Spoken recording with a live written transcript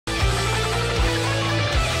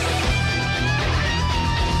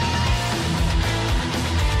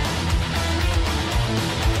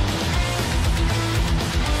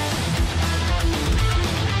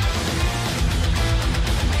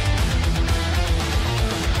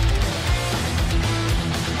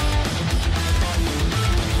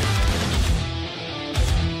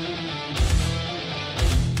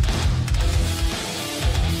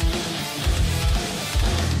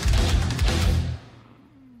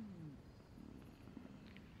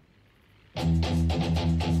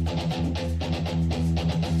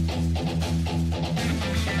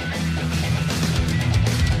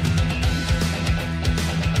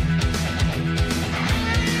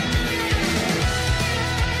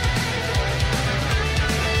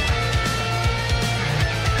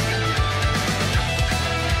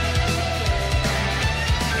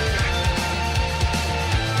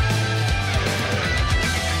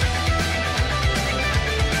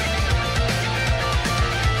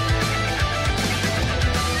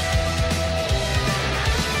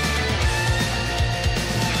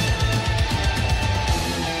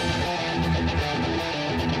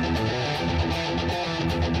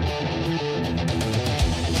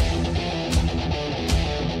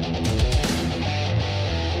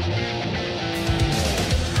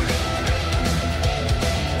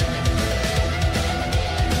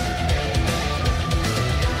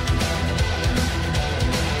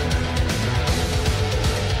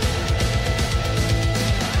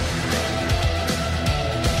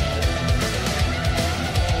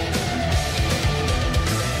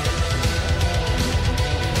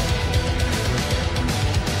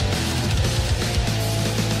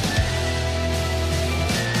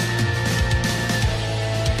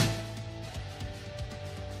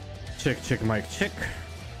Check, mic check.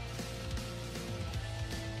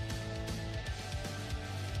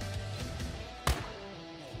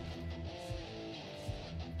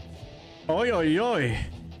 Oi, oi, oi.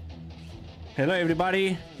 Hello,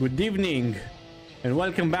 everybody. Good evening. And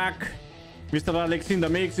welcome back. Mr. Alex in the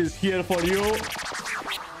Mix is here for you.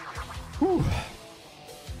 Whew.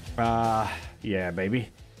 Yeah, baby.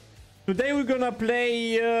 Today we're gonna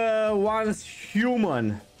play Once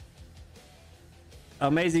Human.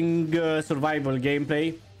 Amazing survival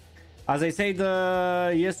gameplay. As I said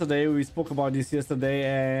yesterday, we spoke about this yesterday,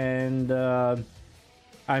 and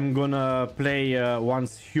I'm gonna play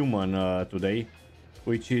Once Human today,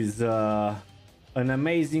 which is an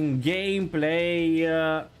amazing gameplay.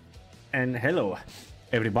 And hello,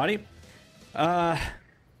 everybody.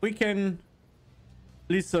 We can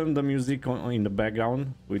listen the music in the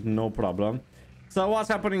background with no problem. So what's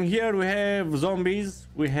happening here? We have zombies.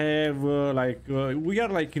 We have we are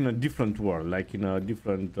like in a different world, like in a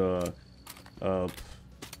different I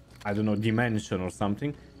don't know, dimension or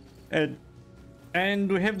something,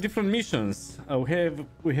 and we have different missions.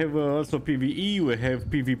 We have also PvE. We have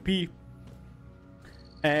PvP,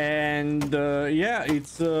 and yeah,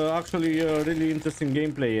 it's actually a really interesting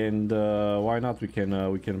gameplay. And why not? We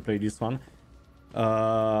can play this one.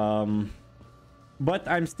 But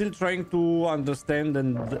I'm still trying to understand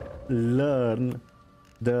and learn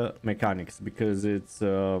the mechanics, because it's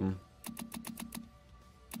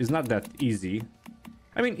not that easy.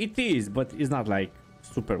 I mean, it is, but it's not like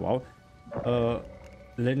super wow.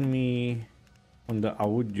 Let me on the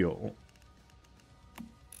audio.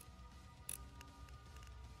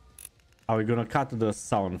 Are we gonna cut the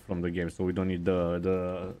sound from the game, so we don't need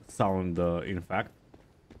the sound in fact.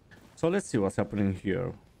 So let's see what's happening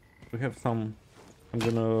here. We have some. I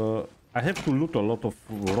have to loot a lot of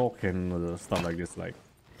rock and stuff like this, like.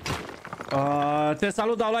 Te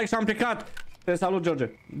salut, dau like și am plecat. Te salut, George.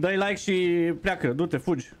 Dă-i like și pleacă, du-te,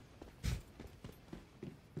 fugi.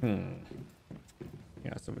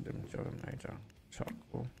 Ia să vedem ce avem aici.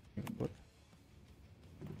 Charcoal. Good.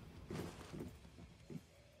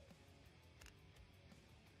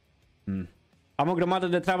 Am o grămadă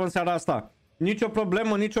de treabă în seara asta. Nicio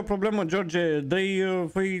problemă, George. Dă-i,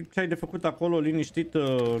 făi ce ai de făcut acolo, liniștit.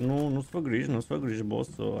 Nu-ți fă griji, boss.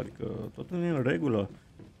 Adică totul e în regulă.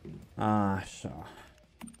 Așa.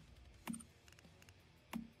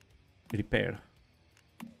 Repair.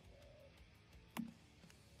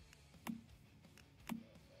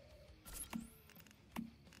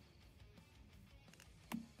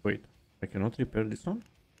 Wait, I cannot repair this one?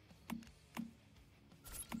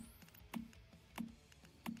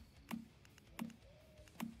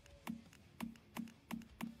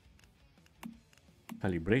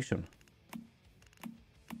 Calibration.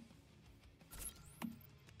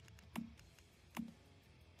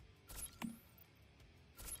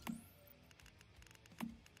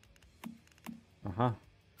 Aha.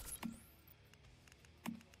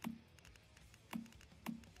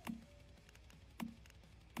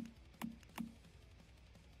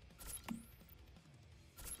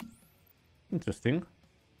 Interesting.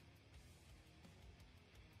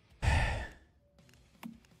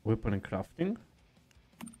 Weapon and crafting.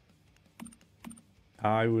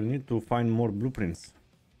 I will need to find more blueprints.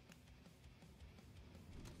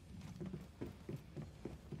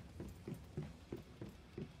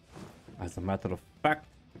 As a matter of fact.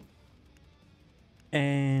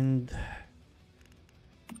 And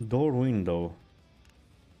Door window.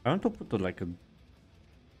 I want to put like a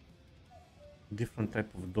different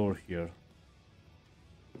type of door here.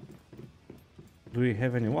 Do we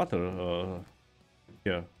have any water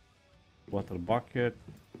here? Water bucket.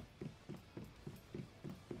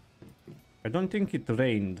 I don't think it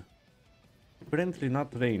rained. Apparently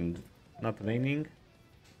not rained. Not raining.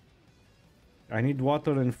 I need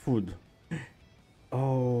water and food.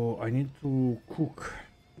 Oh, I need to cook.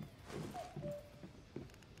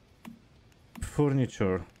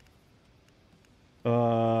 Furniture.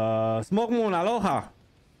 Smoke Moon, aloha!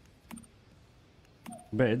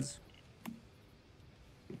 Beds.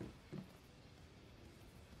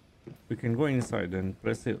 We can go inside and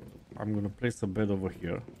place it. I'm gonna place a bed over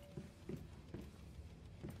here.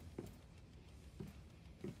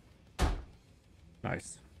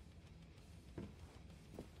 Nice.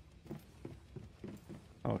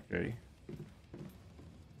 Okay.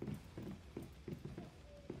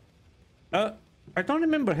 I don't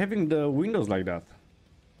remember having the windows like that.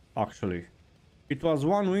 Actually, it was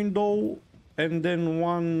one window and then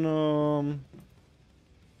one.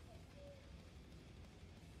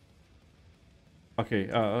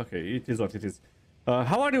 Okay. Okay. It is what it is.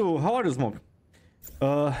 How are you? How are you, Smoke?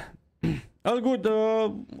 All good.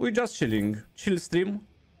 We're just chilling. Chill stream.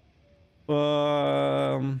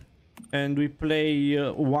 And we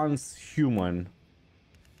play once human.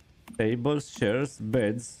 Tables, chairs,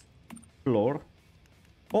 beds, floor.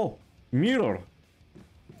 Oh, mirror.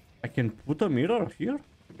 I can put a mirror here.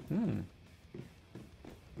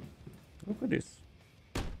 Look at this.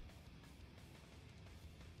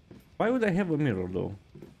 Why would I have a mirror though?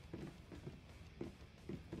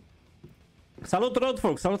 Salut,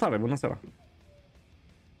 Roadfolk! Salutare! Bună seara!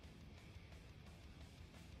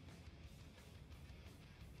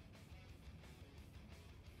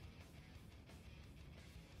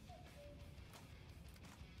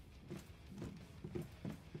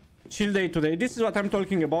 Chill day today. This is what I'm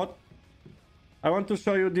talking about. I want to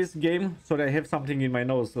show you this game. Sorry, I have something in my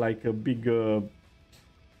nose, like a big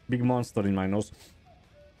big monster in my nose.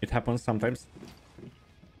 It happens sometimes.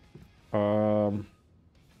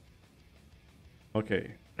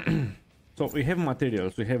 Okay. So we have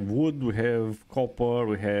materials. We have wood, we have copper,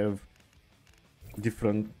 we have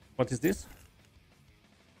different... What is this?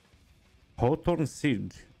 Hawthorn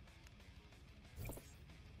seed.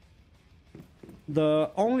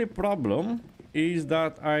 The only problem is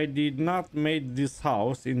that I did not make this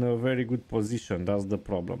house in a very good position. That's the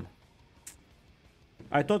problem.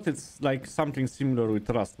 I thought it's like something similar with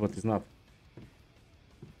Rust, but it's not.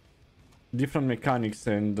 Different mechanics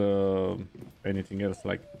and anything else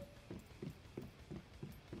like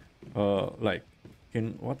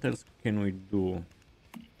what else can we do?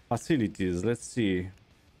 Facilities, let's see.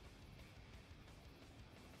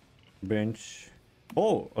 Bench.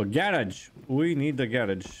 Oh, a garage. We need a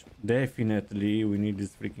garage. Definitely we need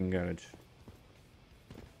this freaking garage.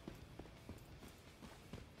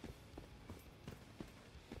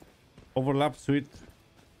 Overlap suite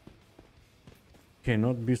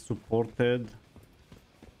cannot be supported.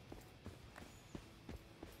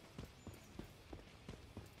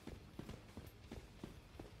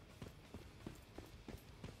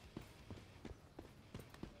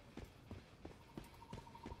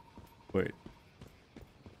 Wait.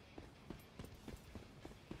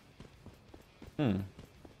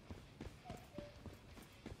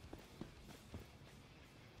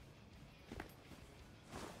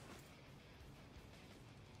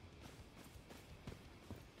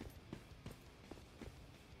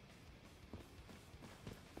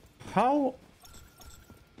 How?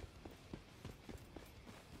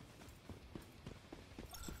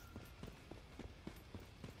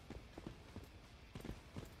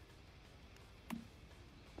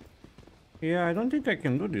 Yeah, I don't think I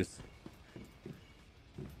can do this.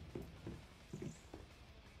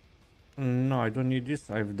 No, I don't need this.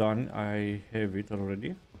 I have it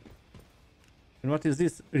already. And what is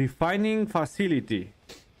this? Refining facility.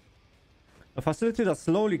 A facility that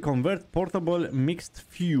slowly converts portable mixed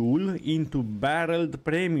fuel into barreled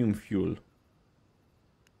premium fuel.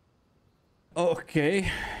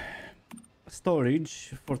 Okay.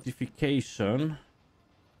 Storage, fortification,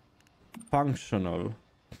 functional.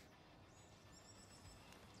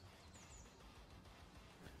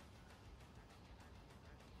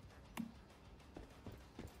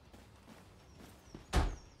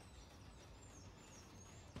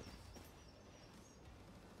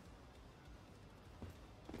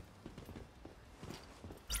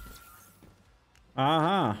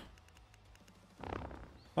 Aha.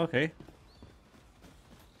 Okay.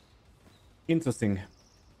 Interesting.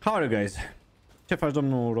 How are you guys? Ce faci,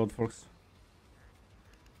 domnul Roadfox?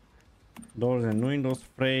 Doors and windows,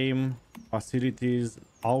 frame, facilities,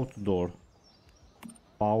 outdoor,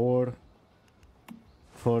 power,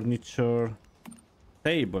 furniture,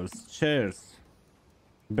 tables, chairs,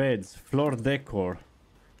 beds, floor decor,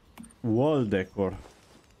 wall decor,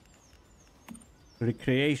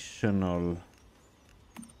 recreational,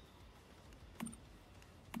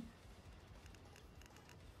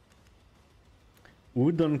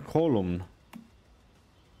 wooden column.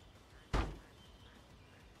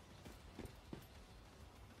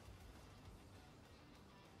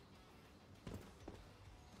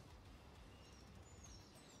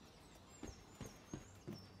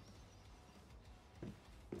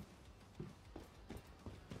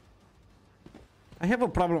 I have a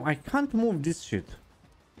problem. I can't move this shit.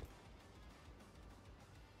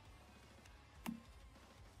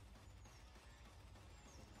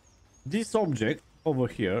 This object over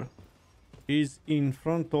here is in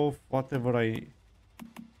front of whatever I...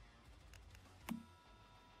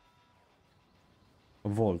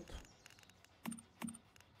 vault.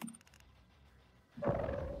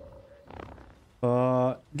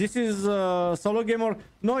 This is solo gamer.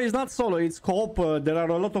 No, it's not solo, it's co-op. There are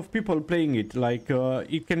a lot of people playing it. Like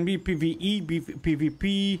it can be PvE,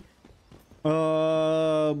 PvP.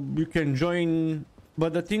 You can join,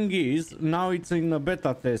 but the thing is now it's in a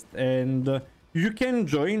beta test, and you can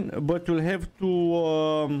join, but you'll have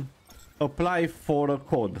to apply for a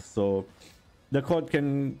code. So the code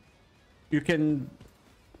you can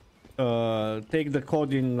take the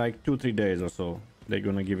code in like 2-3 days or so. They're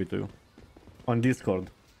gonna give it to you on Discord.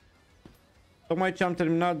 Tocmai ce am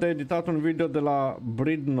terminat de editat un video de la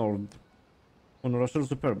Bridnord, un orășel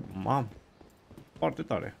superb. Mam, foarte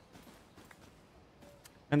tare.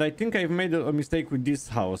 And I think I've made a mistake with this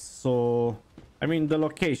house. So, I mean the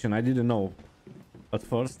location, I didn't know at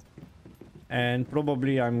first. And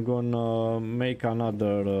probably I'm gonna make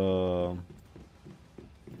another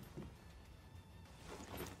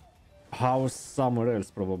house somewhere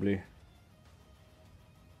else probably.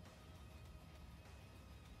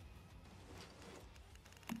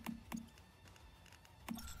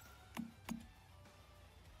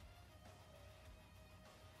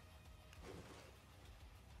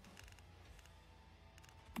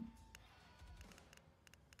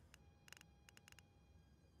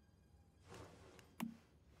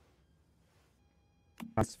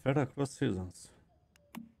 Transfer across seasons.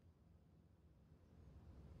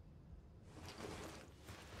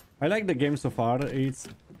 I like the game so far. It's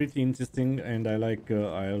pretty interesting, and I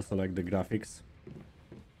also like the graphics.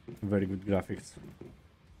 Very good graphics.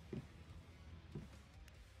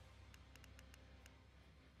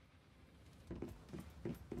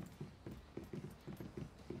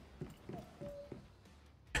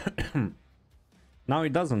 Now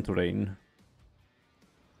it doesn't rain.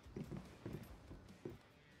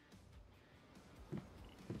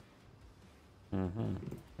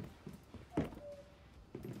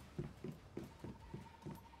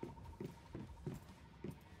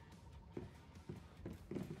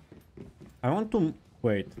 I want to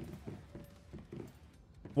wait.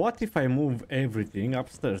 What if I move everything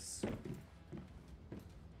upstairs?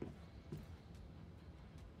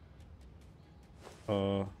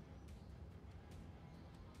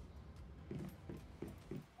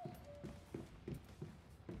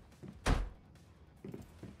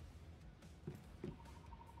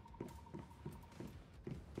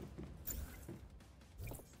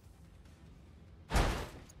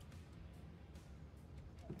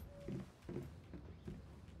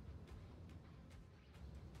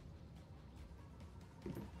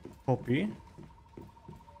 Copy.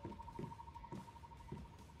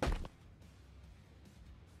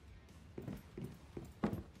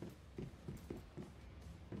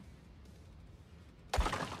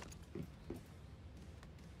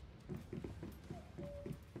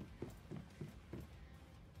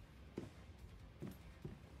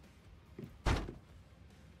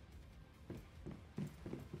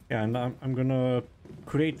 Yeah, and I'm gonna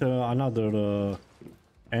create another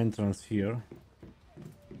entrance here.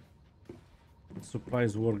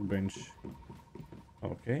 Supplies workbench.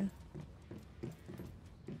 Okay.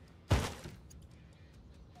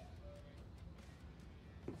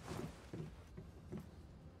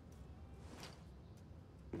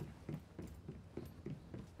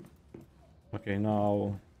 Okay,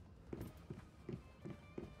 now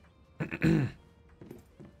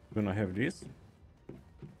gonna have this.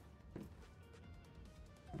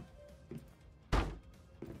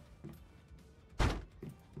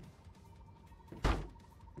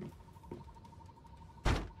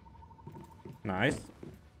 Nice.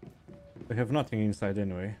 We have nothing inside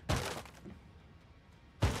anyway.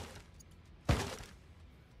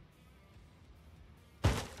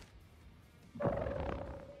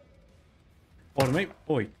 Or maybe...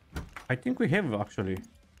 Oh, wait. I think we have actually.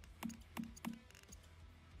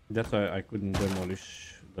 That's why I couldn't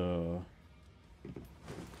demolish the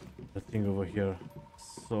thing over here.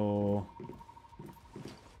 So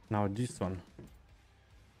now this one.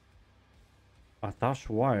 Attach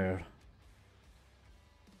wire.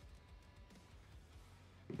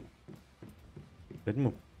 Let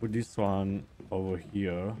me put this one over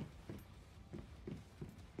here.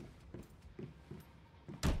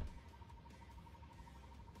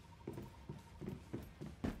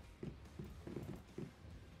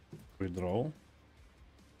 Withdraw.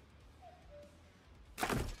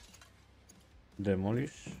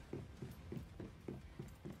 Demolish.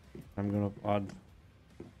 I'm gonna add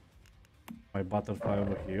my butterfly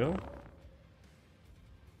over here.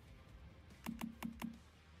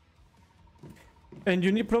 And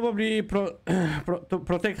you need probably to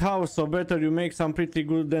protect house, so better you make some pretty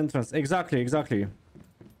good entrance. Exactly.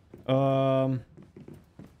 So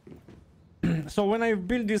when I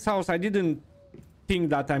built this house, I didn't think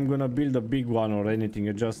that I'm gonna build a big one or anything.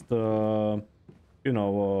 It just you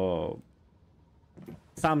know,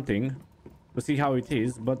 something to see how it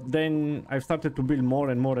is. But then I've started to build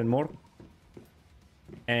more and more and more,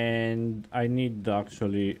 and I need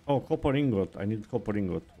actually... Oh, copper ingot. I need copper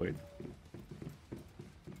ingot. Wait.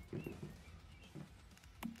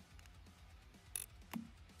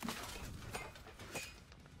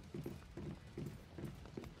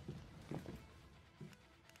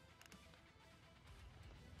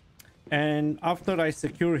 And after I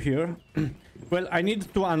secure here, well, I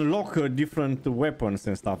need to unlock different weapons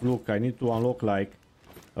and stuff. Look, I need to unlock like...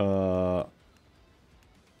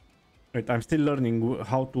 Wait, I'm still learning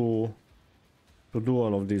how to do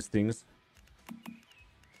all of these things.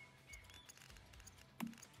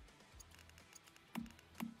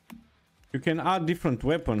 You can add different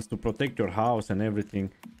weapons to protect your house and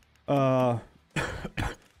everything. But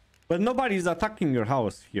nobody's attacking your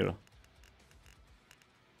house here.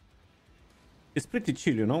 It's pretty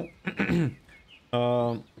chill, you know.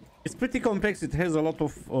 It's pretty complex. It has a lot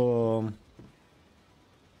of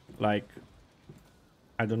like,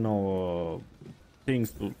 I don't know,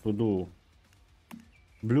 things to do.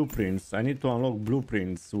 Blueprints. I need to unlock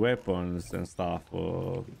blueprints, weapons and stuff.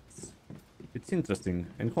 It's interesting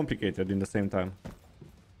and complicated in the same time.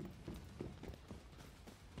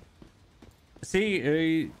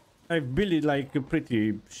 See, I've built it like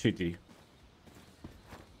pretty shitty.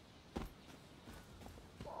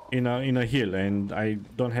 In a hill, and I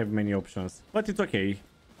don't have many options, but it's okay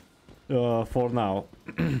for now.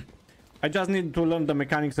 I just need to learn the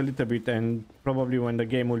mechanics a little bit, and probably when the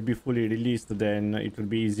game will be fully released, then it will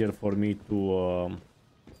be easier for me to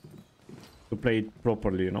play it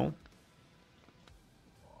properly, you know.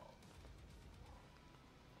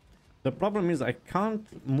 The problem is I can't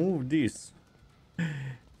move this.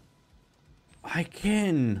 I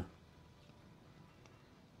can.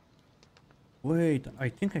 Wait, I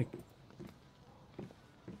think I...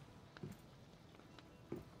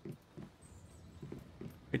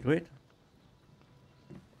 Wait.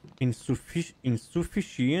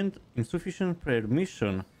 Insufficient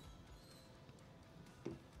permission.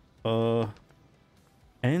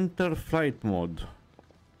 Enter flight mode.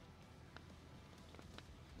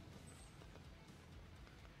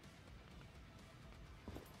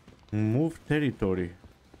 Move territory.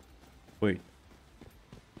 Wait.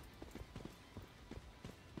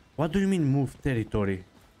 What do you mean move territory?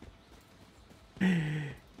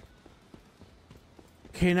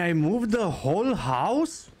 Can I move the whole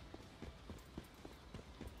house?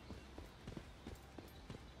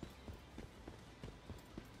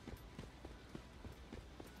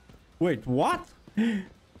 Wait, what?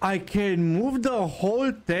 I can move the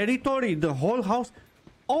whole territory, the whole house?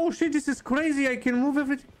 Oh shit, this is crazy. I can move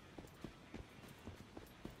everything.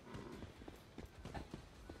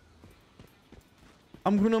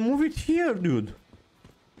 I'm gonna move it here, dude.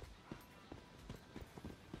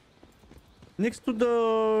 Next to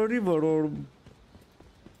the river or...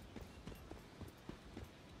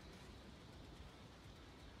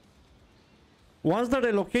 Once the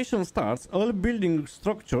relocation starts, all building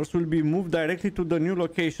structures will be moved directly to the new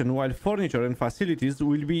location, while furniture and facilities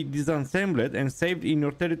will be disassembled and saved in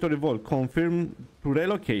your territory vault. Confirm to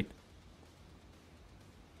relocate.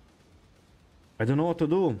 I don't know what to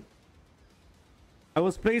do. I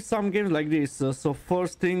was playing some games like this, so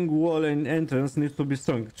first thing, wall and entrance needs to be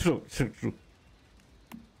sunk. True.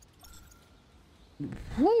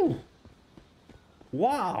 Whew.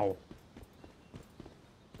 Wow.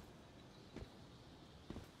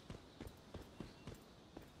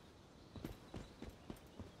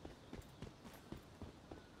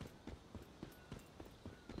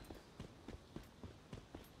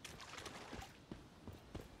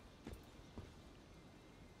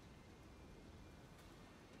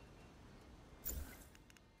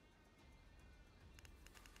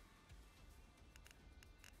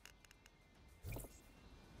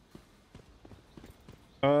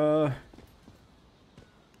 Uh...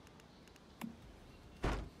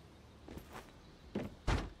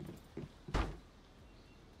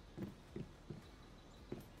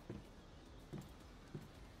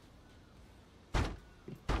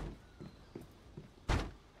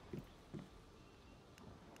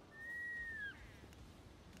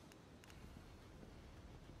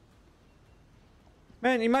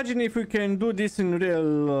 Man, imagine if we can do this in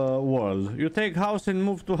real world. You take house and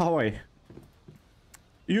move to Hawaii.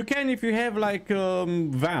 You can if you have like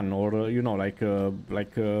van or you know, like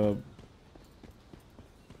you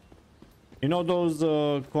know those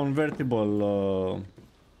convertible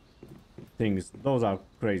things. Those are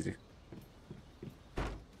crazy.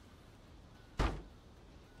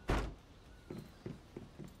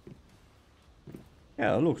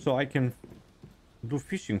 Yeah, look, so I can do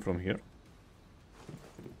fishing from here.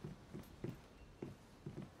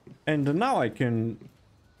 And now I can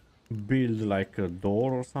build like a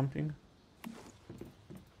door or something.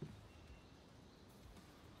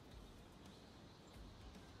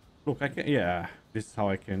 Look, I can, yeah, this is how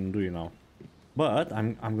I can do it now. But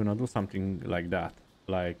I'm gonna do something like that.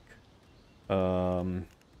 Like I'm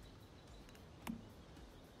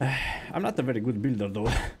not a very good builder though.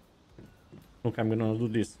 Look, I'm gonna do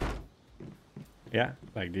this. Yeah,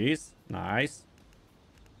 like this. Nice.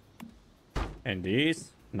 And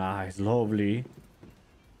this. Nice, lovely.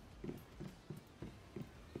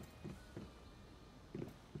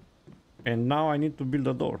 And now I need to build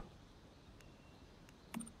a door.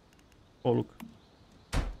 Oh, look.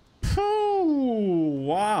 Ooh,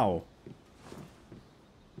 wow.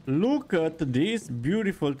 Look at this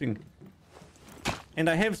beautiful thing. And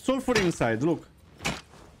I have sulfur inside, look.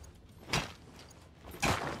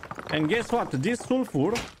 And guess what? This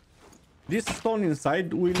sulfur, this stone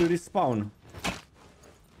inside will respawn.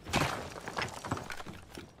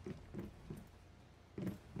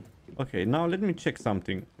 Okay, now let me check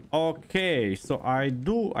something. Okay, so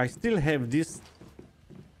I still have this.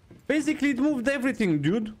 Basically, it moved everything,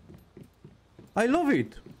 dude. I love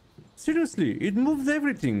it. Seriously, it moved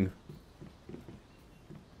everything.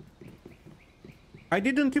 I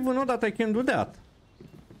didn't even know that I can do that.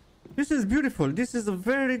 This is beautiful. This is a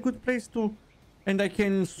very good place to... And I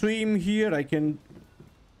can swim here.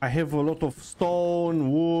 I have a lot of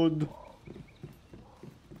stone, wood.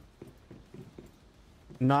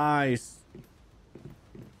 Nice.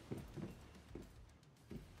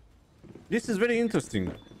 This is very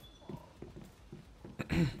interesting.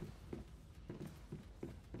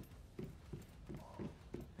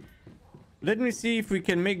 Let me see if we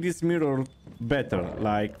can make this mirror better,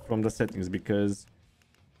 like from the settings, because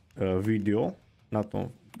video, not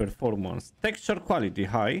on performance. Texture quality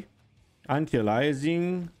high,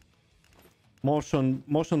 anti-aliasing,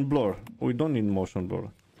 motion blur. We don't need motion blur.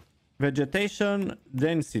 Vegetation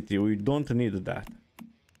density, we don't need that.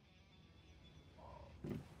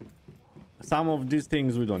 Some of these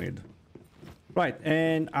things we don't need. Right,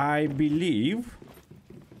 and I believe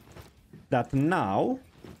that now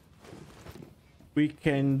we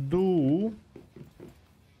can do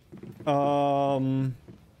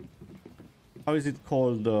how is it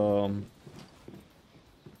called?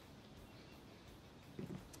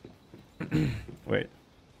 Wait.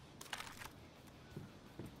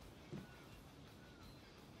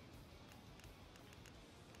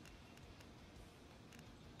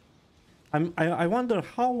 I wonder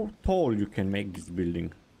how tall you can make this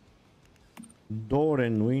building. Door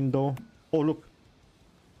and window. Oh, look.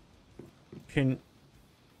 Can...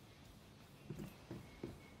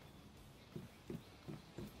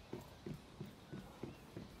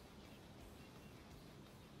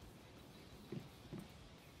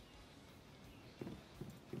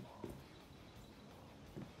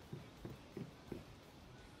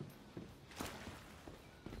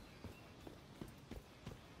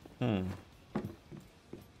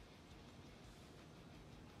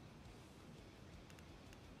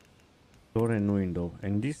 Door and window.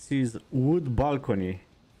 And this is wood balcony.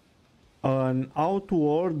 An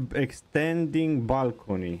outward extending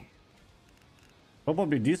balcony.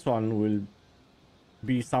 Probably this one will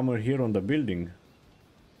be somewhere here on the building.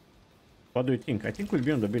 What do you think? I think we'll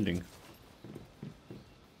be on the building.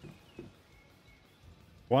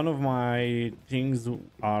 One of my things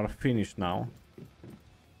are finished now.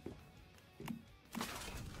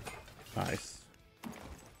 Nice.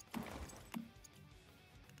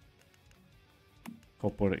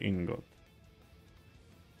 Copper ingot.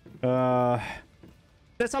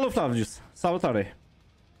 Salutare.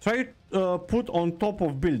 Try put on top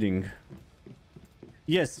of building.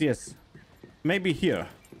 Yes, yes. Maybe here.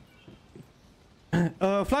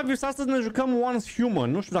 Flavius, astăzi ne jucăm Once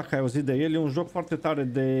Human. Nu știu dacă ai auzit de el. E un joc foarte tare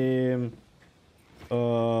de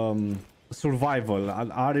survival.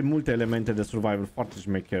 Are multe elemente de survival. Foarte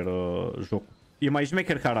șmecher joc. E mai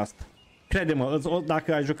șmecher ca Rust. Crede-mă,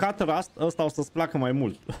 dacă ai jucat Rust, ăsta o să-ți placă mai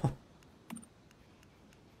mult.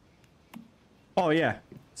 Oh, yeah.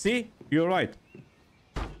 See? You're right.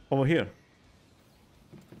 Over here.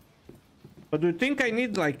 But do you think I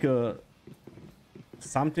need like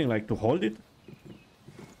something like to hold it?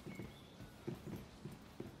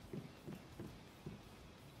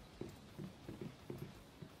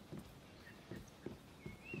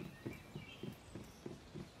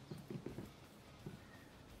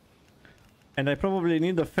 And I probably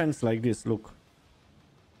need a fence like this, look.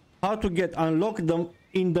 How to get unlock them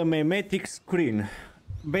in the mimetic screen.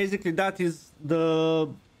 Basically that is the,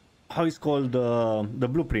 how it's called, the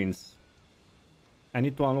blueprints. I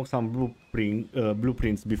need to unlock some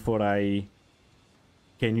blueprints before I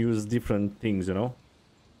can use different things, you know.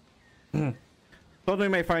 Tot nu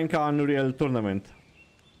mai fain ca Unreal Tournament.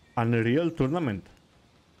 Unreal Tournament?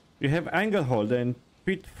 You have angle hold and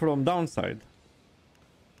pit from downside.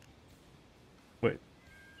 Wait.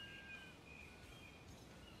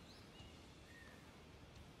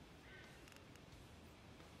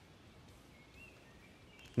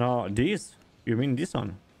 No, this? You mean this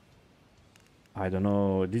one? I don't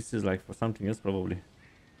know. This is like for something else probably.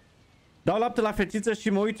 Dau lapte la fetiță și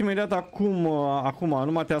mă uit imediat acum,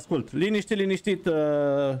 nu mai te ascult. Liniștit,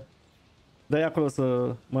 dă-i acolo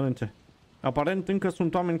să mănânce. Aparent încă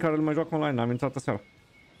sunt oameni care îl mai joacă online, am intrat aseară.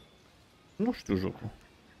 Nu știu jocul.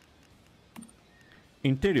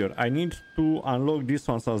 Interior, I need to unlock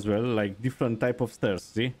these ones as well, like different type of stairs,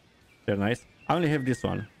 see? They're nice. I only have this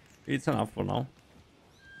one. It's enough for now.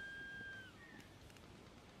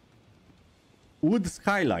 Wood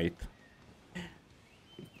skylight.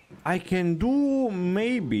 I can do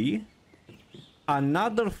maybe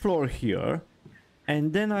another floor here,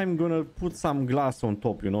 and then I'm gonna put some glass on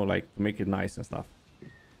top, you know, like to make it nice and stuff.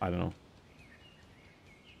 I don't know.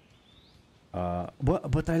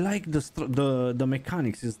 But I like the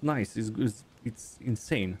mechanics. It's nice. It's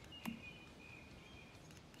insane.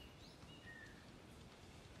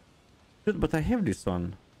 Good, but I have this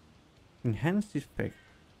one. Enhanced effect.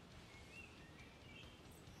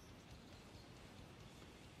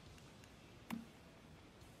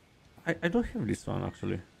 I don't have this one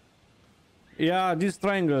actually. Yeah, these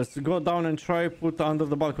triangles. Go down and try put under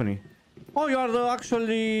the balcony. Oh, you are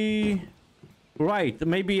actually right.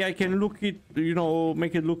 Maybe I can look it, you know,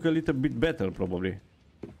 make it look a little bit better probably.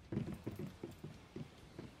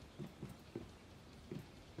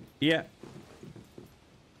 Yeah.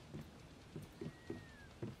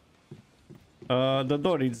 The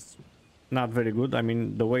door is not very good. I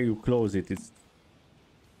mean, the way you close it is.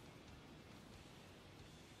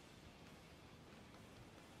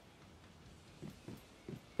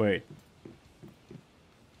 Wait.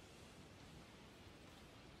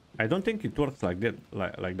 I don't think it works like that.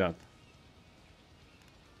 Like that.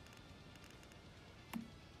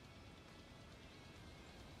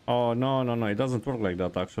 Oh no! It doesn't work like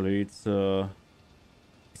that. Actually, it's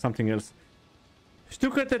something else. Știu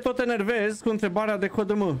că te tot enervezi cu întrebarea de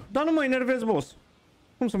cod M. Dar nu mă enervez, boss.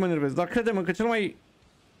 Cum să mă enervez? Dar crede-mă că cel mai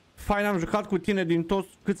fain am jucat cu tine din toți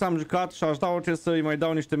câți am jucat și aș da orice să-i mai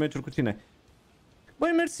dau niște meciuri cu tine.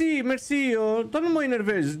 Băi, mersi, dar nu mă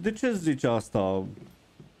enervezi. De ce zici asta?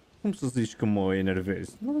 Cum să zici că mă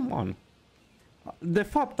enervezi? Nu, man. De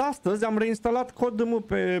fapt, astăzi am reinstalat cod M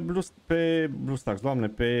pe BlueStacks, doamne,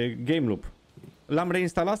 pe GameLoop. L-am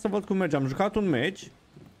reinstalat să văd cum merge. Am jucat un match,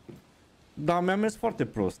 dar mi-a mers foarte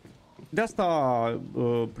prost. De asta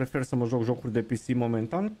prefer să mă joc jocuri de PC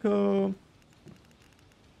momentan, că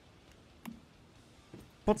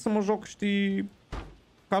pot să mă joc, știi,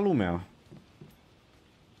 ca lumea.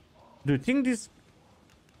 Do you think this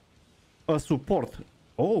support?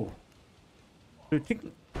 Oh, do you think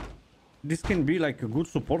this can be like a good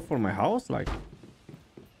support for my house? Like,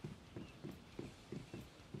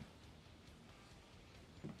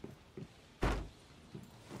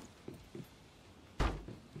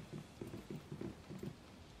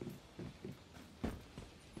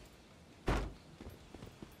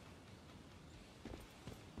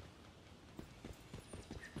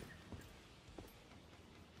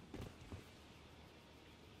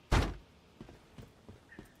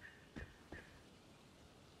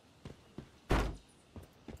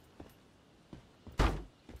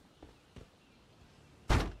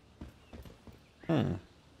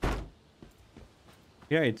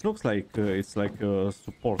 yeah, it looks like it's like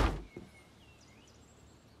support.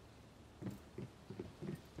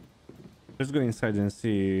 Let's go inside and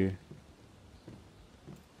see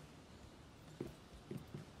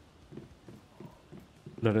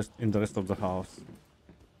the rest of the house.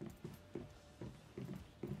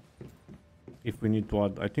 If we need to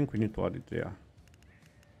add, I think we need to add it, yeah.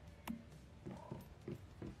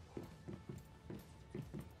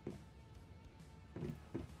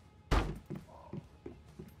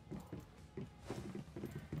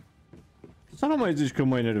 Să nu mai zici că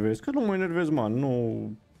mă enervez, că nu mă enervez, man,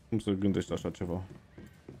 nu... Cum să gândești așa ceva?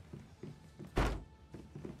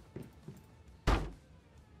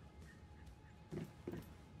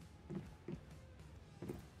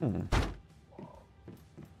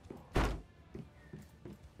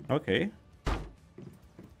 Ok.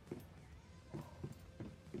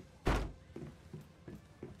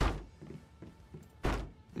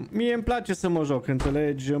 Mie îmi place să mă joc,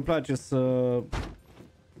 înțelegi? Îmi place să...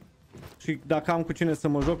 Și dacă am cu cine să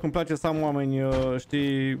mă joc, îmi place să am oameni,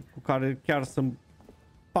 știi, cu care chiar să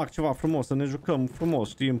fac ceva frumos, să ne jucăm frumos,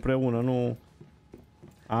 știi, împreună, nu...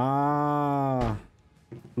 Ah,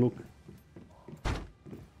 look.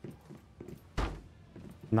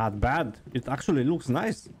 Not bad. It actually looks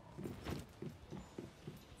nice.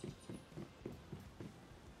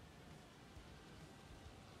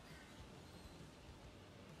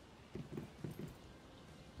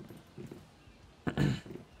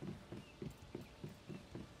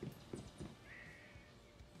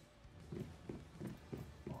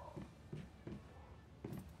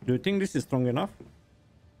 Do you think this is strong enough?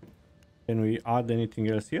 Can we add anything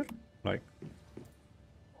else here? Like,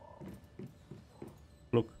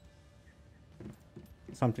 look,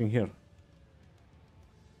 something here.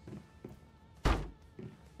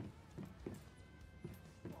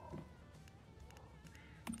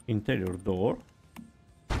 Interior door.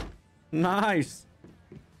 Nice.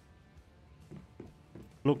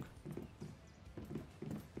 Look.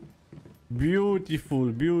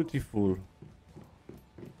 Beautiful, beautiful.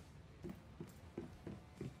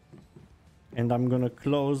 And I'm gonna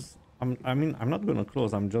close. I mean, I'm not gonna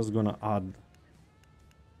close. I'm just gonna add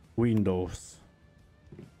windows.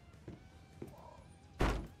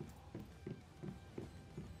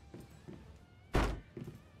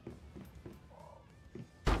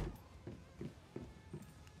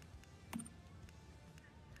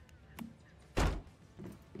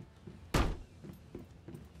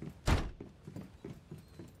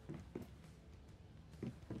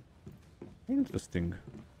 Interesting.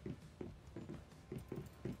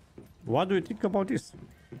 What do you think about this?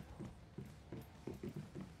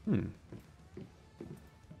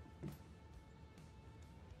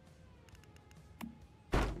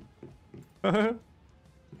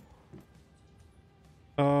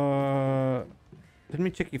 Let me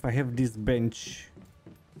check if I have this bench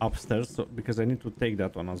upstairs, so, because I need to take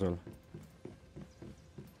that one as well.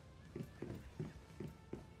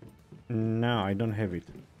 No, I don't have it.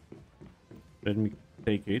 Let me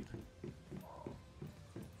take it.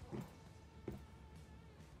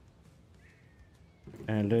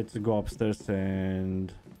 And let's go upstairs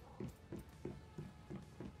and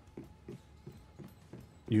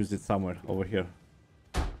use it somewhere over here.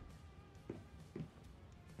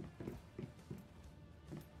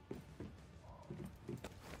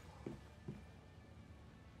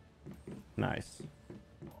 Nice.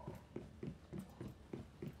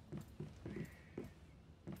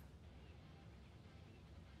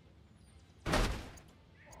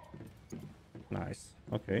 Nice.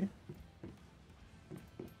 Okay.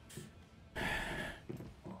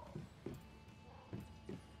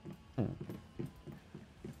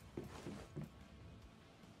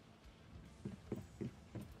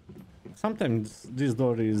 Sometimes this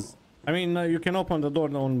door is... I mean, you can open the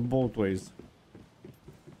door on both ways.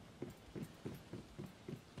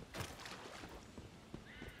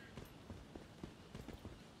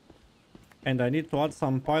 And I need to add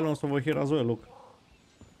some pylons over here as well, look.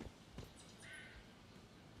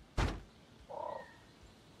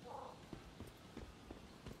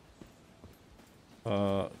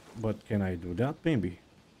 But can I do that? Maybe.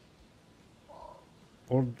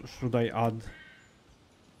 Or should I add...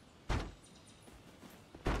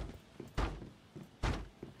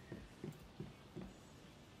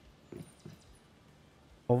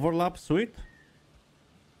 Overlap suite?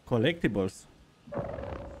 Collectibles?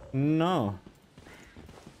 No.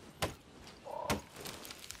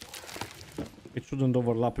 It shouldn't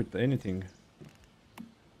overlap with anything.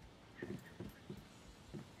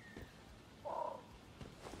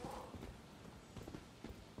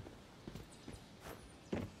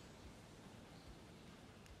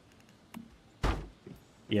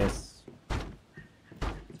 Yes.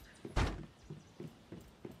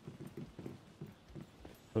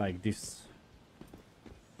 Like this.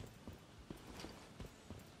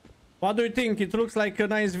 What do you think? It looks like a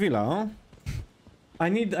nice villa, huh? I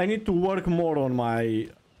need to work more on my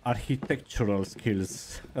architectural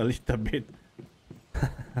skills a little bit.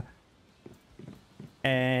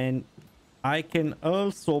 And I can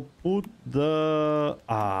also put the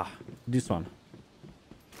this one.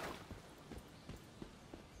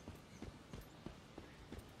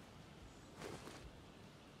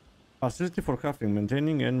 Facility for crafting,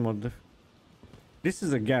 maintaining and mod. This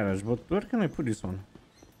is a garage, but where can I put this one?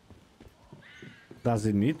 Does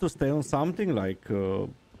it need to stay on something like I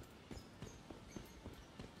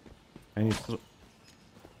need to...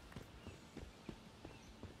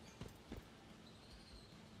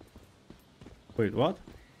 Wait, what?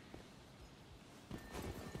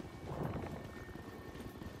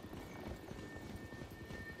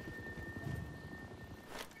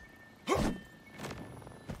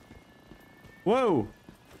 Whoa!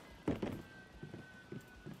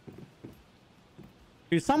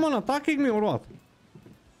 Is someone attacking me or what?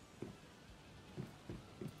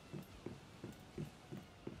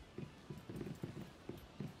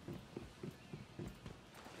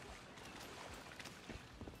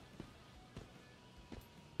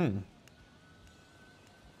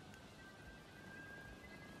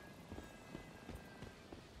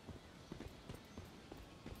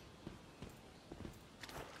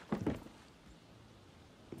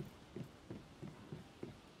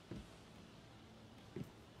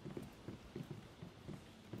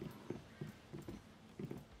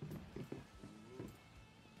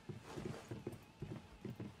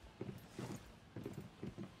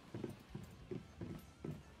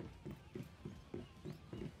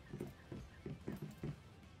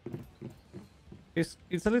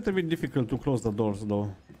 It's a little bit difficult to close the doors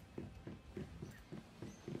though.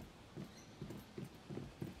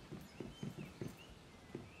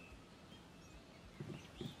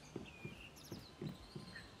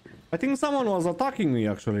 I think someone was attacking me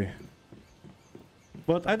actually.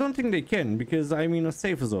 But I don't think they can because I'm in a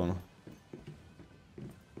safe zone.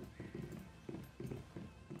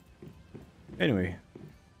 Anyway.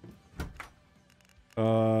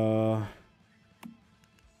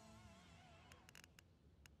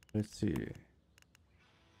 Let's see.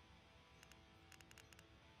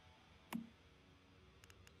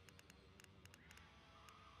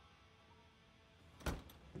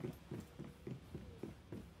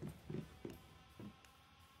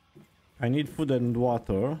 I need food and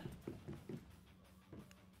water.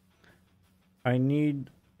 I need...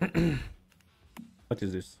 What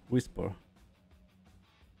is this? Whisper.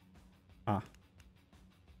 Ah.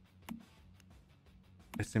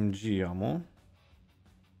 SMG ammo.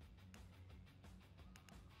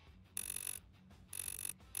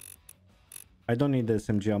 I don't need the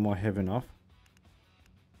SMG ammo, I have enough.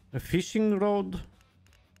 A fishing rod.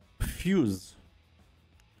 Fuse.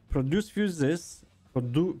 Produce fuses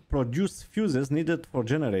needed for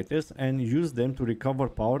generators and use them to recover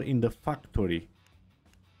power in the factory.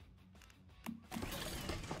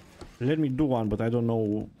 Let me do one, but I don't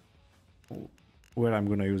know where I'm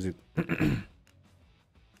gonna use it.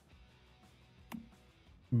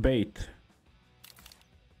 Bait.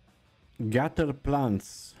 Gather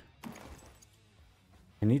plants.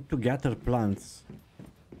 I need to gather plants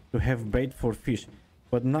to have bait for fish.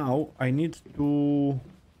 But now I need to...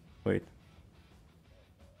 Wait.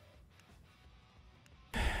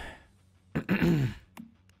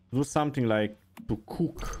 Do something like to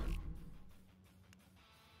cook.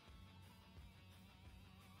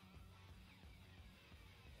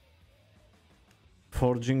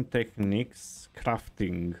 Forging techniques,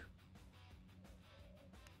 crafting.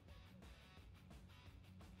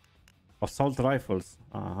 Assault rifles.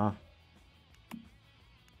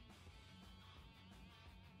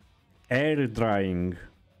 Air drying.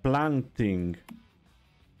 Planting.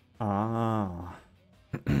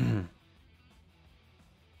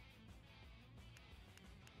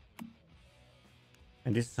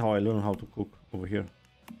 And this is how I learn how to cook over here.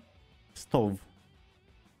 Stove.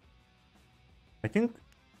 I think...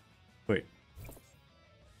 Wait.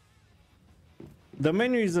 The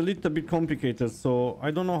menu is a little bit complicated, so I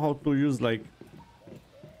don't know how to use like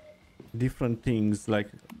different things like,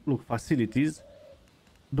 look, facilities.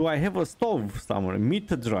 Do I have a stove somewhere? Meat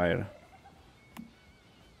dryer.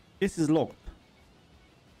 This is locked.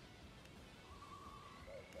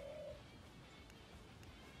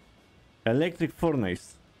 Electric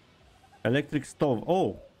furnace. Electric stove.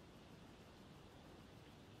 Oh.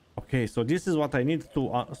 Okay, so this is what I need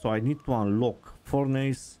to... so I need to unlock.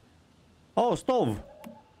 Furnace. Oh, stove.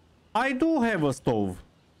 I do have a stove.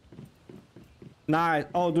 Nice.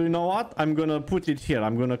 Oh, do you know what? I'm gonna put it here.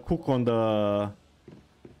 I'm gonna cook on the...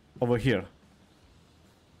 over here.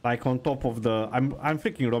 Like on top of the... I'm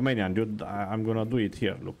freaking Romanian, dude. I'm gonna do it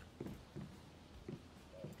here, look.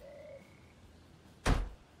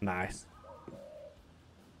 Nice.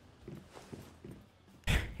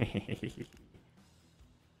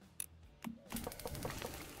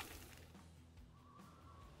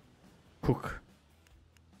 Cook.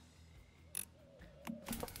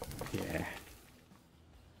 Yeah.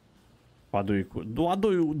 What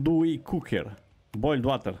do we cook here? Boiled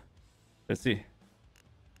water. Let's see.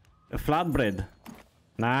 A flatbread.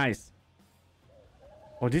 Nice.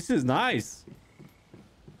 Oh, this is nice.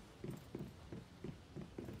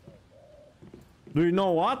 Do you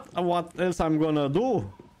know what else I'm gonna do?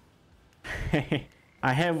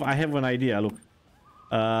 I have an idea. Look.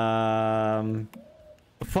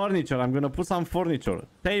 Furniture. I'm gonna put some furniture.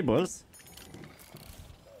 Tables.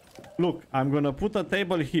 Look, I'm gonna put a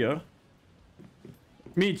table here.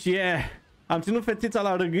 Mici, yeah. Am ținut fetița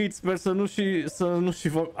la răgâit, sper să nu și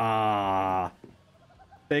fac...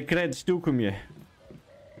 Te cred, știu cum e.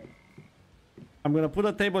 I'm gonna put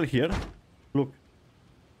a table here. Look.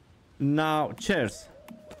 Now, chairs.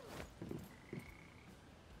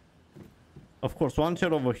 Of course, one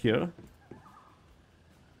chair over here.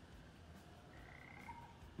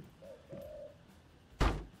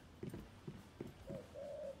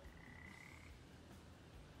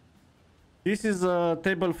 This is a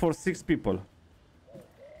table for 6 people.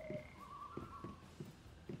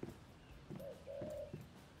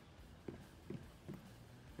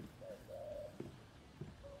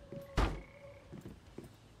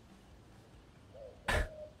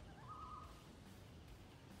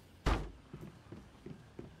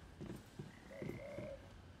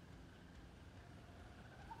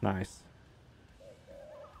 Nice.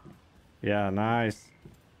 Yeah, nice.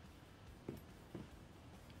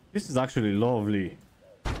 This is actually lovely.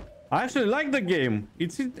 I actually like the game.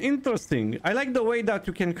 It's interesting. I like the way that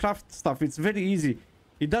you can craft stuff. It's very easy.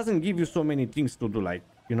 It doesn't give you so many things to do, like,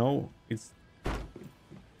 you know, it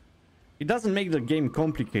doesn't make the game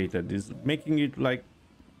complicated. It's making it like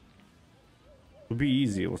to be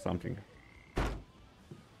easy or something.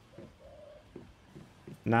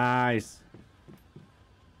 Nice.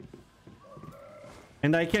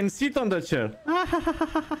 And I can sit on the chair.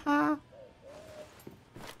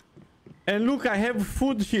 And look, I have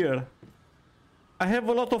food here. I have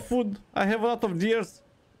a lot of food. I have a lot of deers.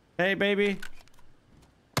 Hey, baby.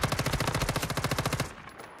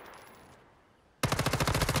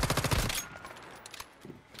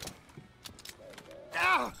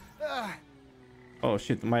 Oh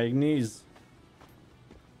shit, my knees.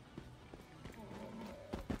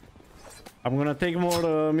 I'm gonna take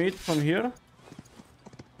more meat from here.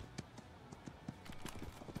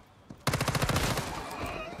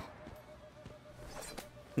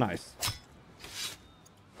 Nice.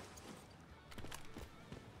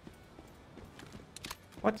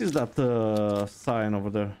 What is that sign over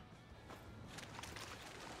there?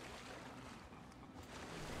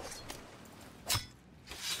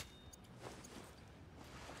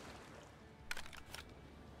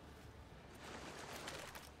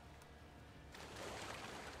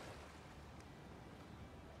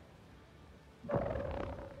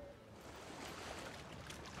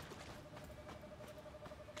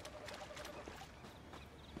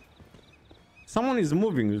 Someone is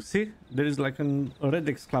moving, you see? There is like a red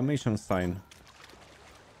exclamation sign.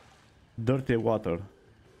 Dirty water.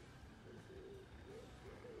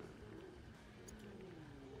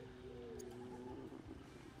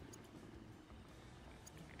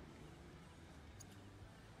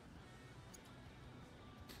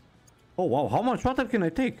 Oh wow, how much water can I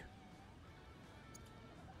take?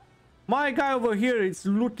 My guy over here is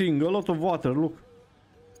looting a lot of water, look.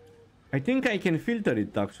 I think I can filter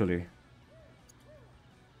it actually.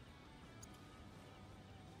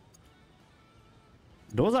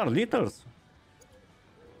 Those are liters.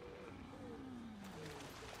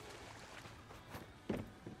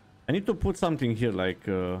 I need to put something here like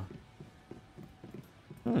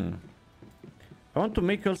I want to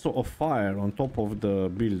make also a fire on top of the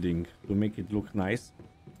building to make it look nice.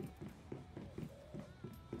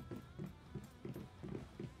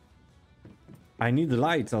 I need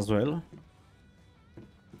lights as well.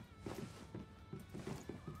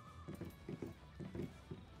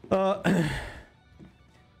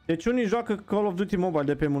 Deci unii joacă Call of Duty Mobile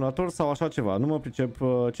de pe emulator sau așa ceva. Nu mă pricep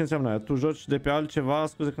ce înseamnă aia. Tu joci de pe altceva,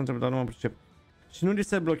 scuze că întreb, dar nu mă pricep. Și nu li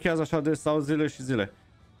se blochează așa de sau zile și zile.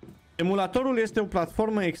 Emulatorul este o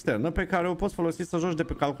platformă externă pe care o poți folosi să joci de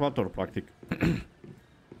pe calculator, practic.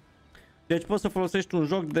 Deci poți să folosești un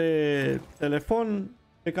joc de telefon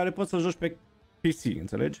pe care poți să joci pe PC,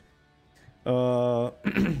 înțelegi?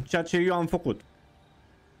 Ceea ce eu am făcut.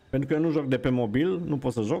 Pentru că eu nu joc de pe mobil, nu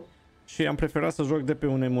pot să joc și am preferat să joc de pe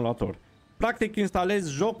un emulator. Practic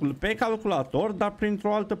instalezi jocul pe calculator, dar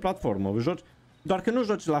printr-o altă platformă. Joci, doar că nu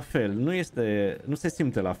joci la fel, nu se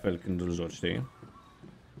simte la fel când îl joci, știi?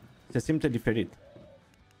 Se simte diferit.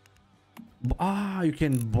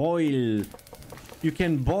 You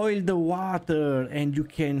can boil the water and you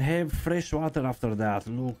can have fresh water after that.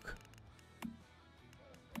 Look.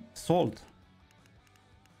 Salt.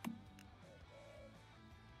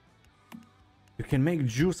 You can make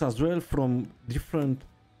juice as well from different...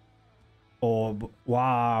 Oh,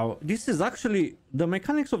 wow. This is actually... The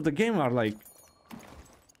mechanics of the game are like...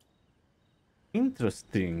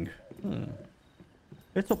 Interesting.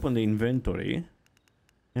 Let's open the inventory.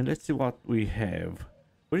 And let's see what we have.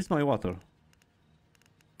 Where is my water?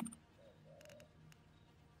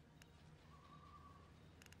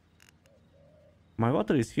 My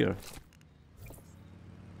water is here.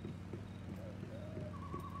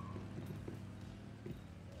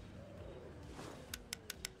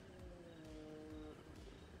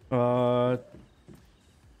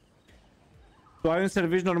 Tu ai un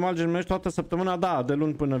serviciu normal gen mergi toată săptămâna? Da, de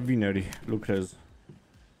luni până vineri lucrez.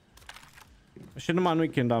 Și numai în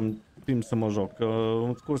weekend am timp să mă joc.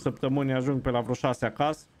 În scurs săptămâni ajung pe la vreo 6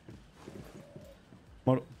 acasă.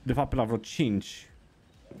 De fapt pe la vreo 5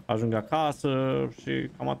 ajung acasă și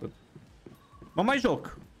cam atât. Mă mai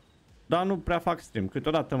joc, dar nu prea fac stream.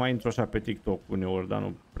 Câteodată mai intru așa pe TikTok uneori, dar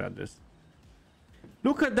nu prea des.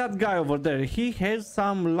 Look at that guy over there. He has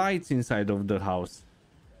some lights inside of the house.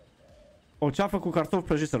 O ceafă cu cartofi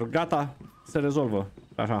prăjiți. Gata, se rezolvă.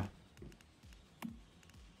 Așa.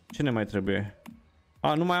 Ce ne mai trebuie?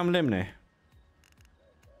 Nu mai am lemne.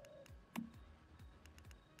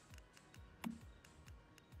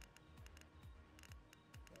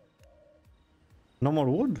 No more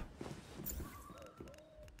wood?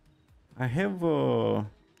 I have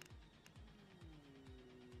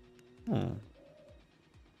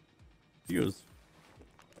use.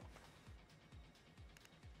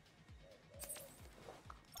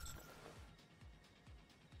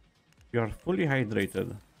 You are fully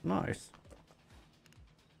hydrated. Nice.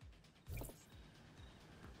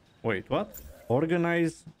 Wait, what?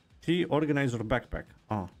 Organize your backpack.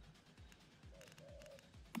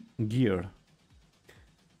 Gear.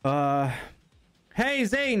 Hey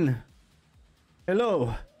Zane!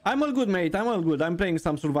 Hello. I'm all good, mate. I'm all good. I'm playing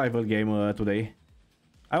some survival game today.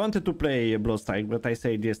 I wanted to play Bloodstrike, but I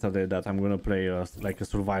said yesterday that I'm gonna play like a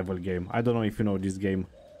survival game. I don't know if you know this game.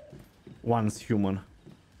 Once Human.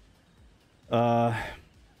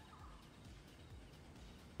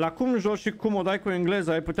 La cum joci și cum o dai cu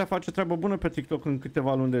engleza, ai putea face treabă bună pe TikTok în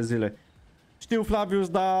câteva luni de zile. Știu, Flavius,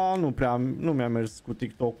 dar nu mi-a mers cu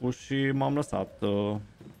TikTok-ul și m-am lăsat.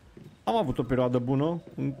 Am avut o perioadă bună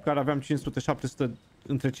în care aveam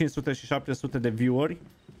între 500 și 700 de view-uri.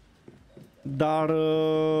 Dar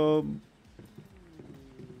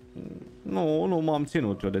nu m-am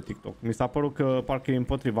ținut eu de TikTok. Mi s-a părut că parcă e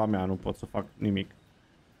împotriva mea, nu pot să fac nimic.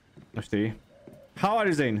 Nu știi? How are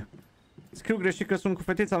you, Zane? Scriu greșit că sunt cu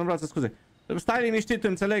fetița în brațe, scuze. Stai liniștit,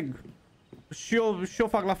 înțeleg. Și eu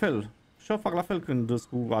fac la fel. Și eu fac la fel când îs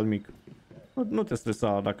cu al mic. Nu te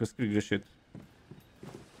stresa dacă scrii greșit.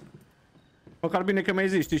 Măcar bine că mi-ai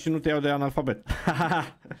zis, știi, și nu te iau de analfabet.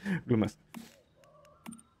 Glumesc.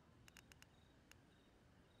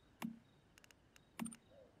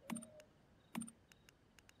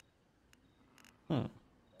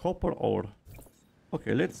 Copper ore.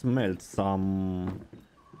 Okay, let's melt some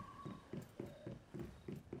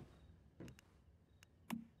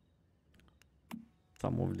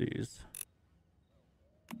of these.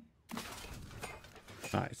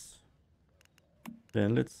 Nice.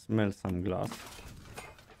 Then let's melt some glass.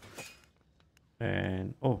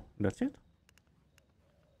 And that's it?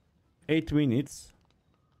 8 minutes.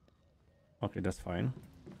 Okay, that's fine.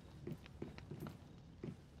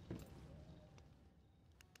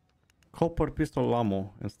 Copper pistol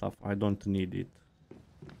ammo and stuff. I don't need it.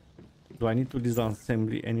 Do I need to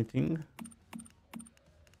disassembly anything?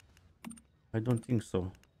 I don't think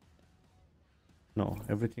so. No,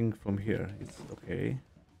 everything from here is okay.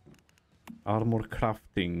 Armor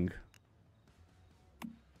crafting.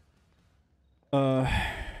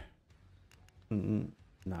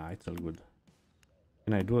 Nah, it's all good.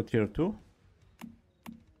 Can I do a tier 2?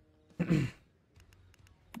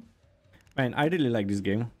 Man, I really like this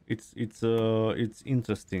game. It's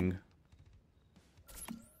interesting.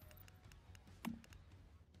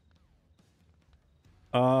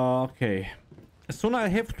 Okay. Soon I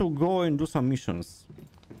have to go and do some missions.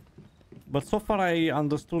 But so far I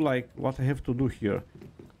understood like what I have to do here.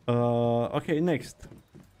 Okay, next.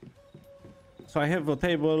 So I have a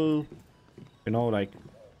table, you know, like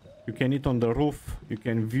you can eat on the roof, you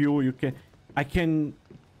can view, I can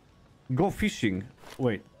go fishing.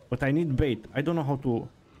 Wait, but I need bait. I don't know how to...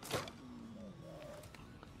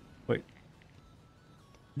 Wait.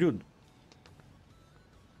 Dude.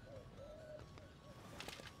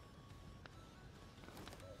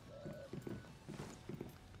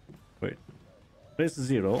 Wait. Press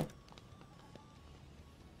 0.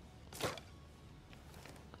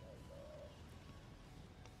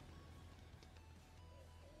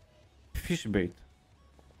 Fish bait.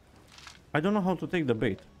 I don't know how to take the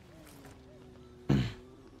bait.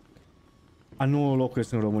 Nu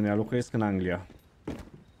locuiesc în România, locuiesc în Anglia.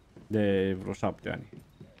 De vreo 7 ani.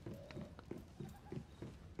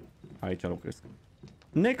 Aici locuiesc.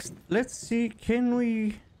 Next, let's see, can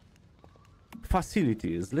we...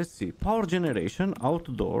 Facilities, let's see. Power generation,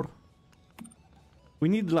 outdoor. We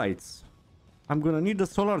need lights. I'm gonna need a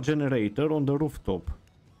solar generator on the rooftop.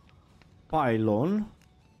 Pylon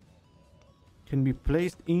can be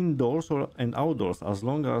placed indoors and outdoors as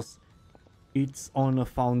long as it's on a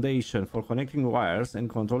foundation for connecting wires and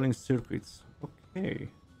controlling circuits. Okay.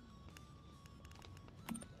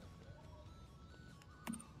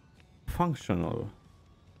 Functional.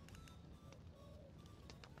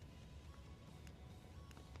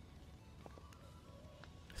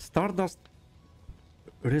 Stardust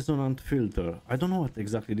resonant filter. I don't know what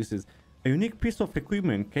exactly this is. A unique piece of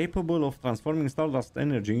equipment capable of transforming stardust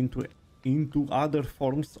energy into other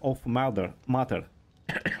forms of matter.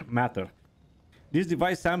 This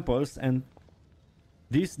device samples and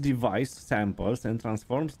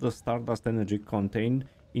transforms the stardust energy contained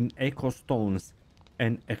in ecostones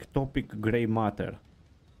and ectopic gray matter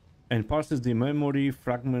and parses the memory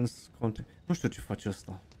fragments content. Nu știu ce face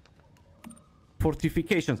asta.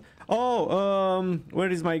 Fortifications. Oh,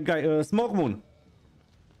 where is my guy? Smoke Moon.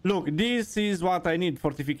 Look, this is what I need.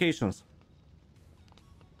 Fortifications.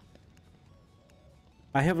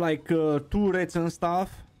 I have like turrets and stuff.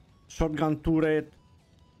 Shotgun turret.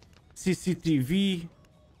 CCTV.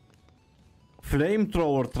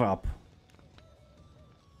 Flamethrower trap.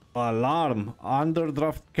 Alarm.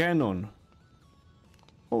 Underdraft cannon.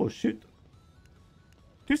 Oh shit.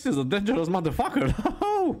 This is a dangerous motherfucker.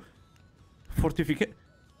 Fortification.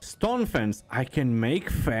 Stone fence. I can make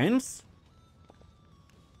fence?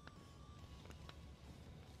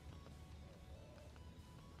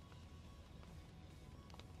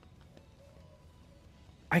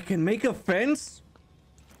 I can make a fence?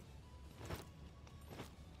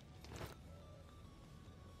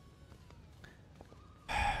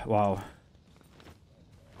 Wow.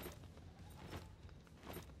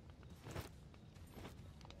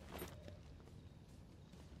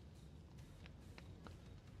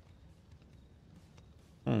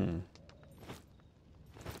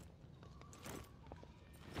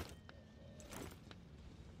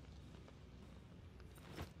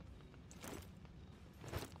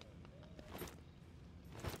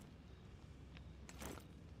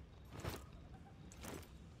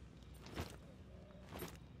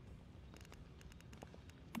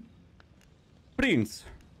 Prince.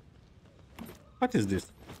 What is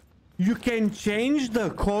this? You can change the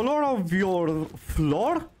color of your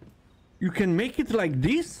floor? You can make it like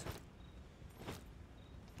this?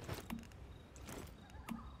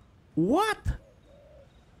 What?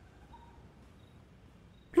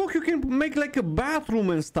 Look, you can make like a bathroom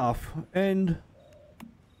and stuff. And...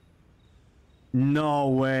 No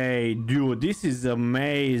way, dude. This is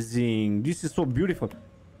amazing. This is so beautiful.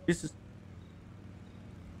 This is...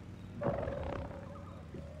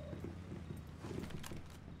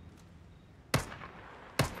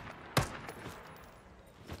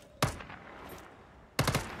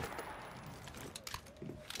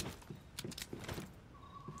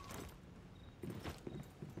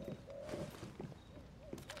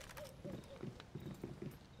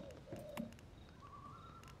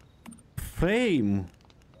 Frame.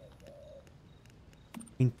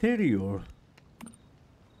 Interior.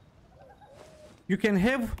 You can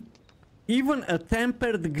have even a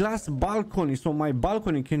tempered glass balcony, so my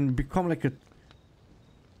balcony can become like a...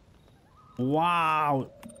 Wow.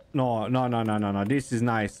 No. This is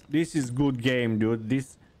nice. This is good game, dude.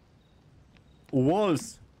 This...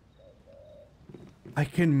 Walls. I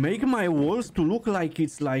can make my walls to look like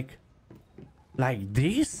it's like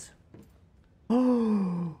this?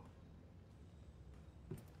 Oh.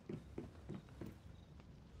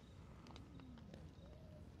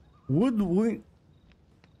 Would we...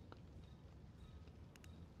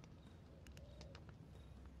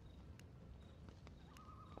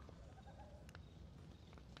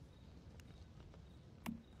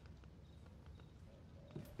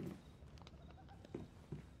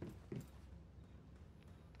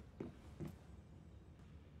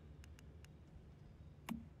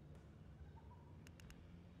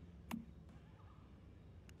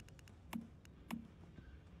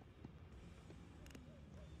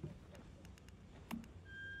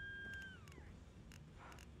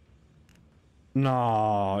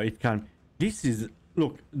 No, it can. This is,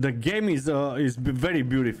 look, the game is very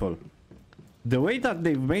beautiful. The way that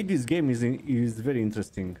they've made this game is very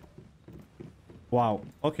interesting. Wow.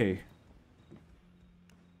 Okay.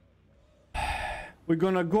 We're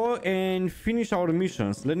gonna go and finish our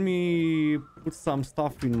missions. Let me put some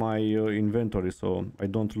stuff in my inventory so I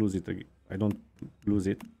don't lose it again. I don't lose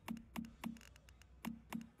it.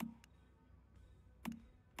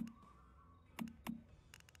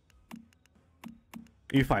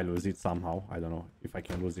 If I lose it somehow, I don't know if I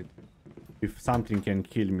can lose it. If something can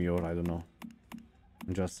kill me or I don't know.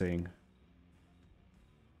 I'm just saying.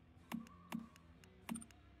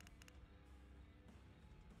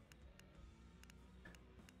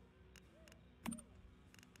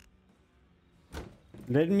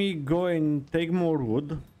 Let me go and take more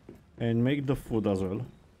wood and make the food as well.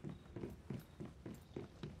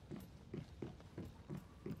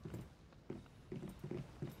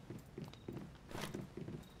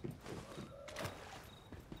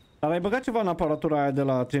 Dar ai băgat ceva în aparatura aia de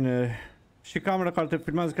la tine? Și camera care te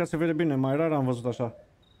filmează, chiar se vede bine. Mai rar am văzut așa.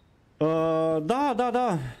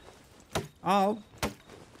 Da.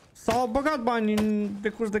 S-au băgat bani în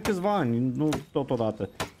decurs de câțiva ani, nu totodată.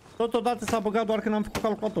 Totodată s-a băgat doar când am făcut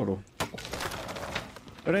calculatorul.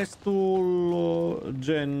 Restul,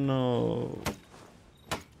 gen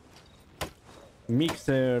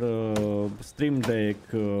mixer, stream deck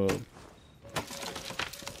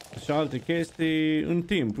și alte chestii, în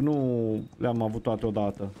timp, nu le-am avut toate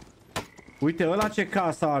odată. Uite, ăla ce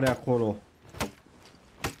casă are acolo.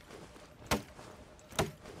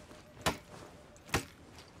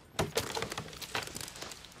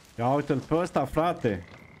 Ia uite-l pe ăsta, frate.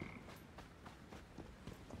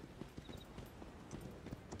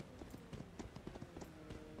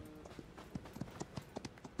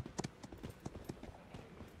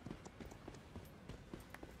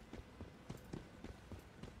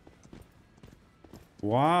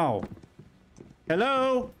 Wow.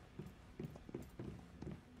 Hello?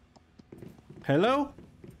 Hello?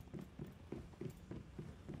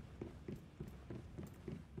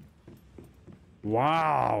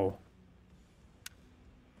 Wow.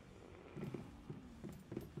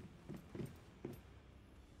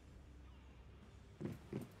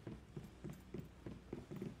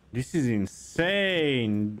 This is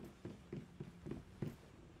insane.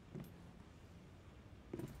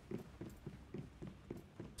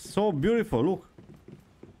 So beautiful, look.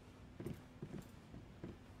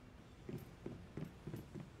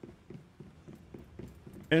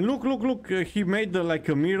 And look, he made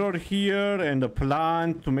like a mirror here and a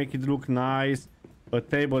plant to make it look nice. A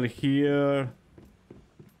table here.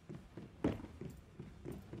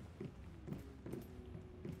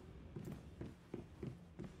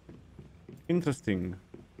 Interesting.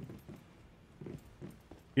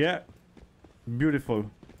 Yeah. Beautiful.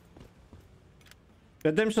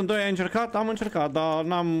 Redemption 2 ai încercat? Am încercat, dar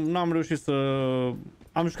n-am reușit să...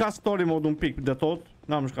 Am jucat story mode un pic de tot.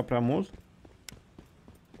 N-am jucat prea mult.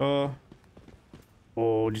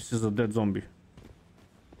 Oh, this is a dead zombie.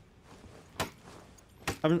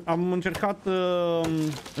 Am încercat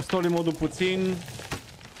story mode-ul puțin.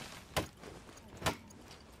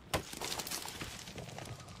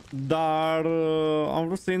 Dar am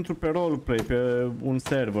vrut să intru pe roleplay pe un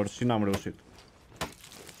server și n-am reușit.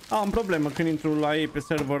 Am problemă când intru la ei pe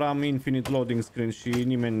server, am infinite loading screen și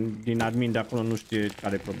nimeni din admin de acolo nu știe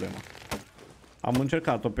care e problema. Am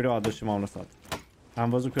încercat o perioadă și m-am lăsat. Am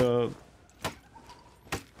văzut că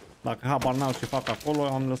dacă habar n-au ce fac acolo,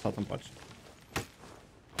 am lăsat în pace.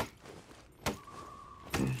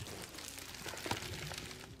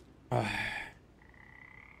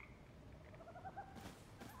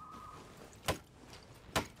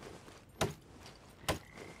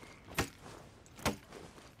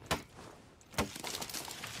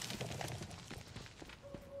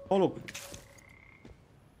 Oh look,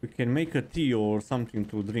 we can make a tea or something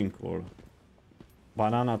to drink or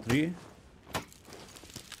banana tree.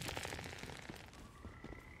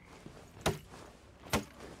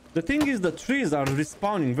 The thing is the trees are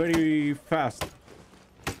respawning very fast.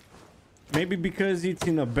 Maybe because it's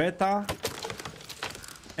in a beta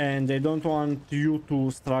and they don't want you to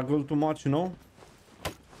struggle too much, you know?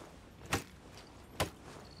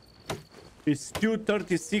 It's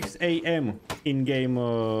 2:36 a.m. in game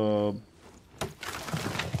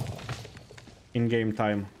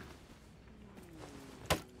time.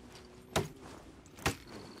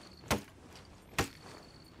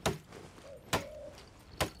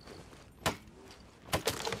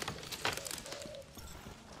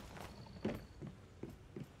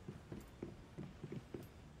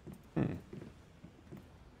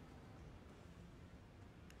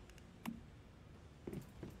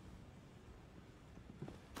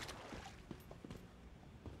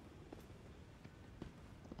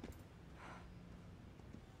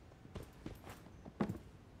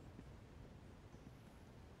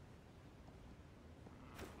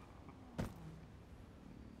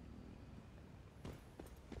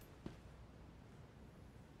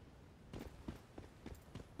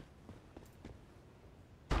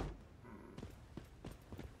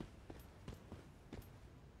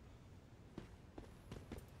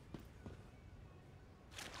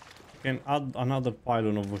 can add another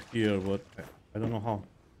pylon over here, but I don't know how.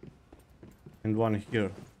 And one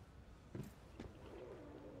here.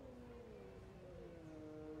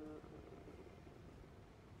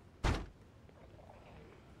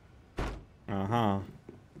 Uh-huh.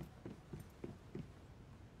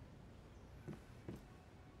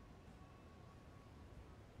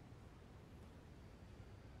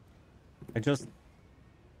 I just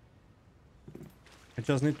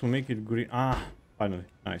need to make it green. Ah, finally.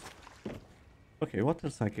 Nice. Okay, what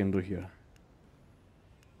else I can do here?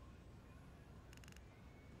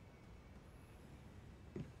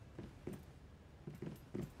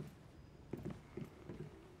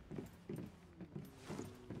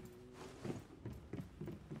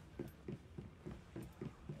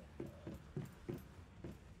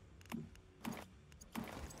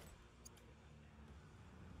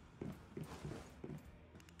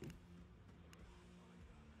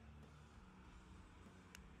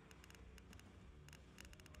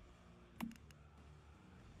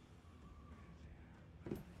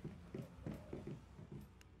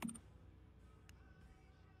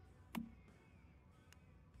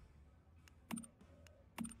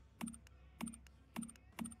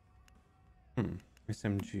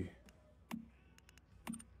 SMG.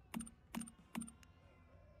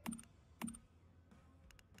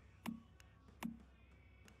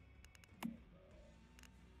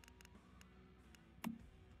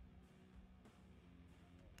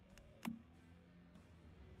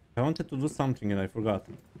 I wanted to do something and I forgot.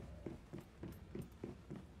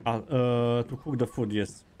 To cook the food,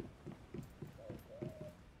 yes.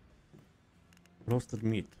 Roasted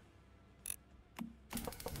meat.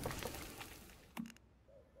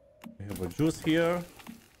 We have a juice here.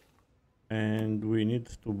 And we need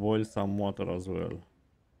to boil some water as well.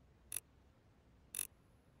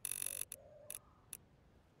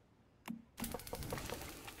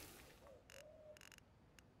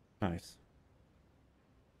 Nice.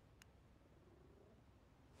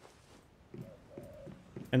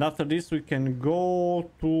 And after this we can go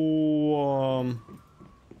to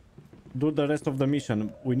do the rest of the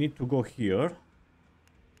mission. We need to go here.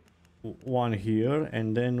 One here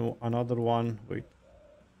and then another one. Wait,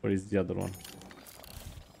 where is the other one?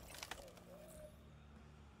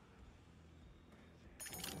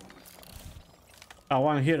 Ah,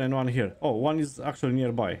 one here and one here. Oh, one is actually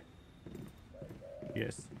nearby.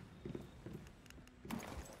 Yes.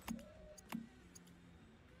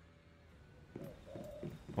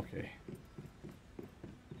 Okay.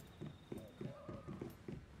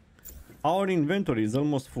 Our inventory is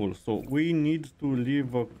almost full, so we need to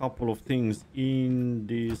leave a couple of things in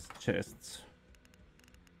these chests.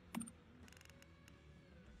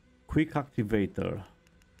 Quick activator.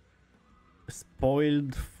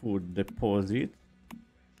 Spoiled food deposit.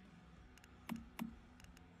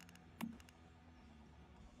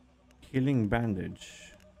 Healing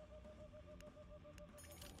bandage.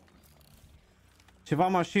 Ceva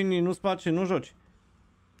mașini nu-ți place, nu joci?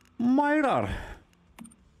 Mai rar.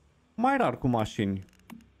 Mai rar cu mașini.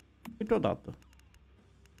 Câteodată.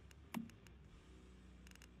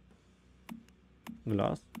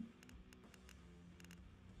 Glass.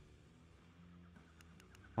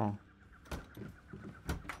 Ah.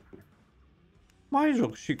 Mai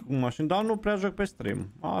joc și cu mașini, dar nu prea joc pe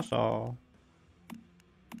stream. Așa.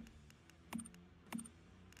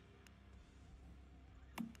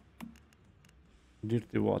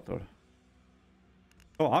 Dirty water.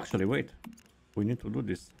 Oh, actually, wait. We need to do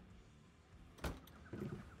this.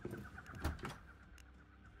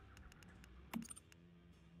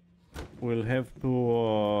 We'll have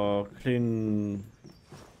to clean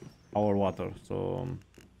our water, so...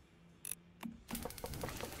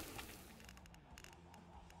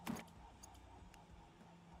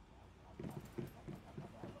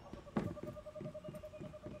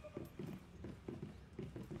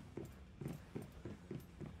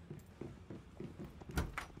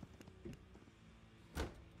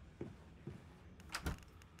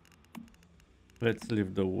 Let's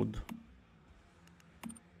leave the wood.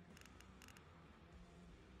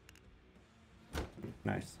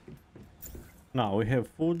 Nice. Now we have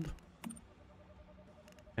food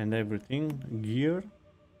and everything. Gear.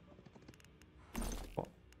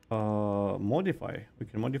 Modify. We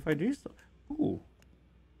can modify this. Ooh.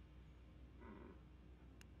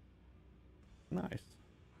 Nice.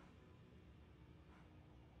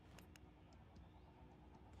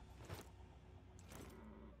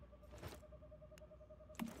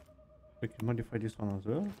 We can modify this one as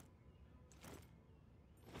well.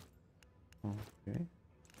 Okay.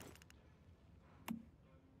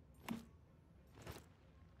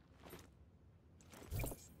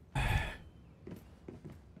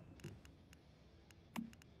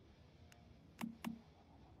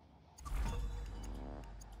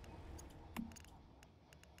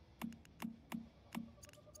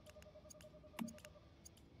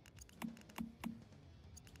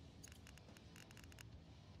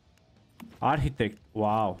 Architect.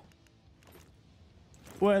 Wow.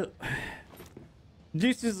 Well,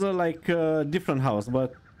 this is like a different house,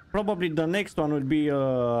 but probably the next one will be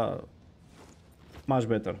much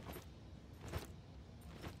better.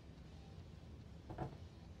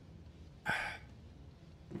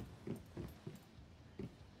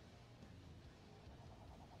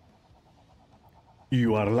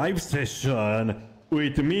 Your live session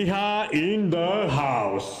with Miha in the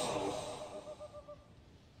house.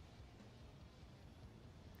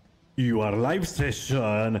 Your live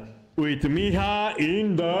session with Miha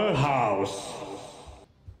in the house.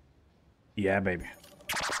 Yeah, baby.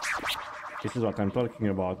 This is what I'm talking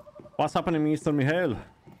about. What's happening, Mr. Mihail?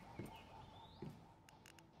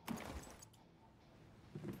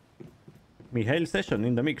 Mihail session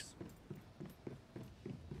in the mix.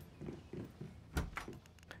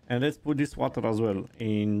 And let's put this water as well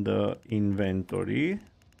in the inventory.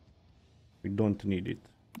 We don't need it.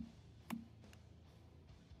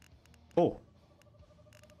 Oh.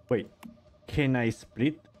 Wait. Can I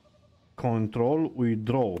split? Control,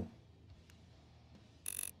 withdraw.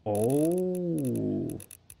 Oh.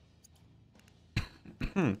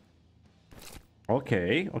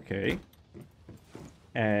 Okay, okay.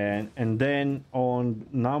 And then on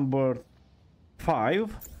number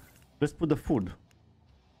 5, let's put the food.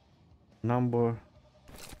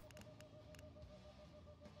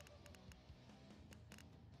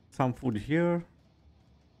 Some food here,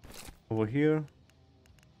 over here.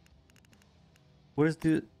 Where's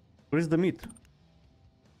the meat?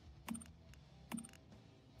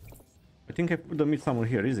 I think I put the meat somewhere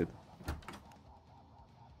here. Is it?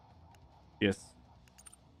 Yes.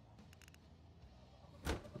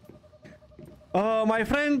 My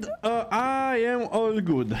friend, I am all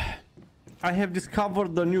good. I have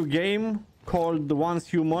discovered a new game called Once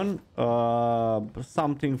Human,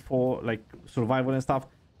 something for like survival and stuff.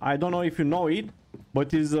 I don't know if you know it,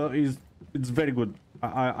 but it's very good.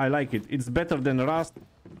 I like it. It's better than Rust.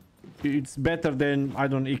 It's better than, I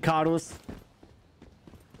don't know, Icarus.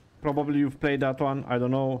 Probably you've played that one. I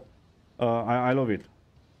don't know. I love it.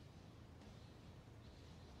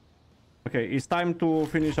 Okay, it's time to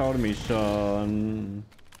finish our mission.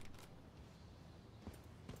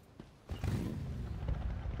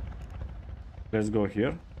 Let's go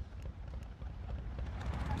here.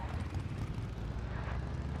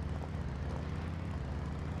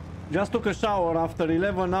 Just took a shower after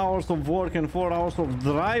 11 hours of work and 4 hours of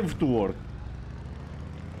drive to work.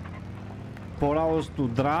 4 hours to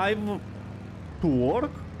drive to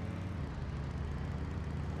work?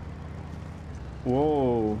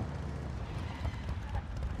 Whoa.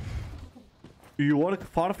 You work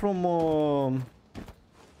far from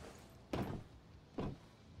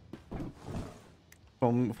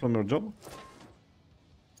your job?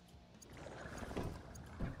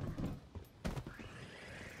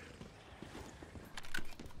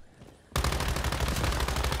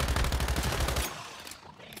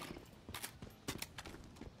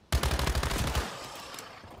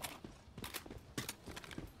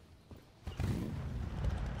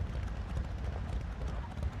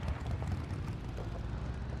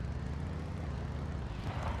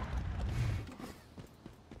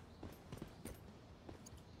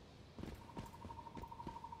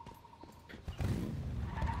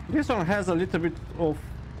 This one has a little bit of,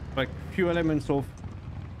 like, few elements of...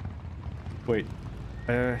 Wait,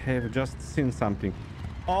 I have just seen something.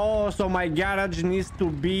 Oh, so my garage needs to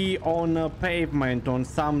be on a pavement, on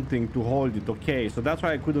something to hold it. Okay, so that's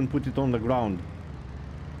why I couldn't put it on the ground.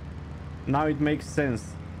 Now it makes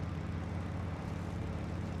sense.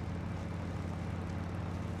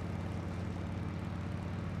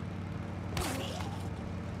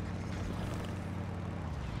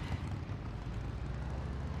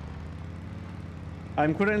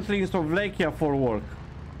 I'm currently in Slovakia for work.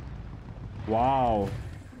 Wow.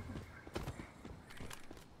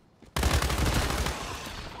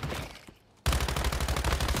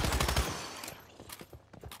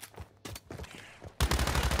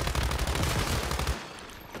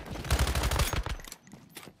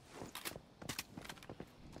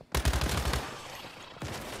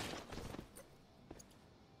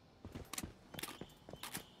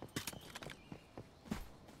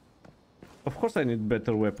 Of course I need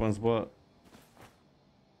better weapons, but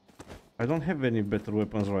I don't have any better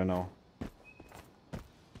weapons right now.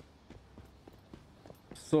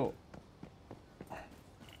 So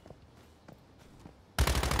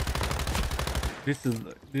this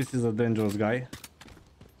is a dangerous guy.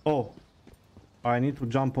 Oh, I need to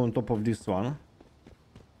jump on top of this one.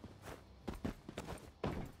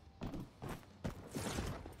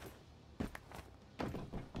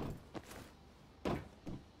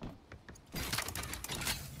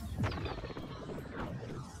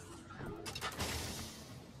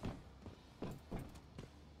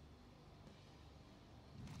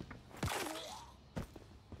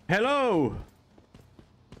 Hello!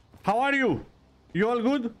 How are you? You all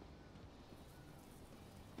good?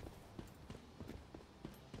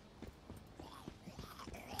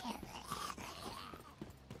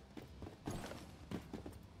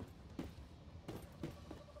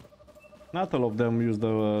 Not all of them use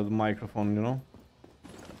the microphone, you know?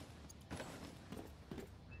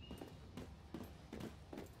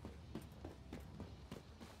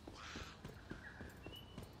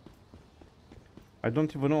 I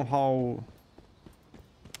don't even know how...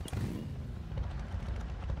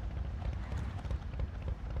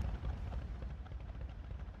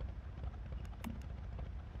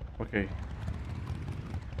 Okay.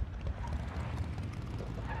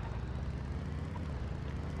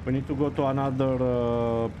 We need to go to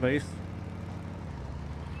another place.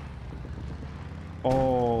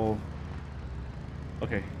 Oh.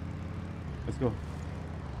 Okay. Let's go.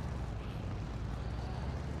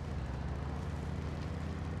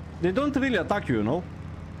 They don't really attack you, you know?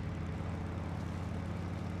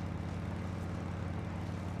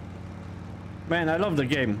 Man, I love the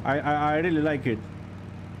game. I really like it.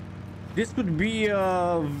 This could be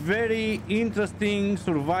a very interesting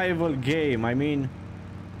survival game. I mean...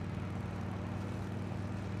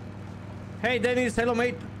 Hey, Dennis. Hello,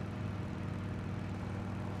 mate.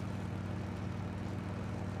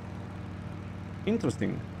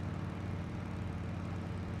 Interesting.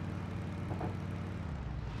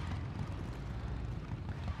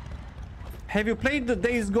 Have you played the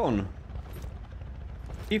Days Gone?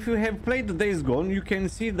 If you have played the Days Gone, you can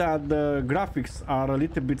see that the graphics are a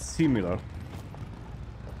little bit similar.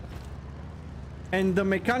 And the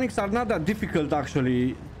mechanics are not that difficult,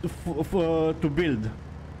 actually, to build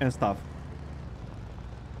and stuff.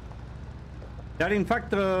 They're in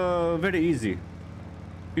fact very easy.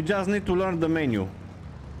 You just need to learn the menu,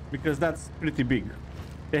 because that's pretty big.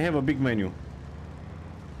 They have a big menu.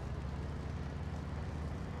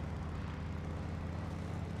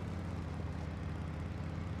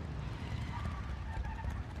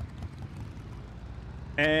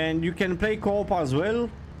 And you can play co-op as well.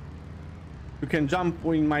 You can jump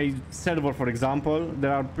in my server, for example.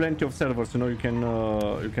 There are plenty of servers, you know, you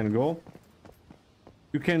can go.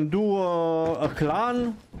 You can do a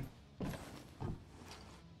clan.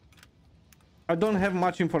 I don't have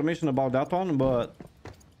much information about that one, but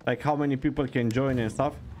like how many people can join and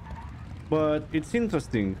stuff. But it's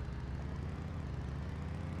interesting.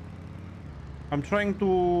 I'm trying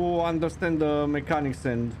to understand the mechanics,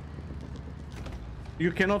 and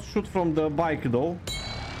you cannot shoot from the bike though.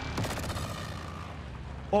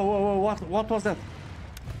 Oh, whoa, whoa, what was that?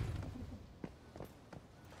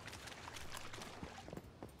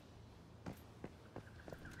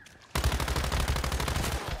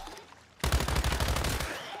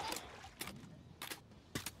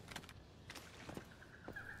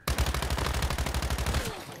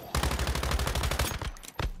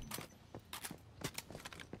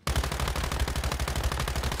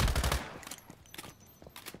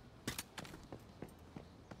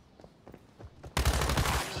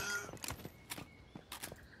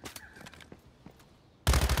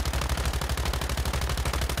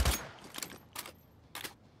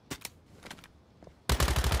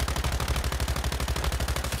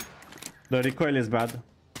 The recoil is bad.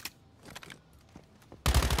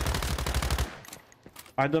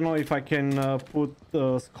 I don't know if I can put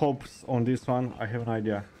scopes on this one. I have an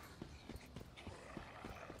idea.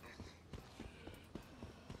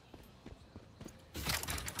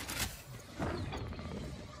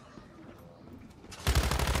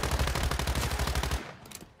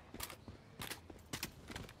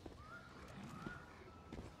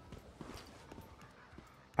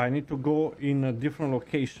 I need to go in a different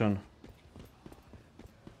location.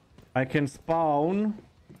 I can spawn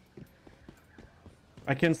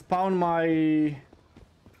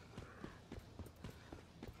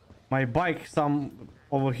my bike some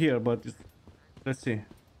over here, but let's see.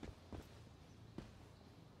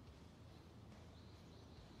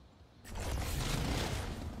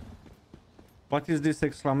 What is this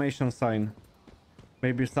exclamation sign?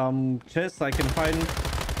 Maybe some chests I can find.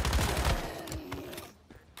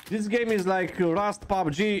 This game is like Rust,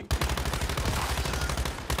 PUBG.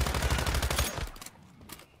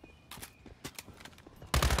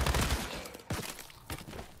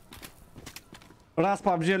 Rust,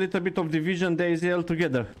 PUBG, a little bit of Division, DayZ all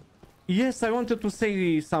together. Yes, I wanted to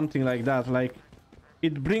say something like that. Like,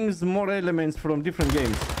 it brings more elements from different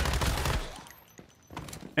games.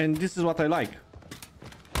 And this is what I like.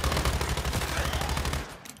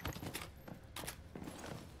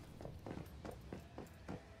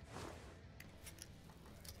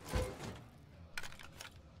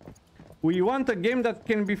 We want a game that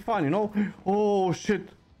can be fun, you know? Oh, shit.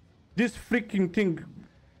 This freaking thing...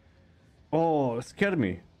 Oh, scared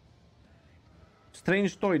me.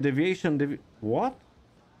 Strange toy, deviation, what?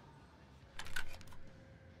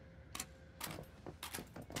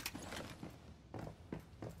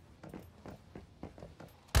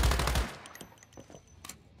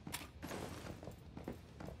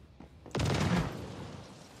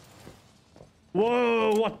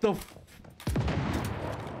 Whoa, what the f...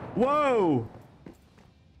 Whoa!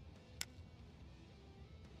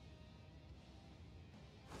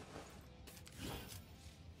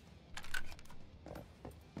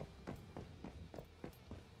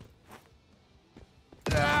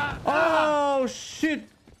 Oh, shit!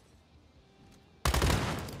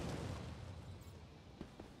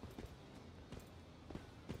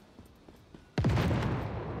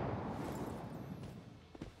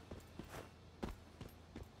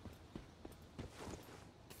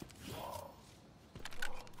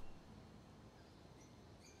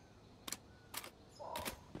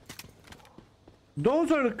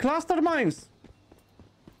 Those are cluster mines.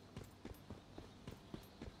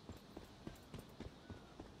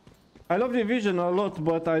 I love Division a lot,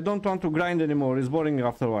 but I don't want to grind anymore. It's boring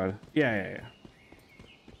after a while. Yeah.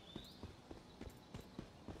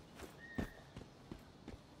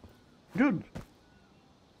 Dude.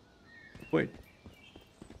 Wait.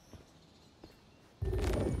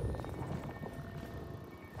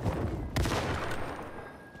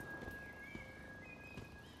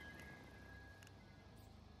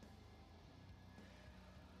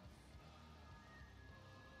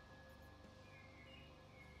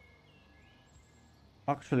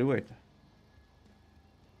 Actually, wait.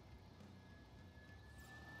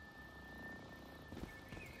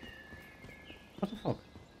 What the fuck?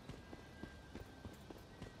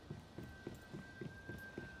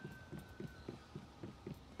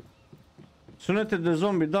 Sunete de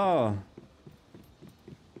zombie, da.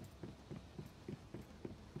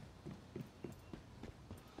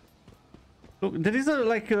 Look, there is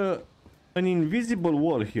an invisible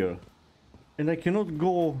wall here. And I cannot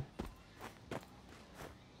go...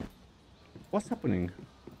 What's happening?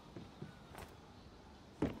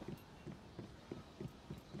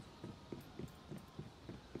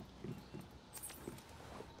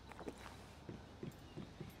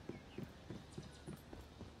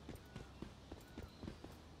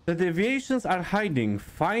 The deviations are hiding.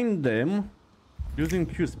 Find them using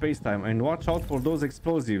Q spacetime and watch out for those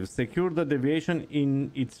explosives. Secure the deviation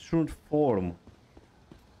in its true form.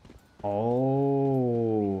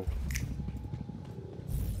 Oh.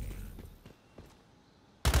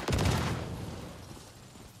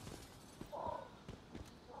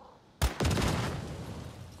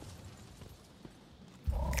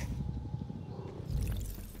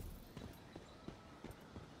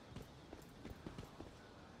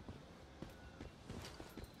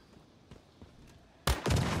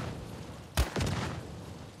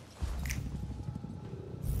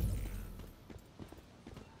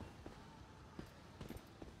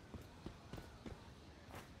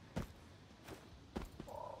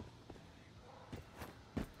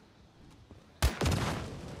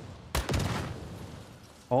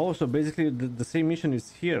 Oh, so basically the same mission is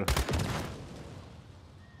here.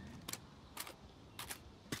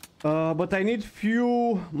 But I need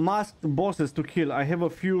few masked bosses to kill. I have a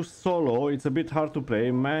few solo. It's a bit hard to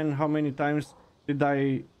play. Man, how many times did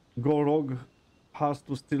I go rogue? Has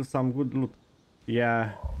to steal some good loot.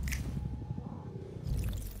 Yeah.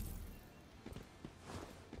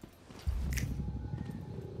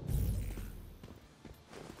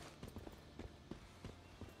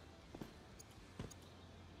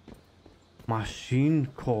 Machine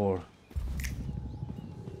core.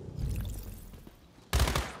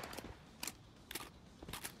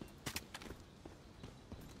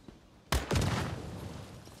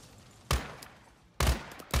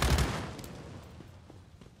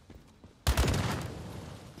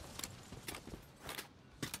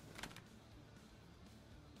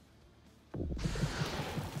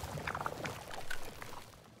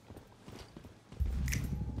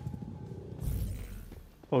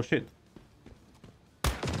 Oh shit.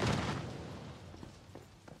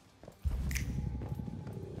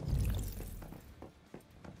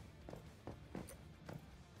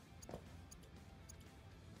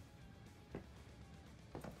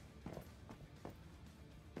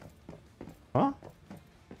 Huh?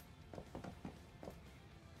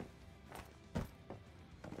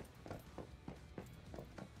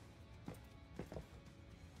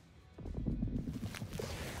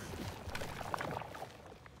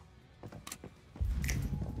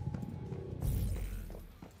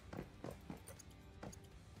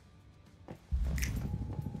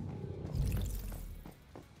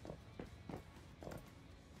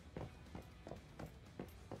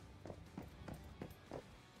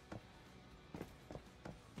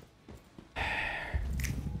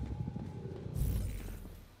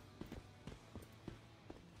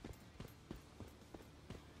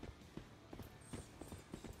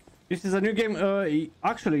 This is a new game.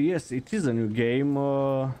 Actually, yes, it is a new game.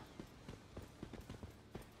 Oh,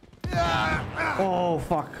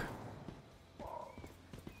 fuck.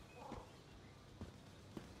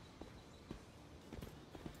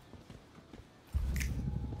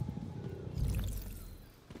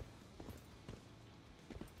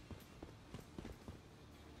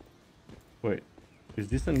 Wait, is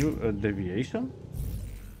this a new deviation?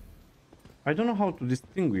 I don't know how to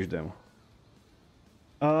distinguish them.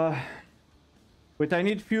 Wait, I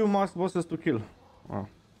need few mass bosses to kill. Oh.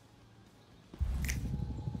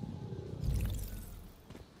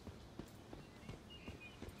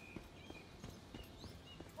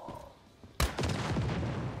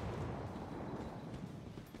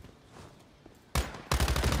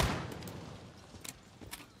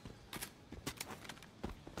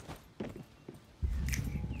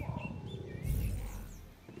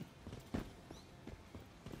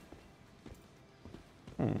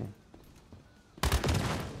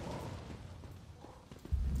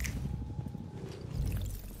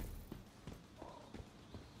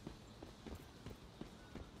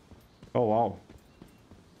 Oh wow.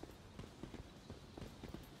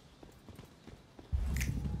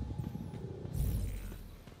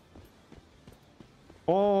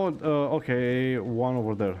 Oh, okay, one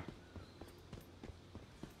over there.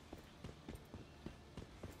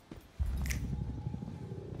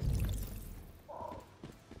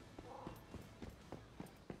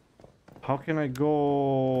 How can I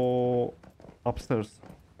go upstairs?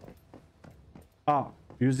 Ah,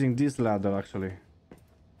 using this ladder actually.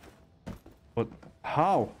 But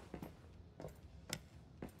how?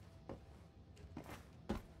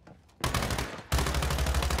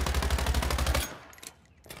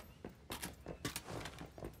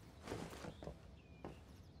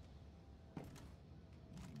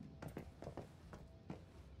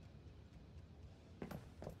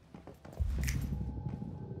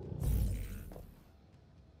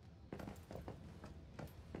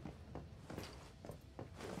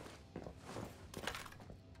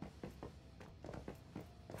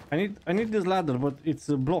 I need this ladder, but it's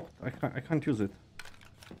blocked. I can't use it.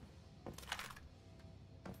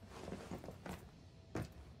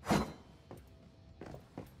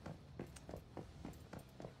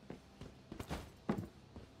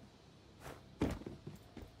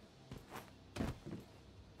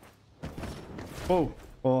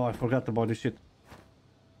 Oh, I forgot about this shit.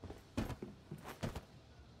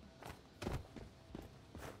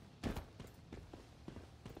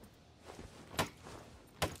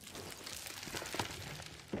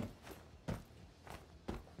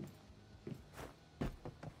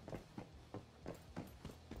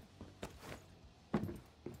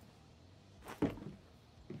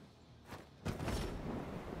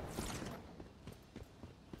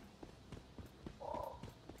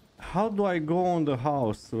 How do I go on the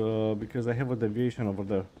house? Because I have a deviation over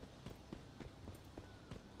there.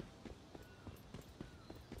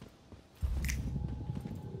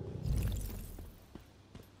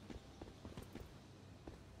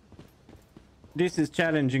 This is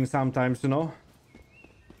challenging sometimes, you know.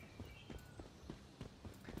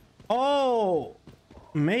 Oh,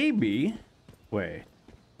 maybe. Wait,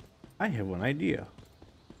 I have an idea.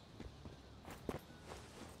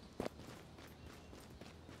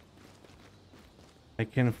 I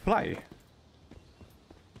can fly.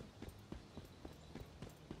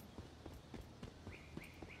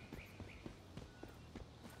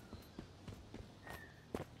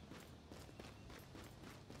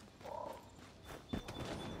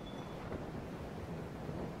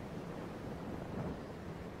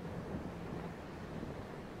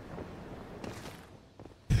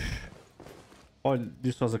 Oh,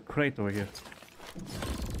 this was a crate over here.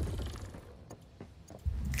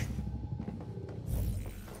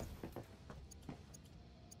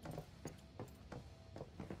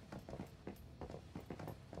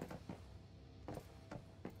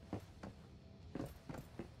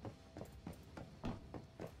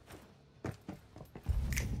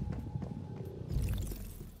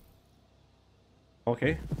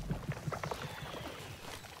 Okay.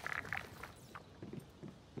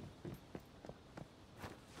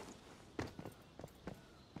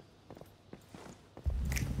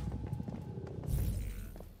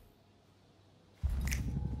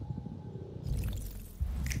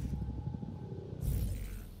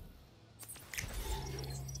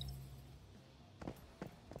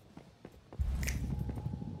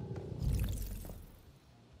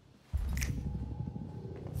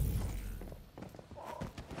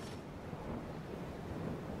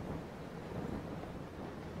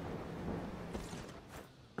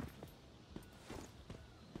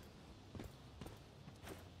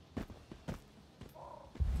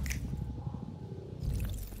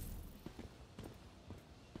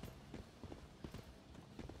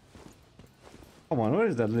 Come on, where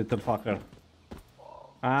is that little fucker?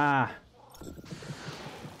 Ah.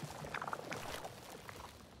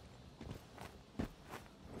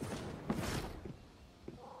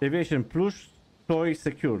 Deviation plush toy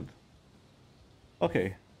secured.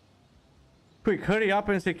 Okay. Quick, hurry up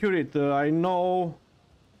and secure it. I know.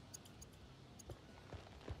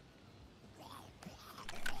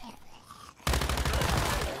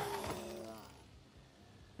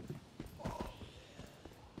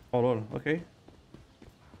 Hold on, okay.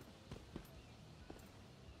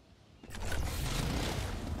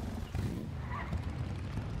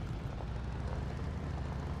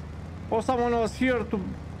 Oh, someone was here to...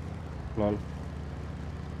 Lol.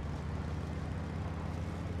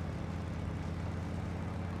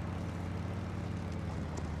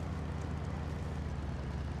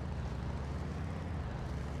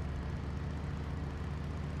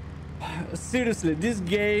 Seriously, this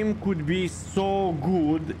game could be so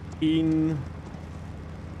good in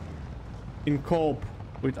co-op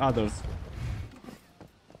with others.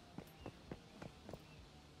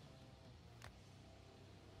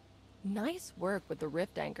 Nice work with the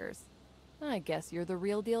rift anchors. I guess you're the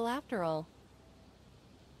real deal after all.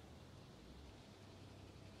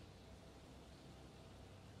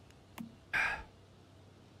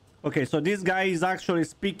 Okay, so this guy is actually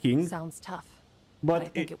speaking. Sounds tough. But I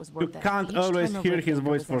think it was you worth it. can't Each always time a hear rift his anchor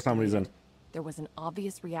voice was for some activated, reason. There was an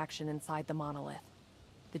obvious reaction inside the monolith.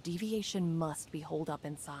 The deviation must be holed up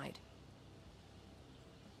inside.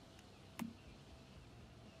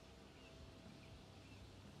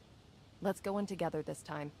 Let's go in together this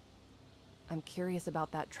time. I'm curious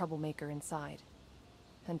about that troublemaker inside.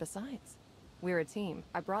 And besides, we're a team.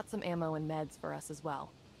 I brought some ammo and meds for us as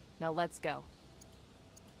well. Now let's go.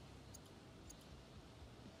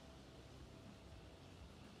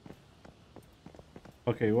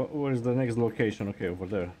 Okay, where is the next location? Okay, over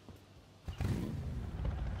there.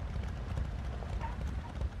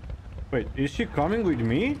 Wait, is she coming with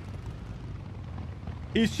me?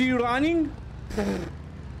 Is she running?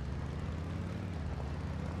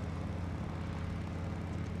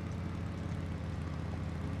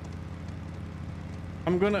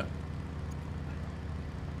 I'm gonna...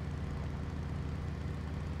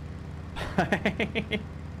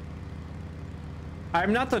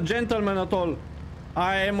 I'm not a gentleman at all.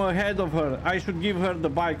 I am ahead of her. I should give her the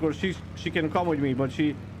bike, or she can come with me, but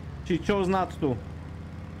she chose not to.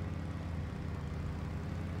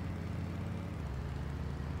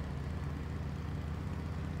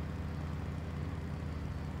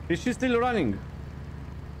 Is she still running?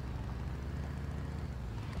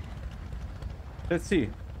 Let's see.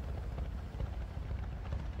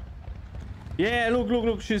 Yeah,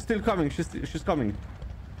 look, she's still coming. She's coming.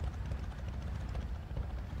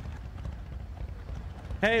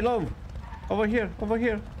 Hey, love, over here. Come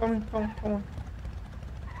on.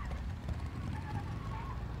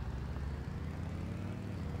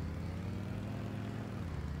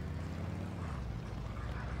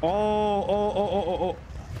 Oh.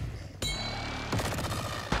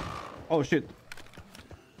 Oh shit.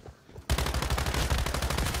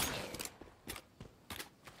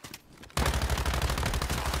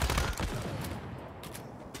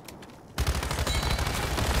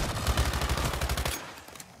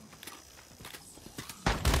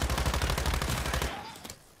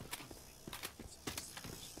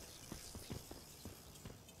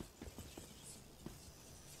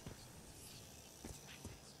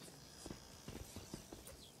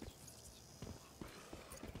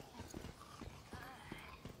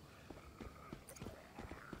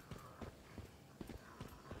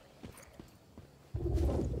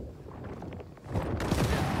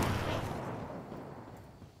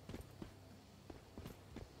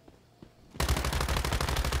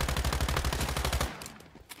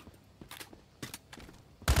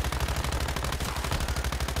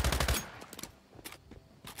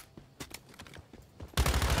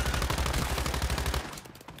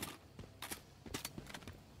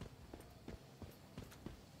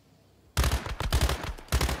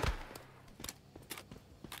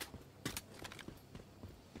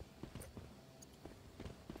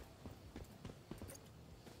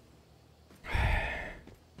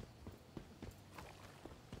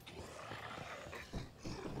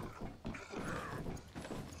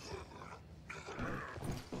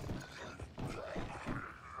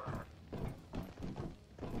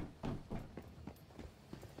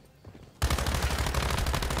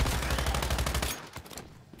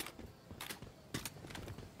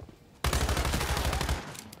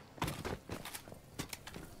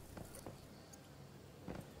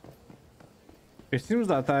 It seems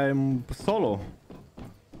that I'm solo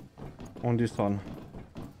on this one.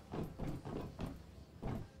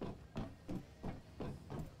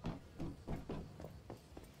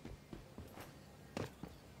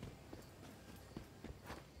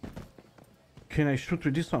 Can I shoot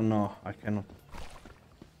with this one? No, I cannot.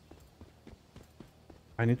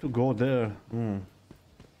 I need to go there.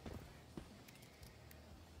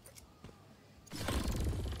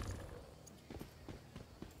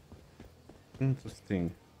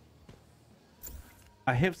 Interesting.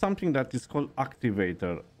 I have something that is called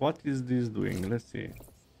activator. What is this doing? Let's see.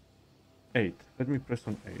 8. Let me press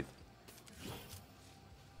on 8.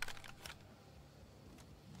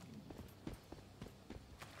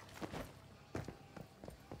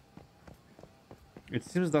 It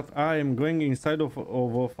seems that I am going inside of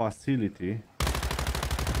a facility.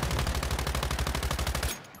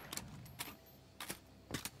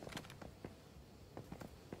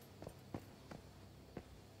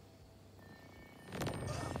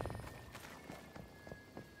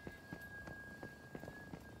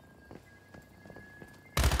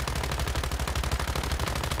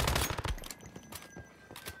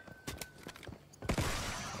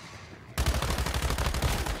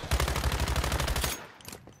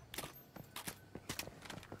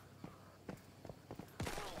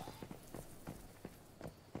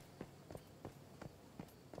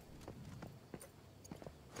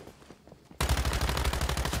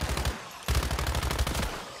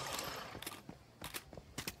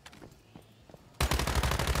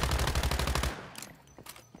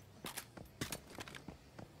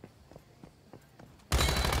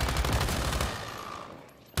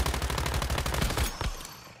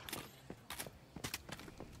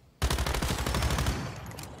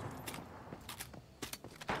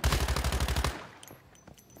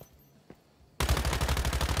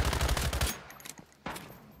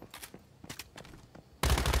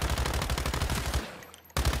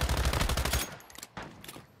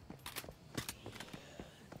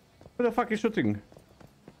 Who the fuck is shooting?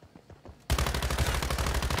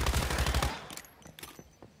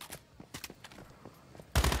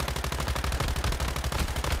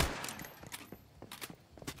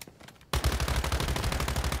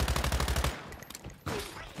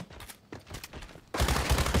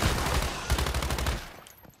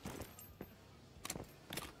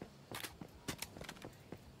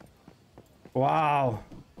 Wow.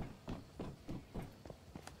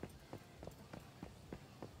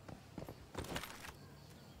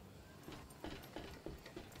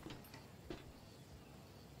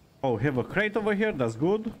 Oh, have a crate over here. That's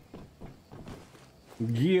good.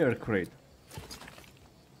 Gear crate.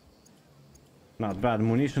 Not bad.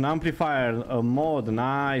 Munition amplifier. A mod.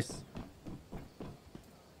 Nice.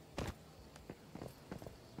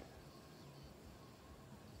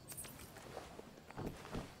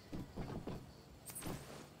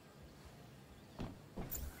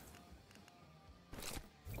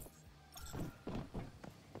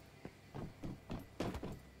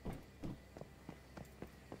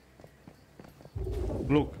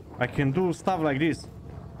 Look, I can do stuff like this.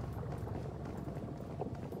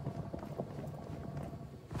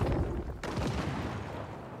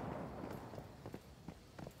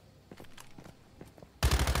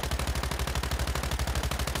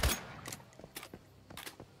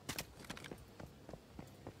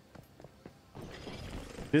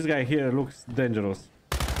 This guy here looks dangerous.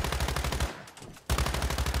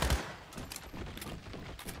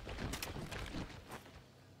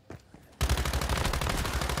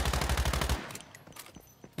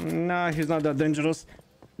 Nah, he's not that dangerous.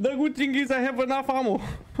 The good thing is I have enough ammo.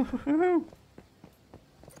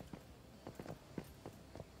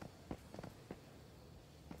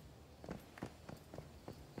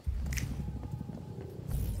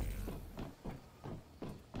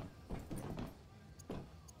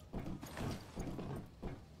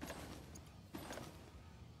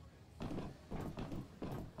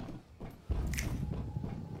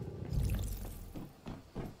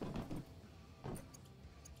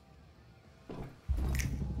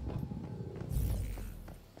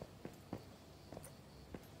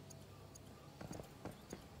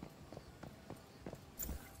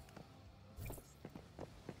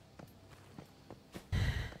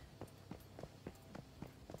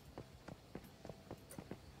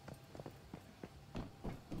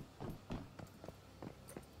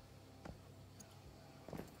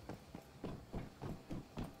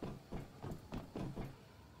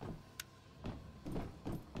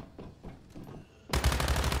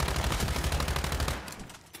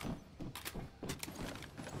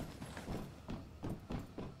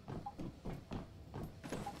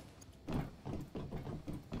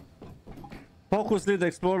 Focus lead,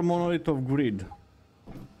 explore monolith of grid.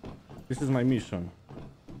 This is my mission.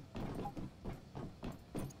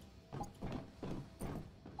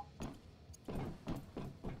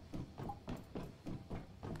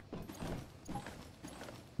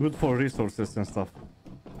 Good for resources and stuff.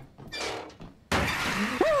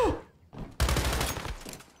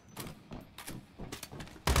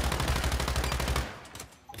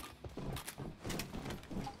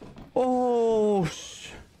 Oh,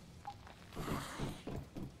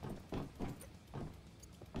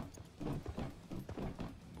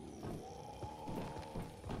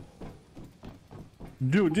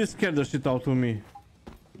 dude, this scared the shit out of me.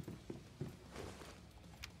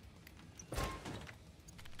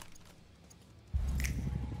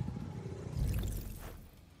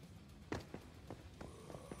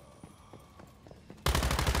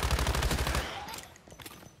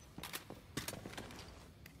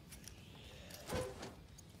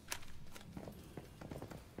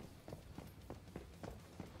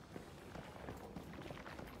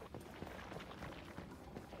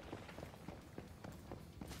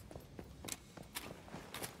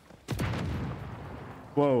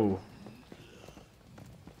 Whoa.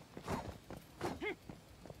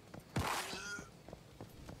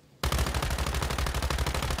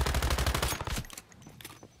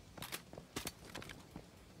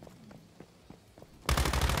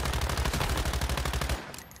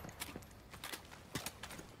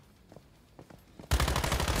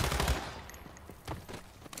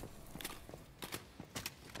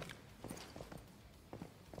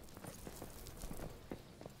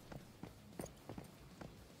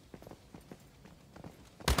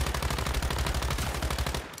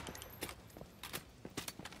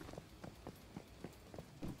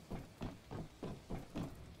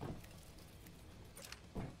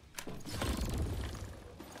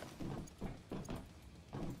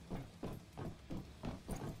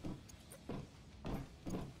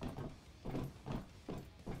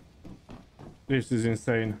 This is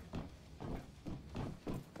insane.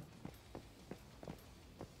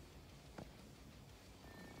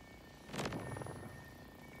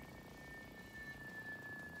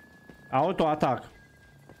 Auto attack.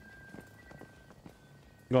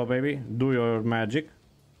 Go, baby. Do your magic.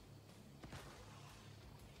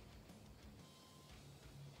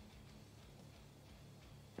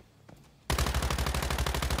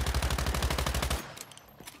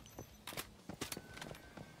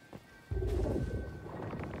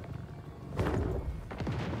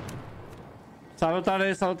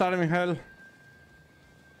 Salutare, salutare, Mihail.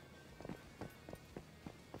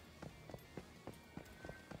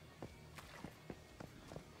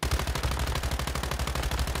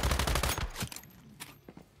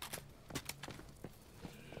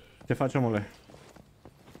 Ce facem, ole?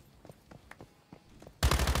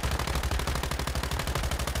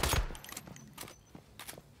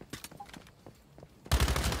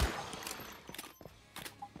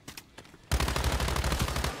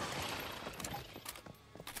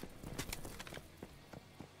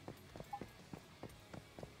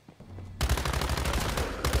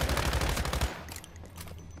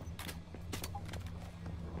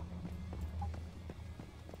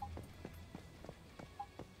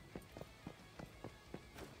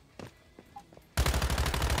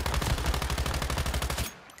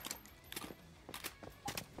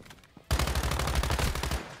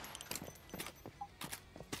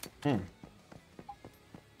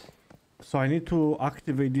 So I need to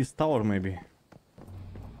activate this tower, maybe.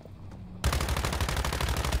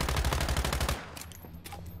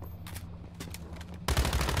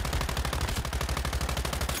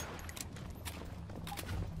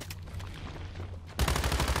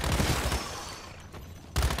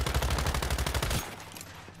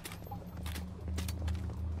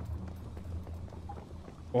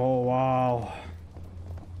 Oh, wow.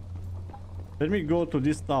 Let me go to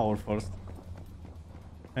this tower first.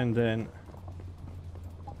 And then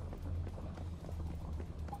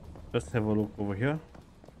let's have a look over here.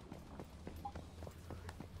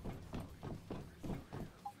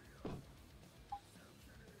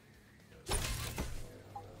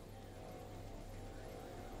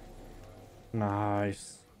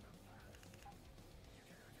 Nice.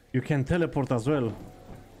 You can teleport as well.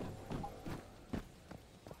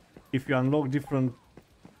 If you unlock different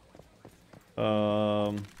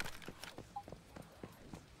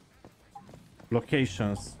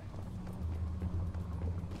locations.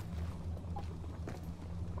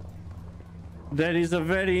 There is a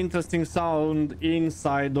very interesting sound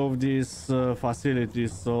inside of this facility,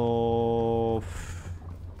 so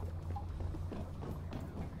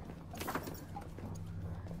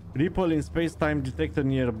ripple in space-time detected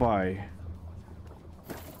nearby.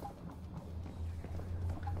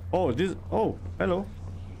 Oh, this. Oh, hello.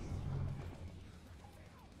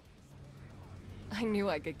 I knew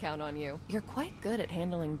I could count on you. You're quite good at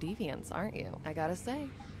handling deviants, aren't you? I gotta say,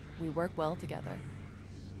 we work well together.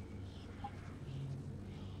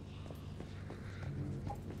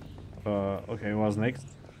 Okay, what's next?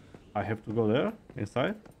 I have to go there,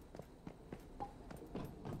 inside?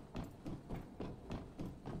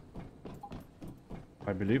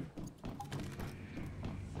 I believe.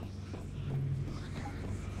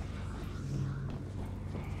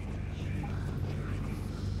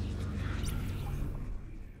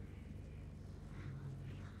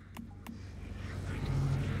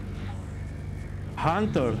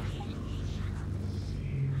 Hunter.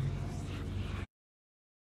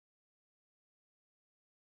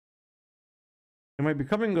 Am I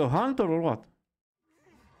becoming a hunter or what?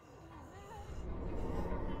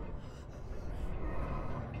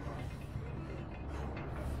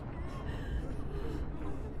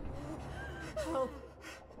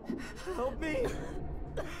 Help me!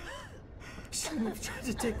 Shouldn't have tried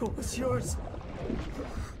to take what was yours.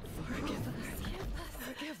 Forgive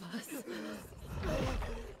us.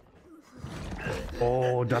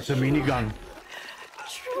 Oh, that's a minigun.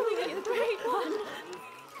 Truly a great one.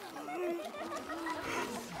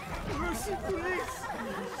 Mercy, please!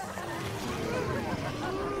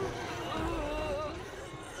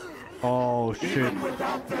 Oh shit. Even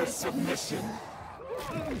without their submission.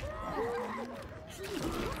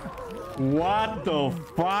 What the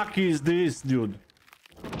fuck is this, dude?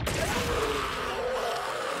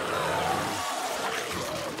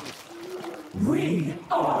 We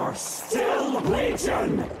are still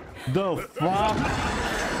Legion! The fuck?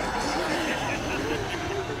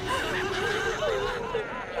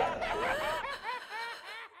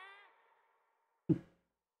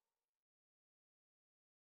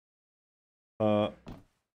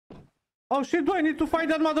 Oh shit, do I need to fight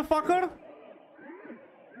that motherfucker?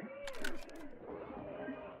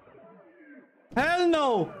 Hell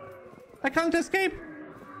no! I can't escape!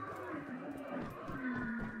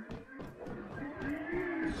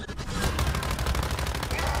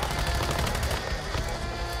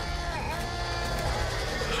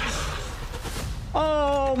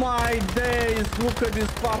 Oh my days! Look at this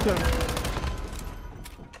fucker!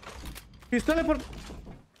 He's teleport.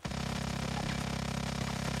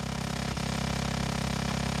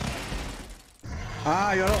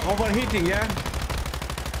 Ah, you're overheating, yeah?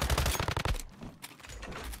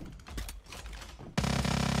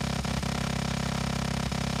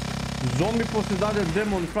 Zombie posedat de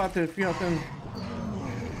demon, frate, fii atent.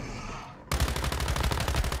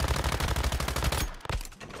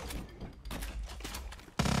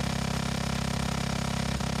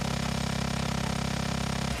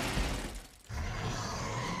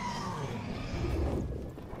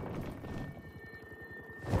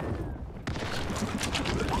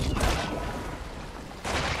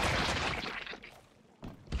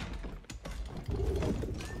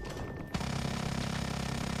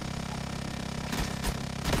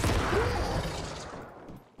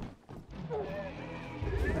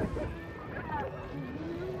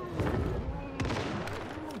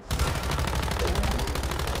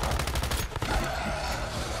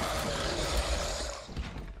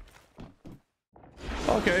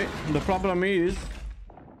 Okay, the problem is...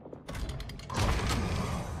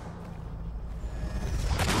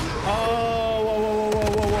 Oh,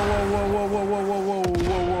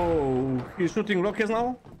 whoa. He's shooting rockets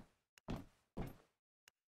now?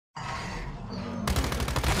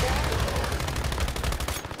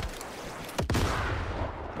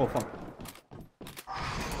 Oh, fuck.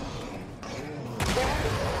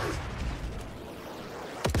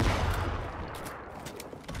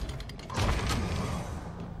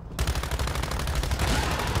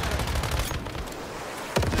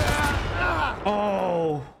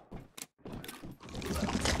 Oh.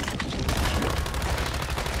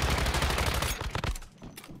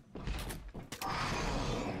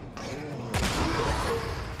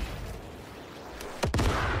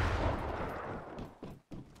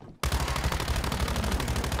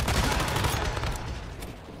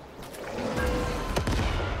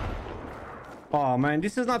 Oh man,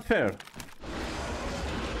 this is not fair.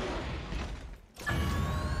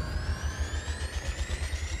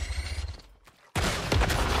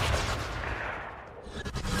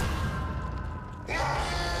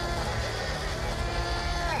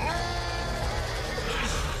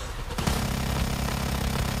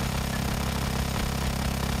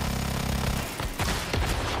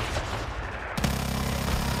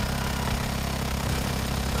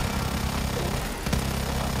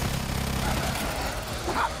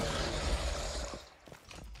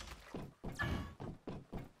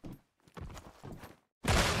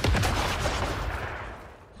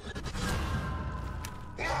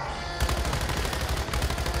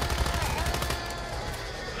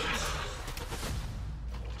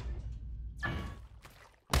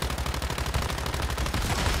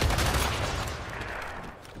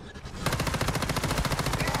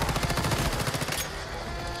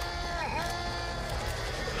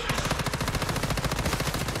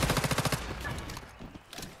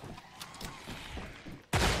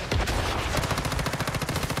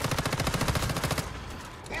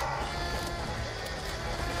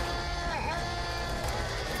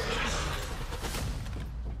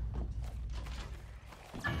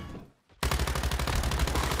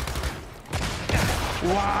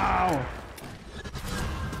 Wow!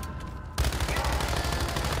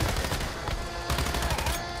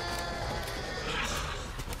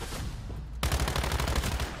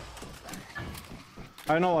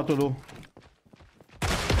 I know what to do.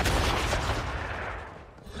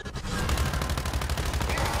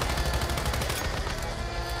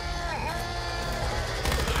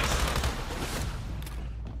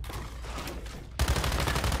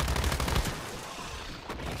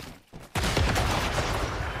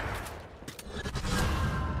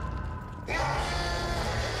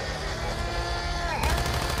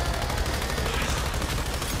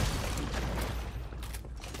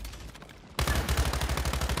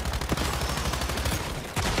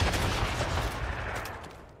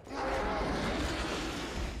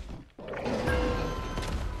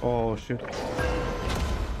 Oh shit.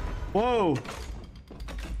 Whoa!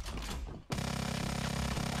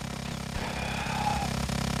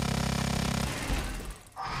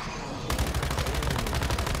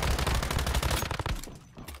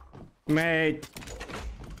 Mate.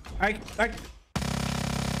 I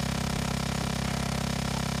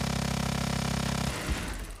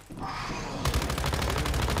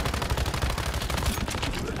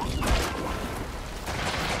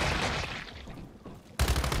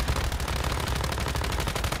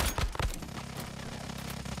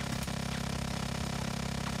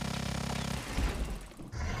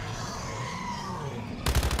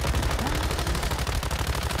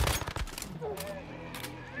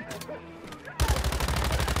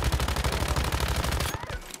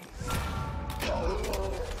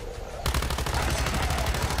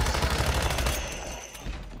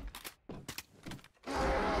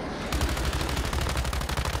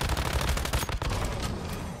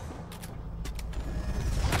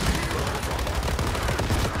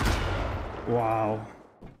Wow.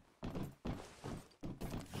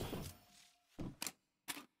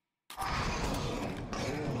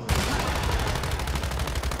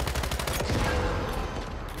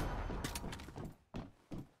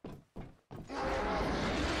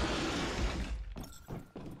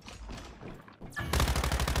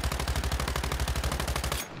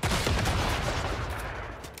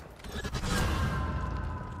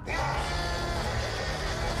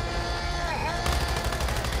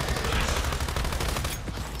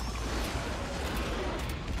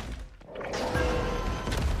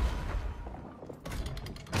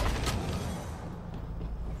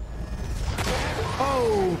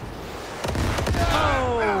 Oh!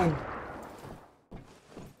 Oh!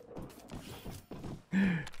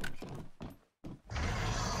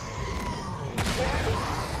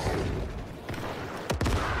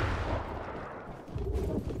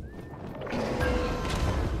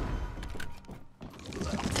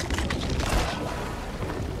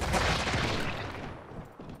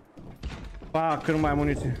 Fuck, că nu mai am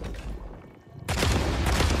muniție.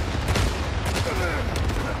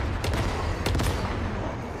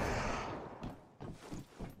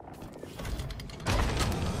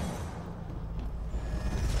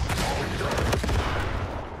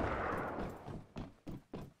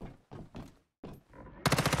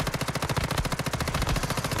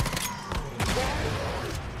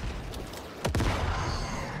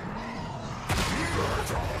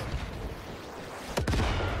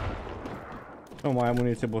 Nu mai am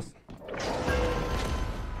muniție, boss.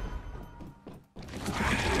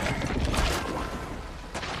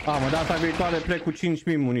 Mă, data viitoare plec cu 5.000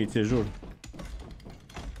 muniție, jur.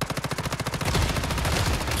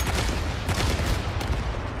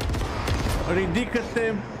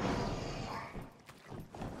 Ridică-te!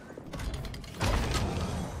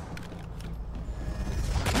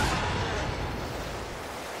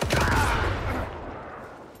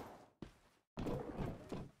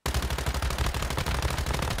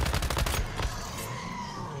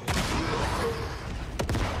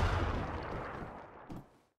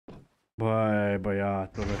 Băi,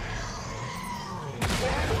 băiatule.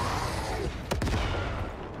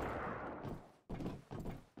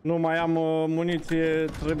 Nu mai am muniție,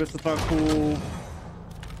 trebuie să trag cu...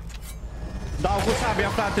 Dau cu sabia,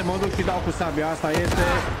 frate, mă duc și dau cu sabia, asta este...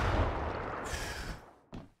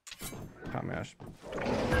 Cam e așa.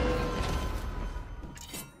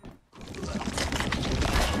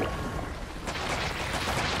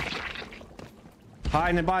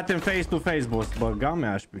 Hai, ne batem face to face, boss. Băga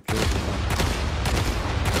mea și piciorul.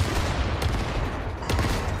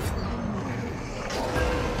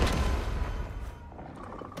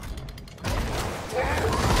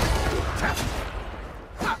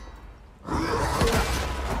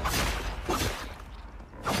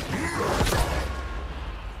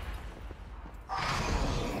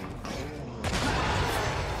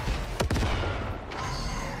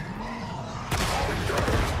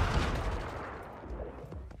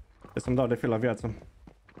 să-mi dau de fil la viață.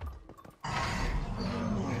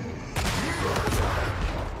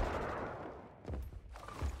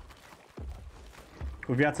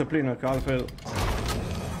 Cu viață plină, că altfel...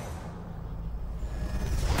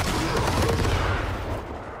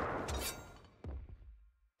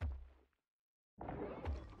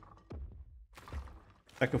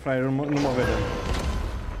 Dacă fraierul nu mă vede.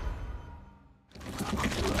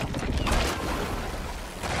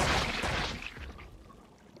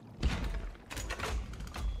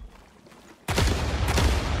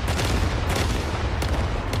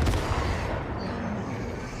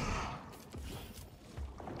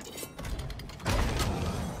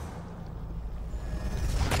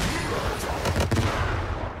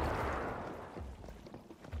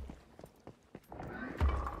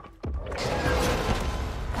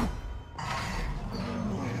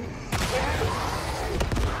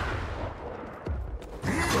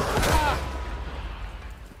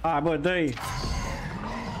 Hai bă, dă-i!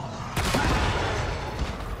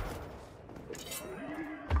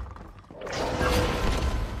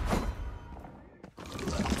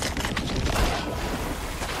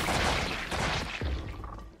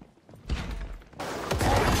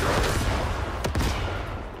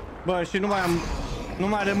 Bă, și nu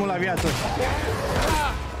mai are mult la viață.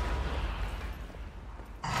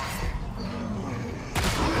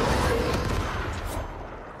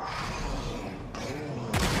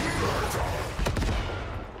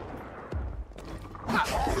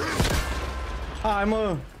 Hai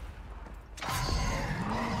mă!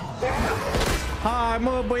 Hai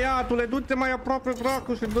mă, băiatule, du-te mai aproape,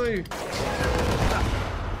 dracu, și dă-i!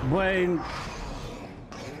 Băi...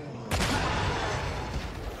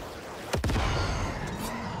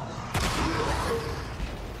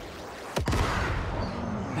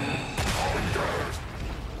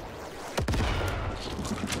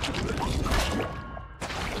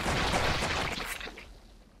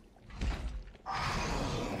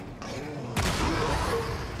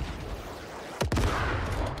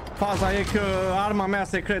 Faza e că arma mea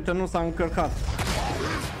secretă nu s-a încărcat.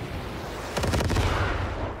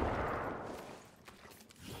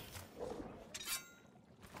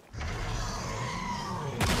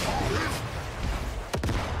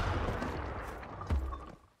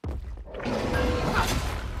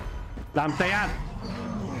 L-am tăiat!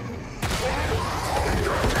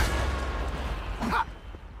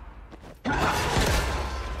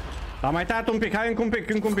 L-am mai tăiat un pic, hai încă un pic,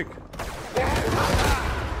 încă un pic.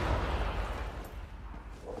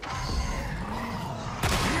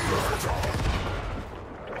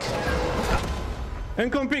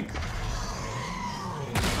 Încă un pic.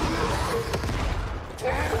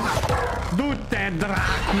 Du-te,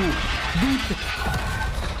 dracu! Du-te!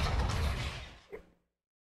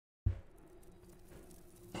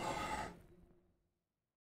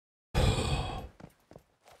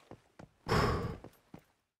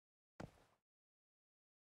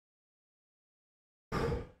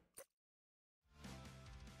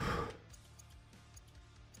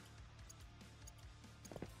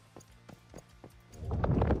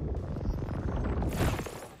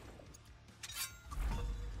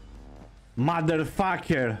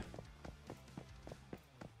 Motherfucker!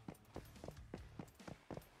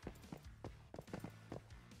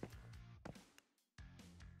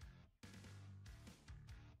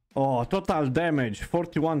 Oh, total damage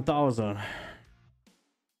 41,000.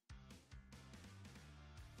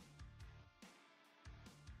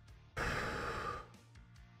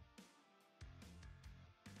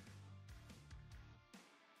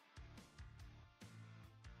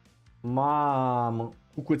 Mamă,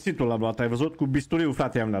 cu cuțitul l-am luat, ai văzut? Cu bisturiul,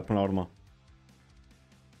 frate, i-am dat până la urmă.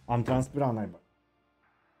 Am transpirat, naiba.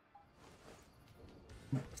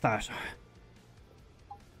 Stai așa.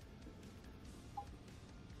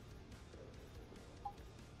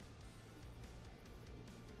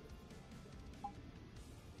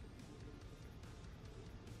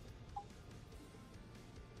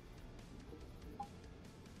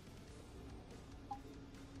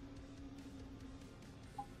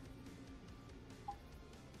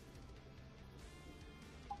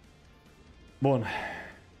 Bun.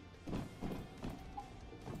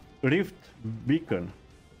 Rift Beacon.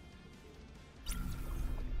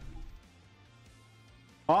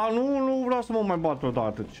 A, nu vreau să mă mai bat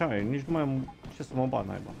odată. Ce ai? Nici nu mai am ce să mă bat,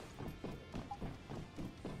 naiba.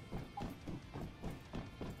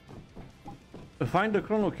 Find the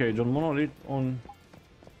chrono cage on monolith on...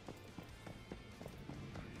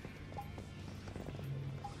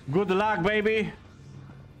 Good luck, baby!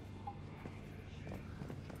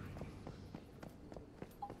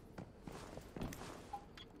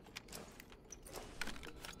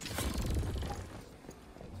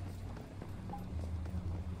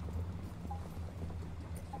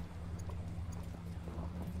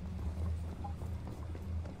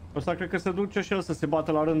 Ăsta cred că se duce și el să se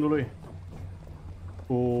bată la rândul lui.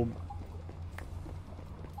 Cu...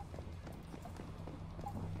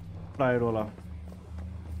 fraierul ăla.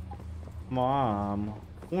 Mamă.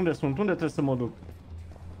 Unde sunt? Unde trebuie să mă duc?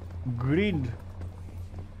 Grid.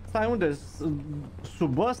 Stai, unde?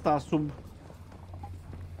 Sub ăsta? Sub...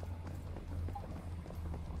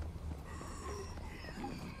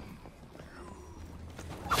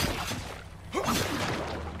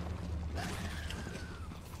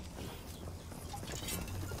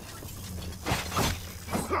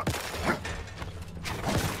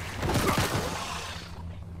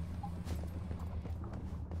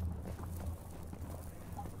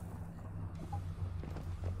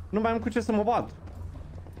 Nu mai am cu ce să mă bat.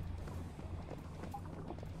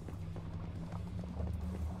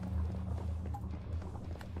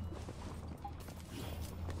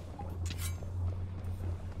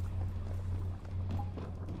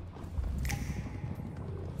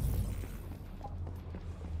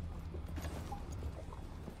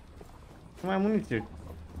 Nu mai am muniție.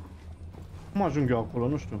 Cum ajung eu acolo?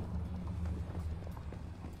 Nu știu.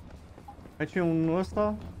 Aici e un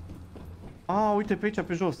ăsta. Ah, uite pe aici,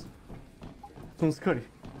 pe jos. Sunt scări.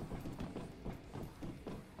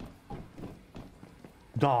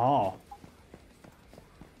 Da.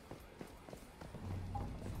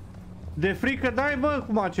 De frică dai, bă,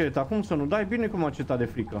 cu maceta. Cum să nu dai bine cu maceta de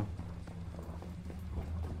frică?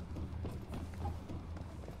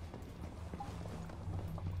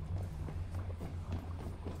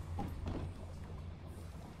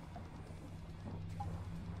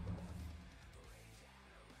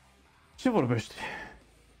 Ce vorbești?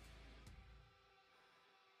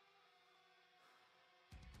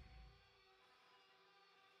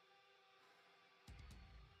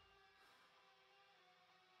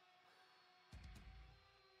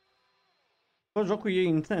 Bă, jocul e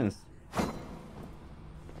intens.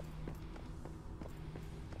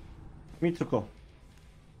 Mitsuko.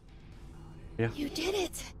 Yeah. You did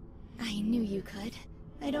it! I knew you could.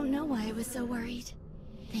 I don't know why I was so worried.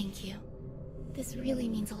 Thank you. This really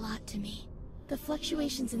means a lot to me. The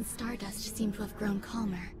fluctuations in Stardust seem to have grown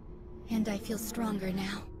calmer, and I feel stronger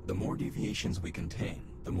now. The more deviations we contain,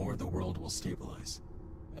 the more the world will stabilize,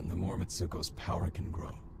 and the more Mitsuko's power can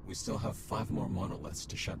grow. We still have 5 more monoliths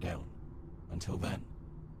to shut down. Until then,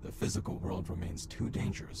 the physical world remains too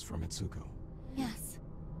dangerous for Mitsuko. Yes,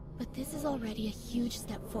 but this is already a huge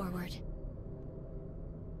step forward.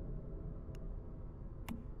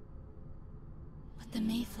 But the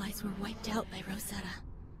mayflies were wiped out by Rosetta.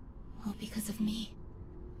 All because of me.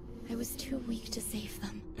 I was too weak to save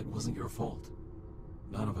them. It wasn't your fault.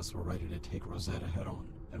 None of us were ready to take Rosetta head-on,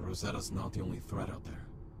 and Rosetta's not the only threat out there.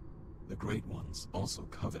 The Great Ones also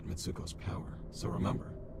covet Mitsuko's power, so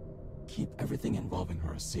remember, keep everything involving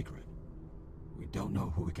her a secret. We don't know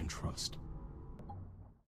who we can trust.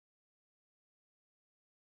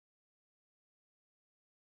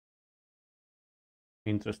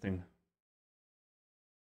 Interesting.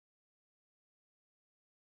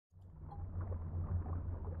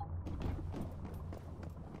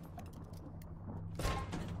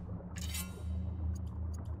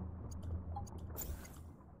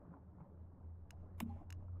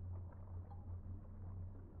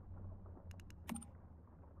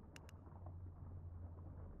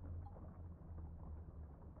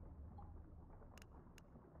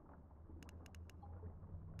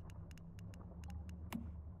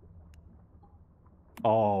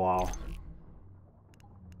 Oh, wow.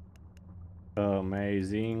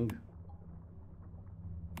 Amazing.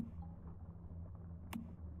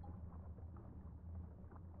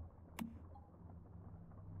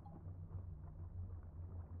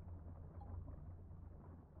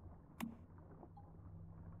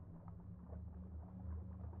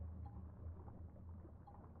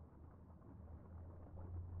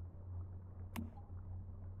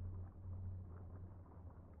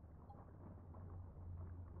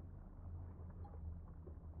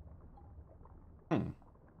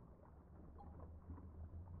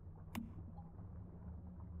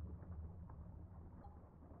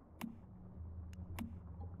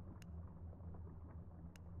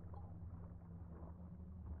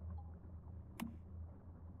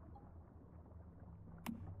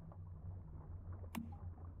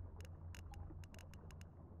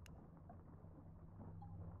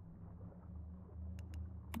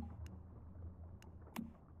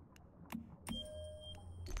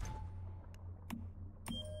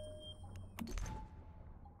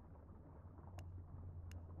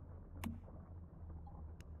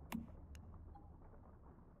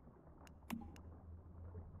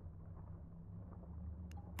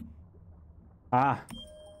 Ah.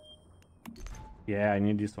 Yeah, I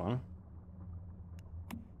need this one.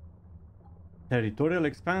 Territorial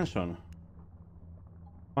expansion.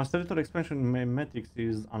 Once territorial expansion matrix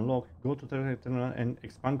is unlocked, go to territorial and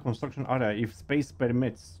expand construction area if space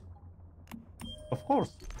permits. Of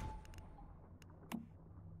course.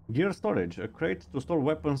 Gear storage, a crate to store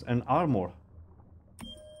weapons and armor.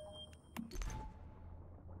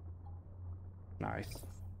 Nice.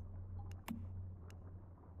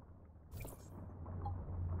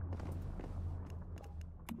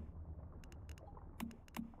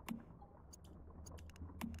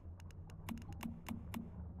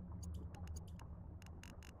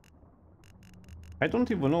 I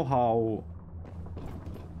don't even know how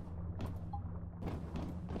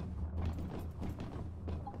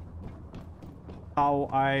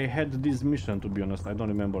I had this mission, to be honest. I don't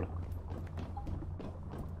remember.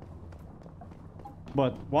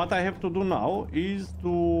 But what I have to do now is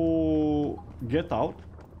to get out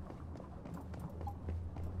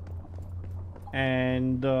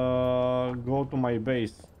and go to my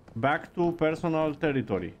base. Back to personal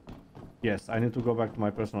territory. Yes, I need to go back to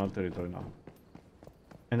my personal territory now.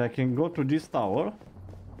 And I can go to this tower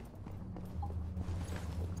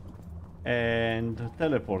and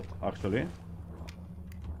teleport, actually.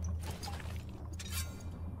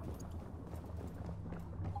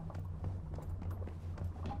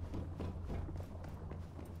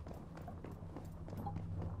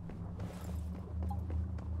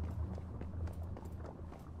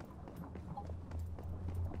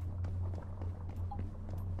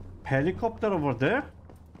 Helicopter over there?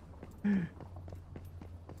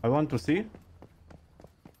 I want to see.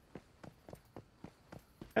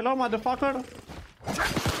 Hello, motherfucker.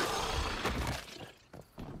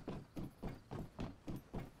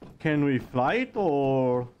 Can we fly it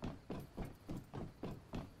or?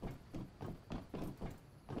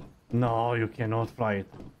 No, you cannot fly it.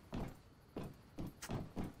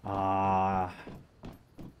 Ah.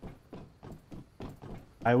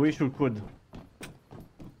 I wish we could.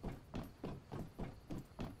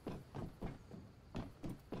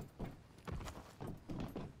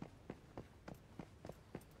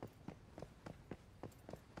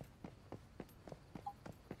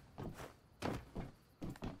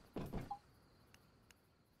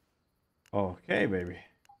 Okay, baby.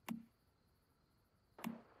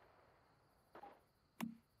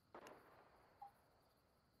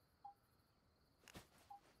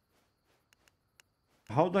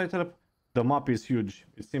 How do I tell? The map is huge.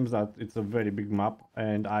 It seems that it's a very big map,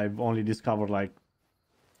 and I've only discovered like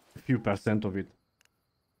a few % of it.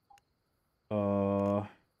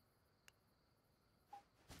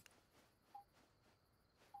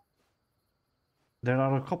 There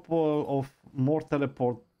are a couple of more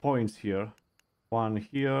teleport points here. One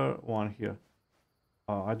here, one here.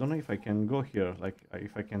 I don't know if I can go here, like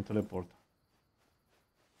if I can teleport.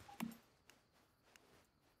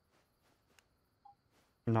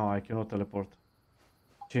 No, I cannot teleport.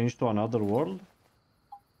 Change to another world?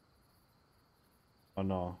 Oh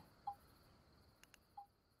no.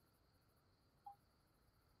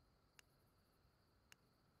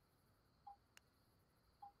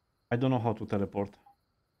 I don't know how to teleport.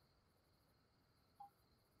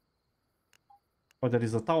 Oh, there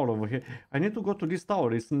is a tower over here. I need to go to this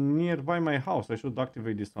tower. It's nearby my house. I should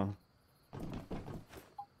activate this one.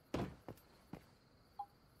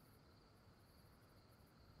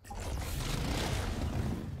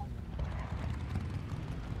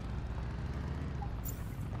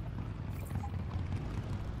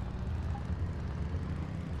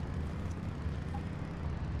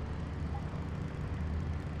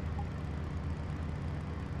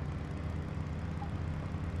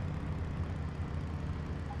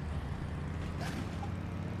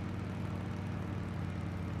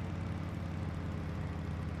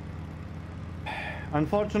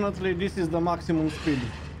 Unfortunately, this is the maximum speed.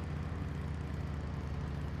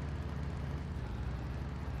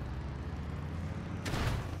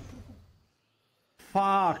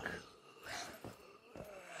 Fuck!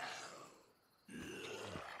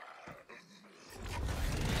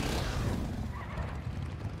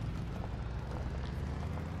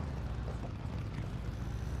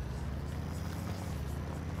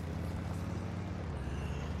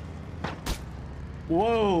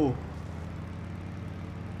 Whoa!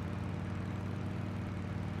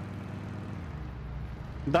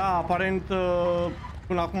 Da, aparent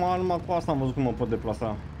până acum numai cu asta am văzut cum mă pot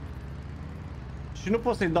deplasa. Și nu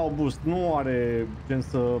pot să-i dau boost, nu are gen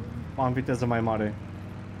să am viteză mai mare.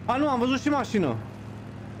 A, nu, am văzut și mașină.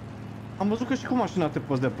 Am văzut că și cu mașina te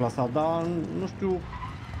poți deplasa, dar nu știu.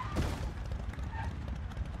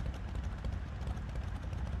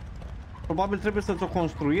 Probabil trebuie să ți-o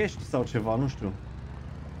construiești sau ceva, nu știu.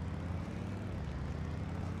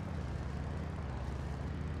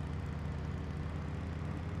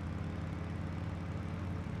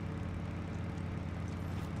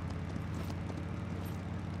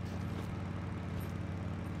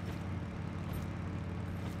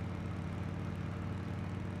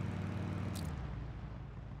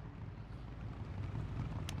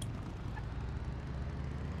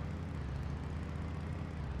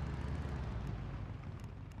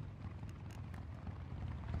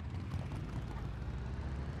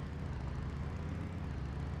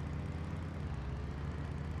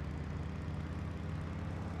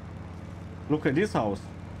 Look at this house.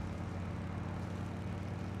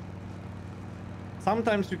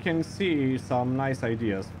 Sometimes you can see some nice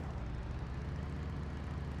ideas.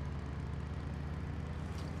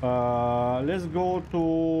 Let's go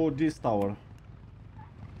to this tower.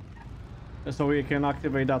 So we can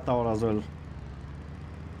activate that tower as well.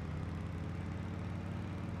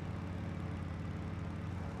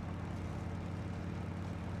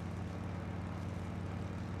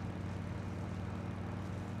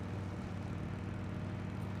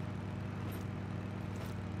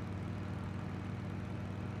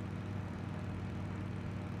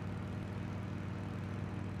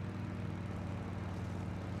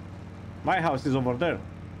 My house is over there.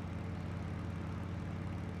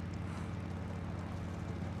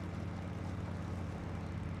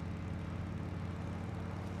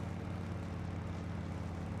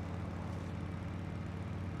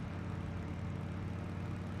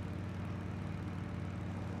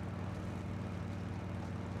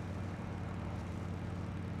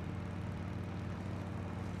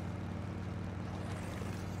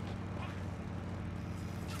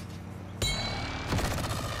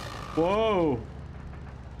 Whoa!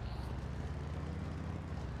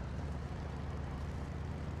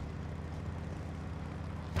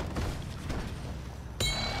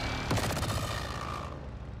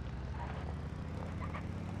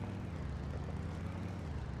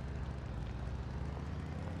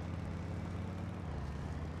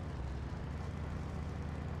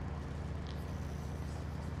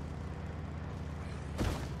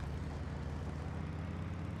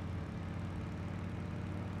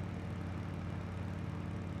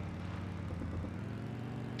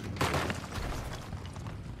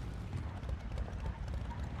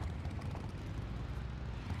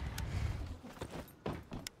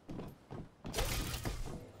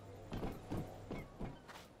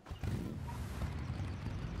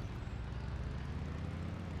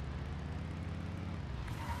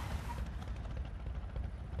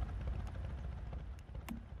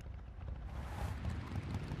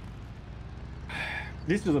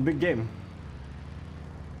 This is a big game.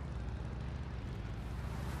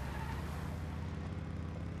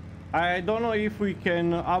 I don't know if we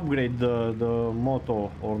can upgrade the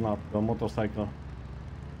moto or not, the motorcycle.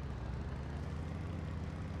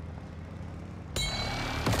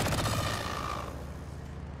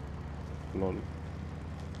 Lol.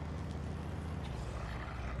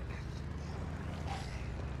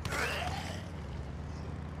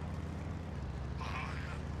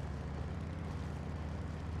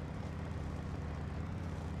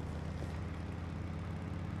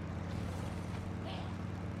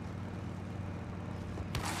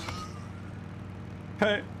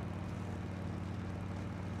 Hey.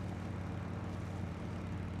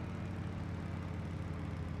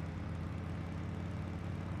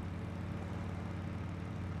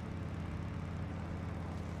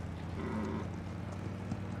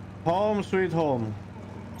 Home sweet home.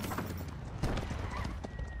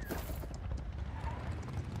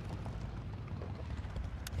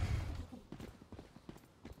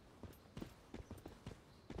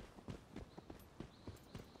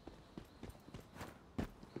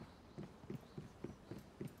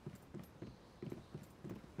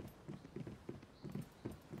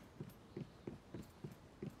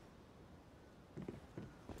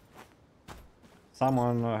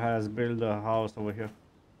 Someone has built a house over here.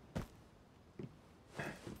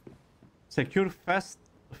 Secure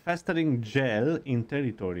festering gel in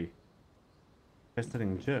territory.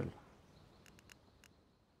 Festering gel.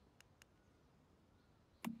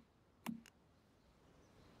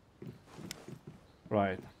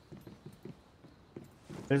 Right.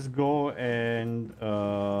 Let's go and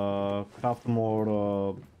craft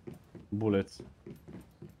more bullets.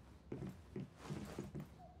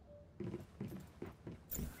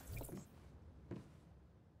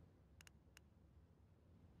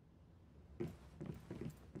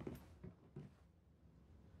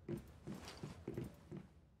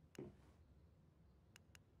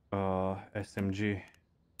 SMG.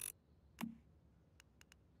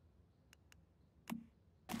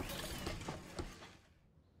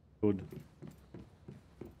 Good.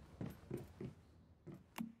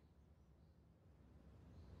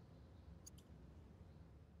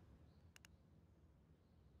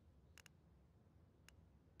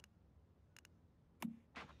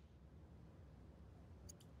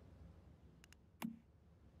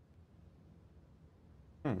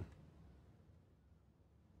 Hmm.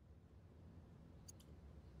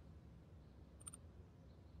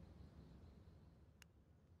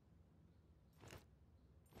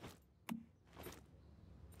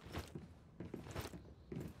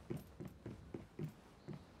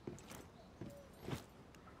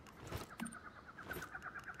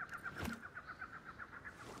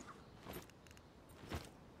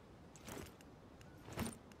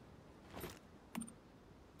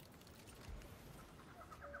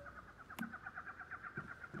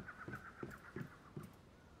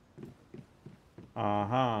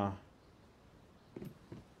 Aha.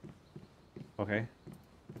 Okay.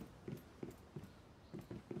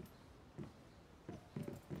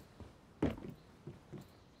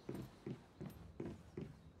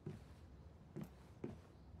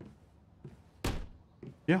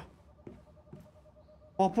 Ia.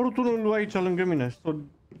 A apărut unul aici lângă mine. What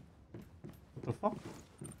the fuck?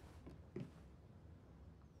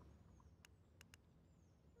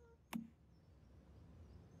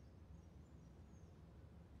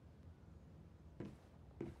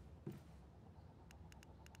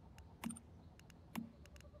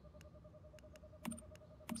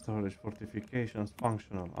 Storage fortifications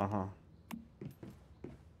functional. Aha.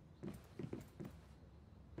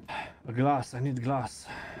 A glass. I need glass.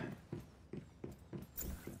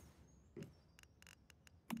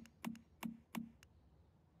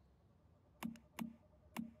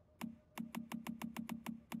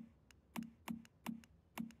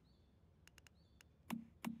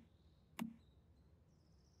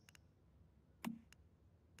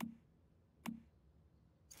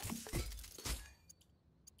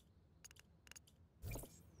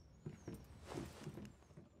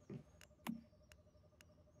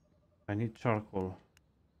 I need charcoal.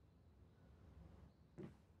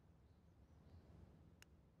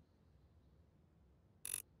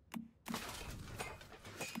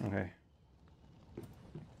 Okay.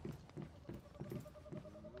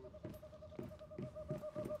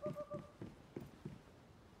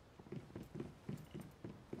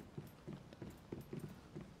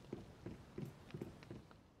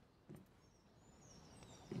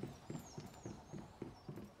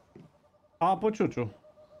 Apă, ciuciu.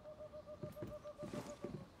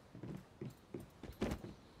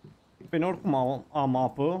 Bine, oricum am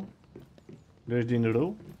apă. Deci din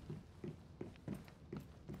râu.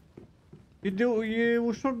 E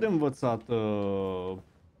ușor de învățat.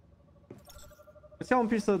 Îți ia un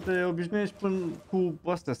pic să te obișnuiești până cu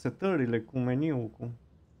astea, setările, cu meniul, cu...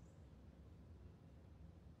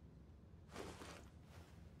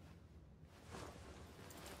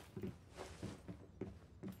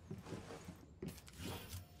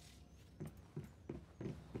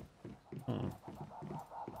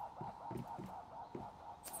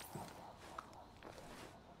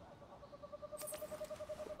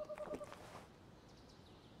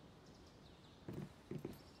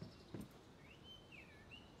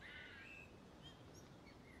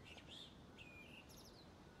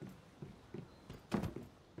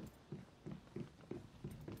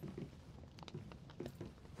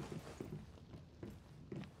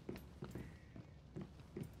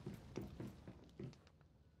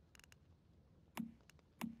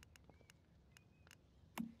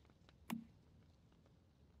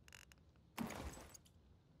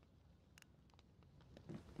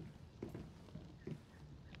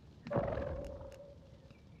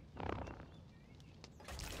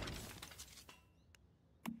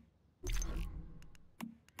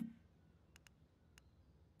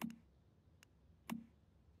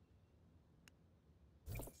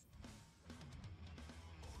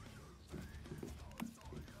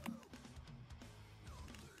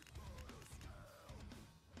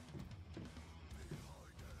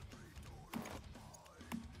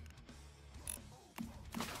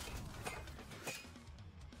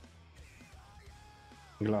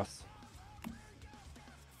 Glass.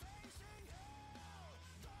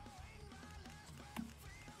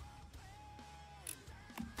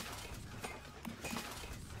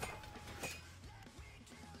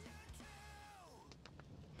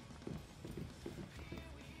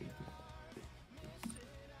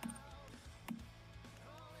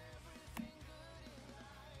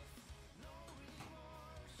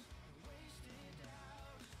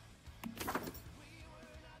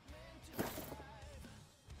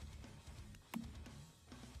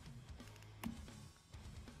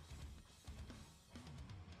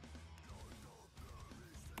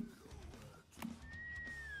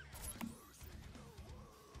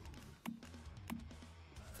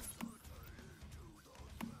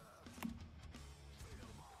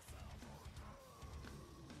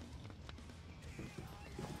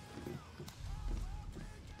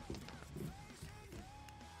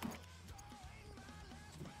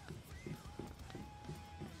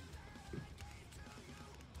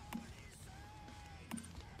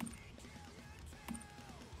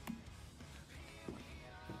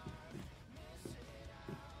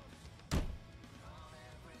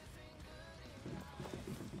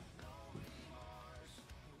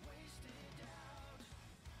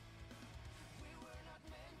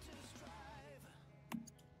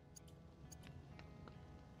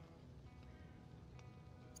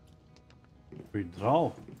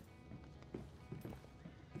 Withdraw.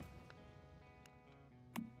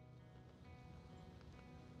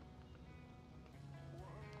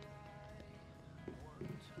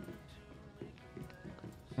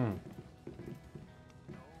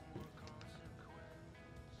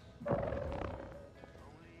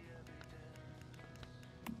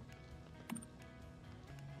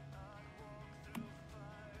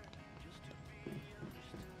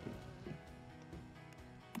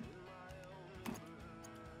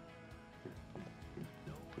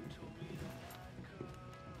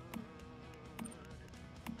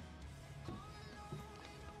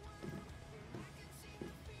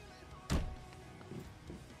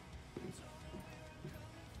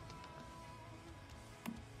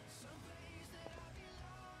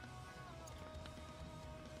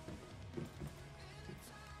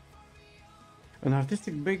 An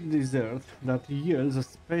artistic baked dessert that yields a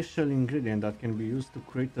special ingredient that can be used to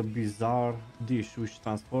create a bizarre dish which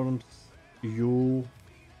transforms you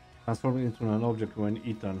into an object when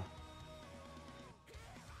eaten.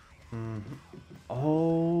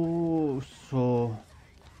 Oh, so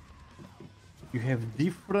you have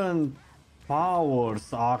different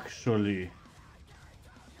powers actually.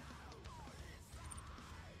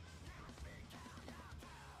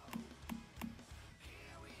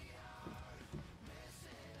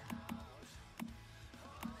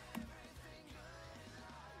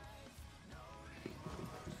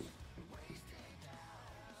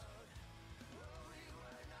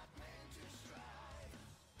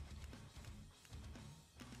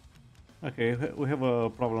 Okay, we have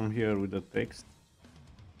a problem here with the text.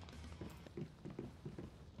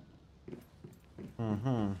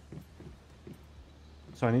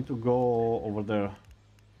 So I need to go over there.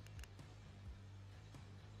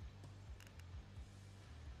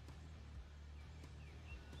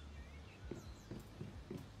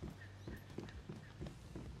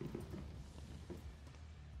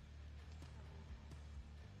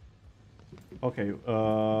 Okay,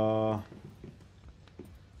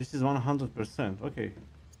 this is 100%. Okay,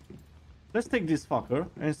 let's take this fucker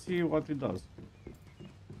and see what it does.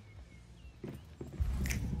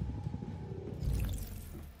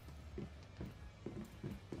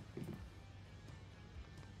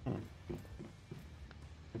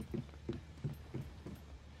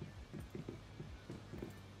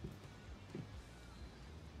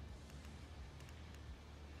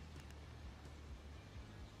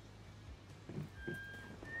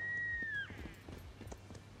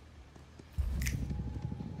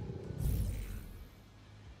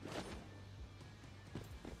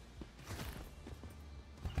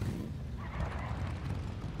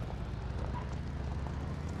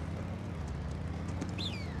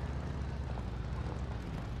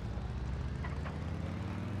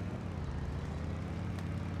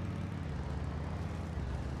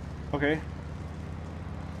 Okay.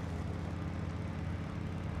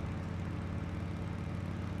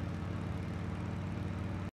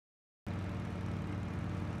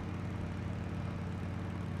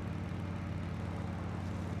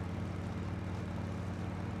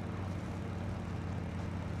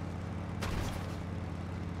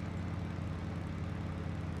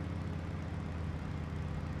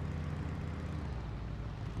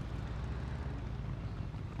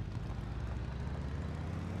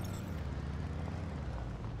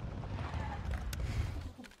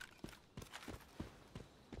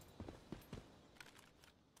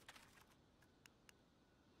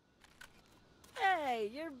 Hey,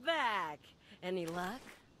 you're back. Any luck?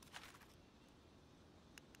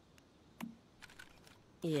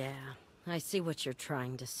 Yeah, I see what you're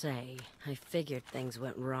trying to say. I figured things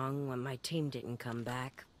went wrong when my team didn't come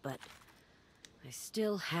back, but I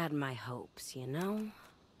still had my hopes, you know?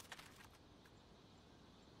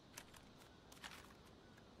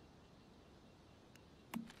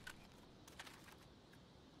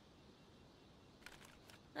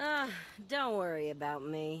 Don't worry about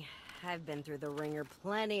me. I've been through the ringer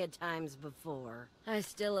plenty of times before. I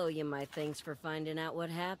still owe you my thanks for finding out what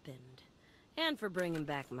happened. And for bringing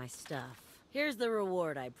back my stuff. Here's the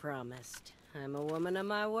reward I promised. I'm a woman of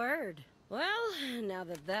my word. Well, now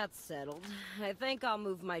that that's settled, I think I'll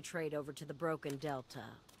move my trade over to the Broken Delta.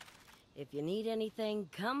 If you need anything,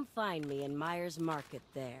 come find me in Myers Market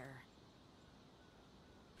there.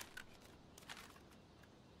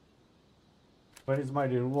 Where is my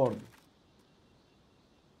reward?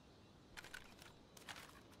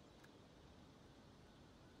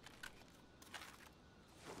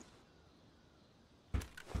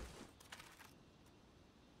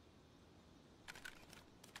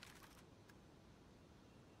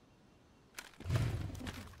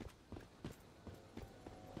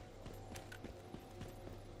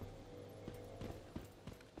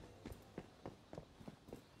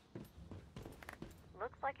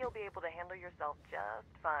 like you'll be able to handle yourself just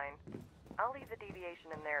fine. I'll leave the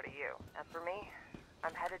deviation in there to you. As for me,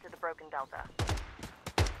 I'm headed to the Broken Delta.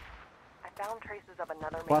 I found traces of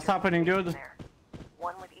another major What's happening, dude? there.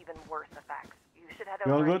 One with even worse effects. You should head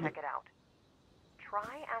You all over and good? check it out.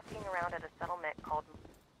 Try asking around at a settlement called...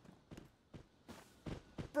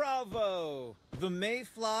 Bravo! The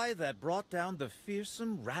mayfly that brought down the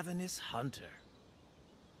fearsome, ravenous hunter.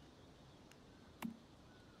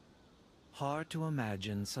 Hard to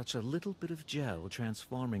imagine such a little bit of gel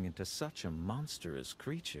transforming into such a monstrous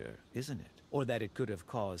creature, isn't it? Or that it could have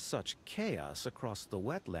caused such chaos across the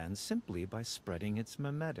wetlands simply by spreading its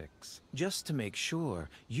memetics. Just to make sure,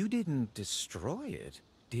 you didn't destroy it,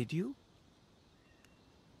 did you?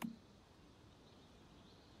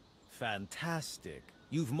 Fantastic.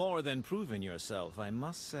 You've more than proven yourself, I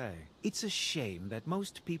must say. It's a shame that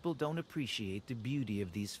most people don't appreciate the beauty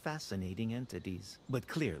of these fascinating entities. But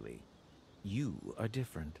clearly, you are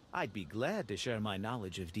different. I'd be glad to share my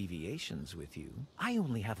knowledge of deviations with you. I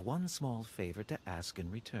only have one small favor to ask in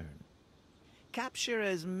return. Capture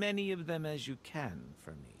as many of them as you can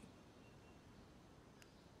for me.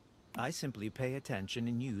 I simply pay attention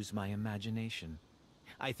and use my imagination.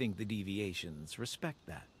 I think the deviations respect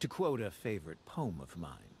that. To quote a favorite poem of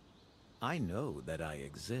mine, I know that I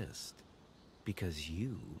exist because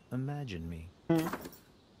you imagine me.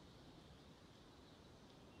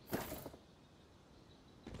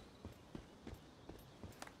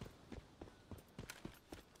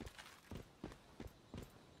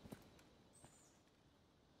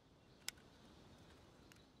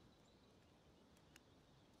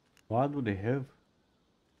 What do they have?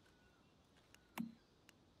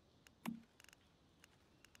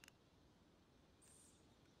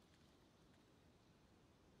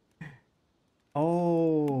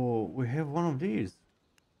 Oh, we have one of these.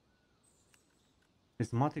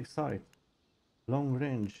 Prismatic sight. Long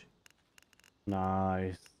range.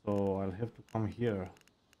 Nice. So I'll have to come here.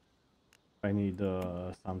 I need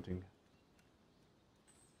something.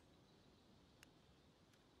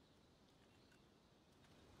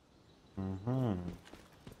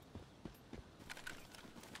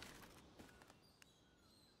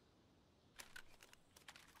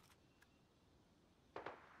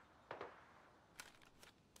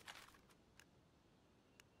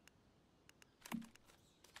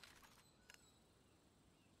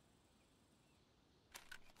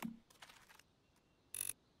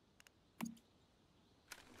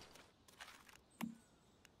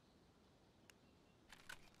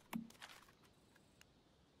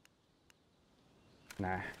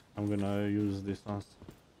 Nah, I'm gonna use this one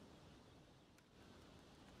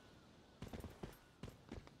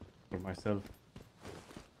for myself.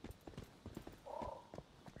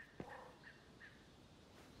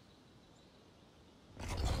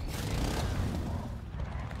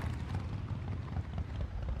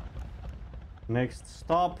 Next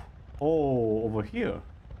stop. Oh, over here.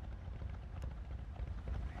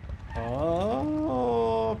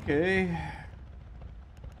 Oh, okay.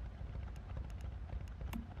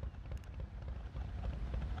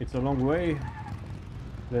 It's a long way.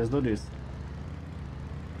 Let's do this.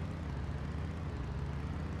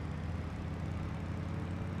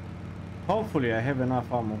 Hopefully I have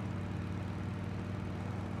enough ammo.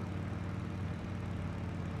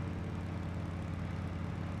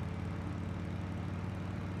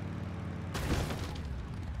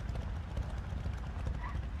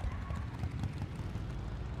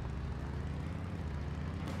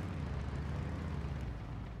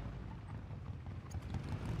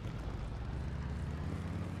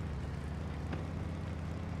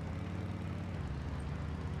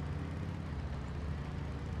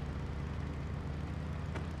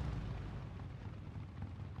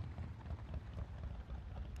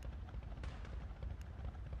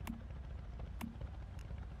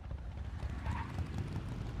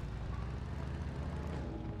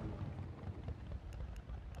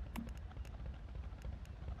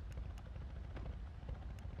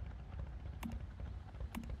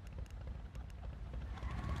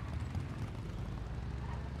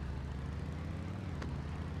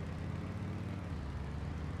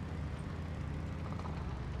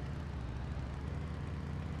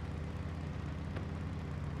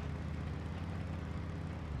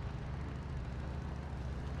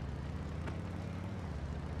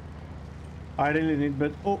 I really need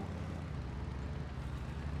better. Oh,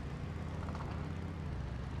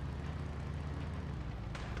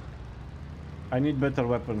 I need better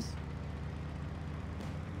weapons.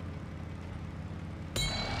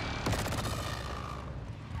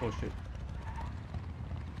 Oh shit.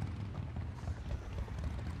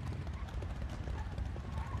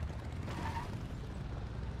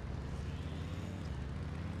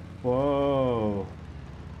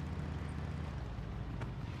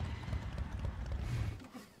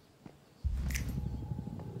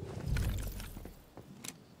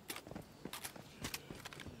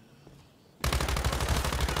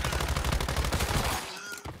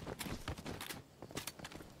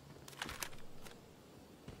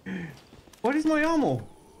 Where is my ammo?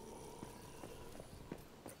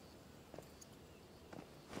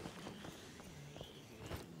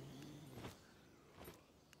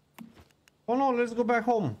 Oh no, let's go back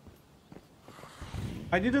home.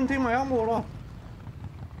 I didn't take my ammo or what?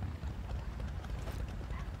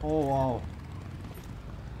 Oh wow.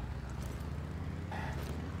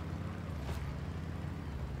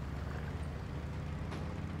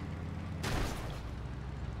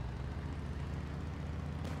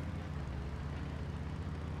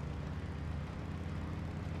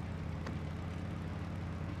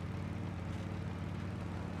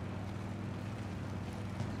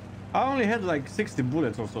 I only had like 60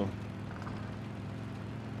 bullets or so.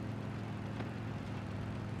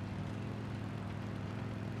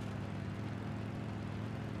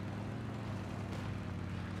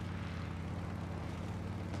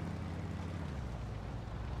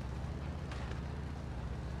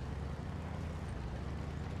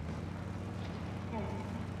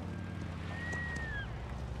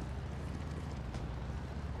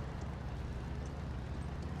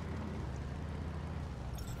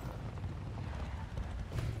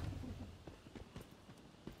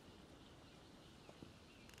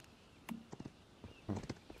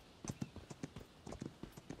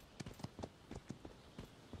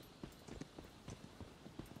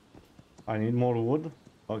 I need more wood.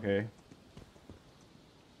 Okay.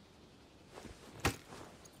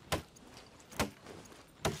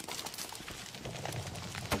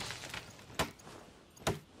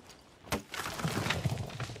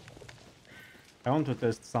 I want to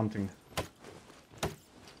test something.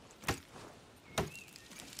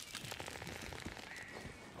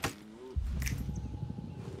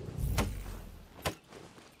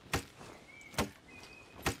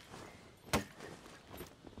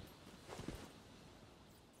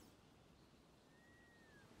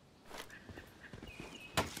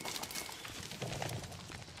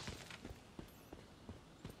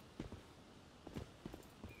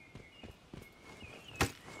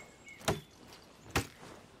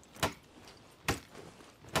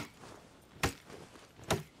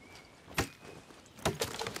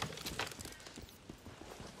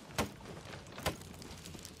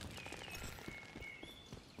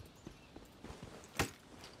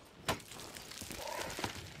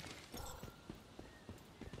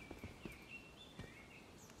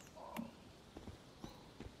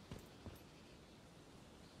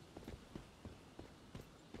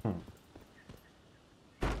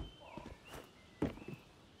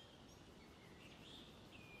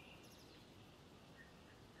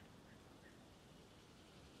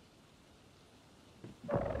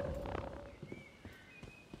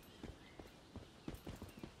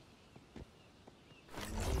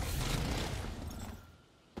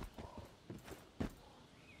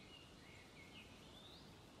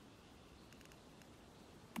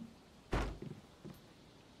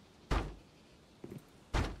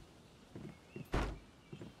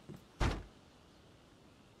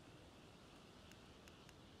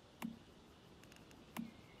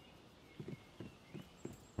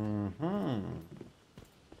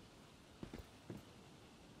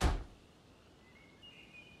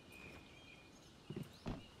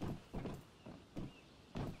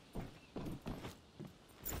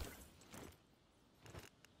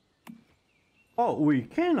 Oh, we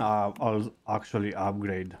can actually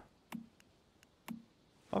upgrade.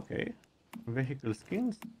 Okay. Vehicle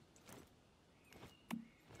skins.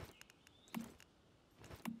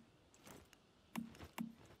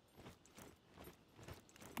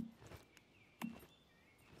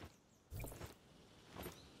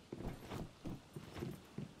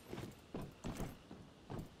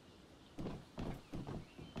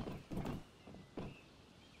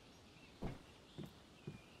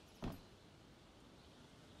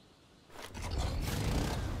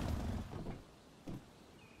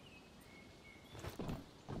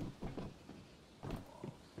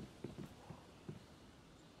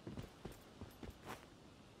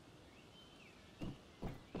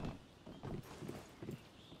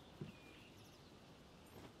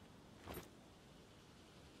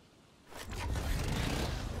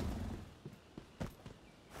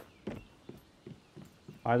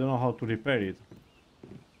 I don't know how to repair it.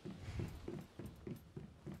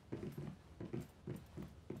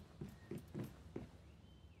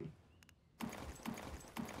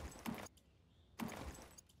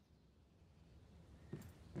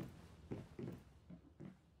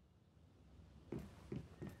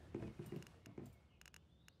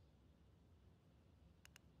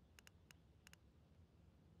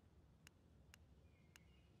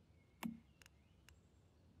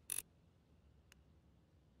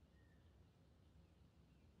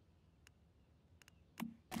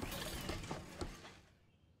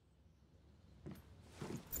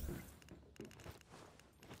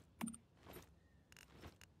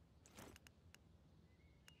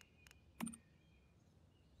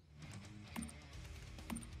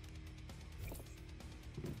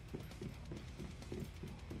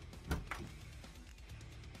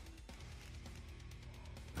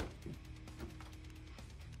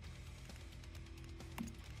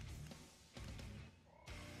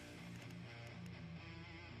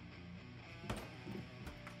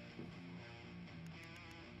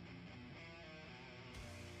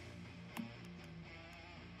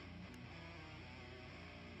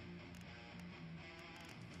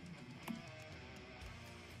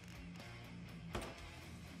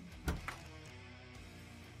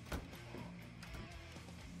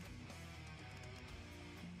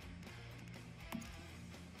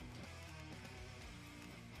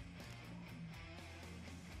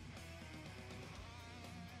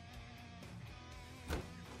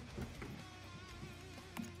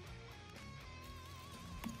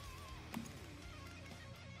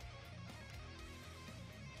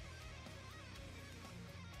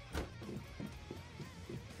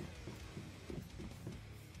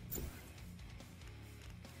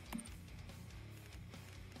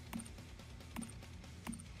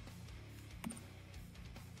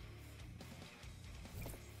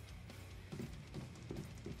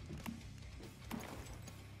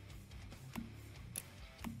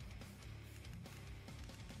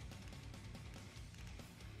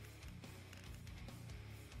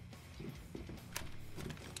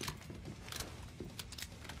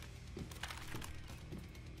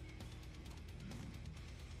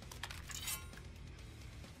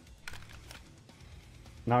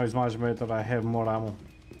 Now it's much better. I have more ammo.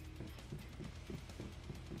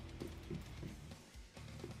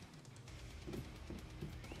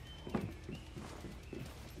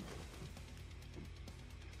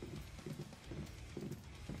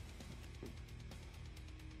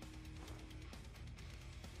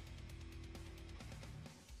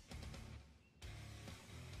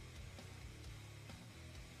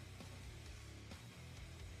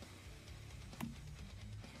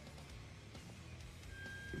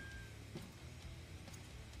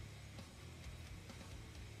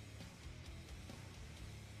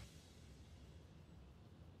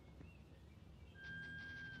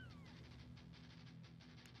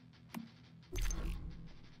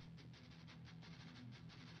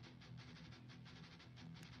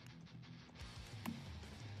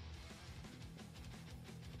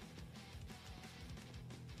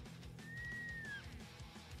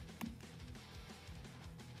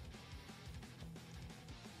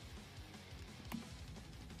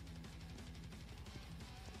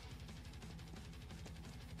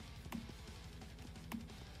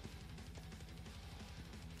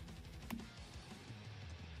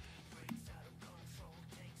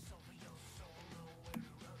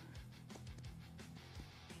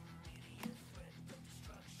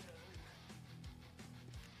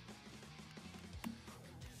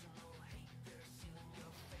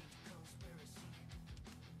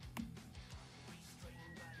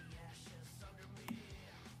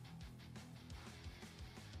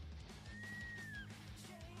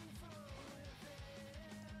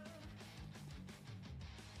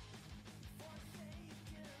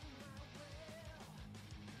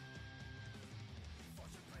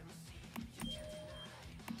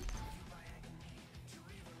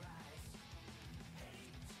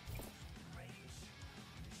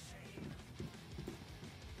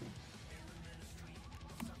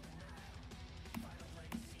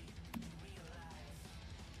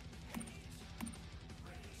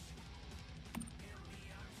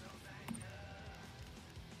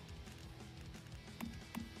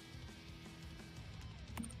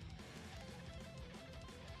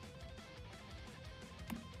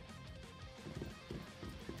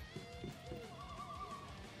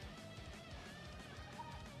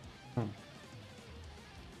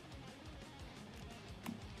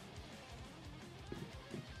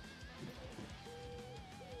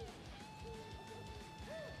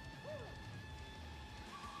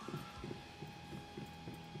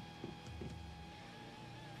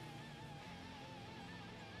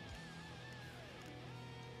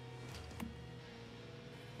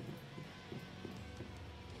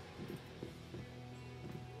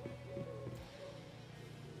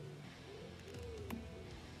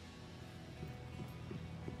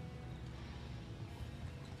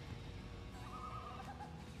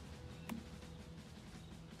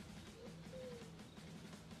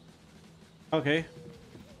 Okay.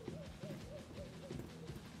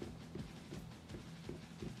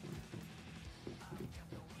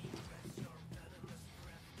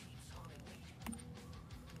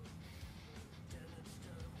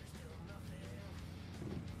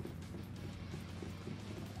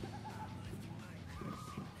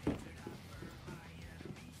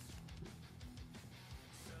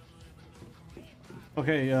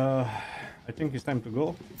 Okay, I think it's time to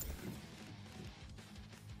go.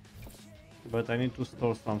 But I need to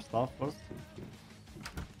store some stuff first.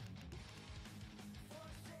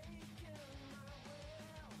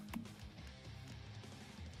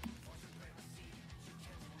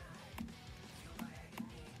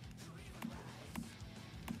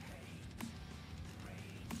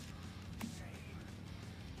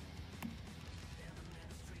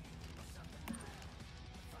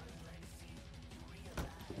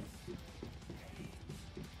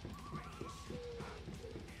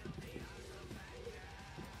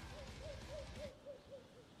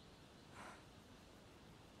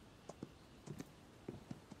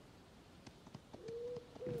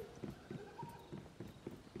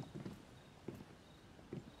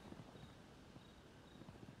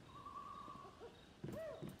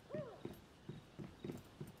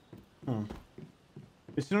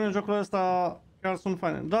 Misiunile în jocul ăsta chiar sunt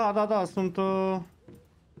faine. Da, sunt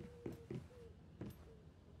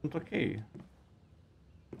sunt ok.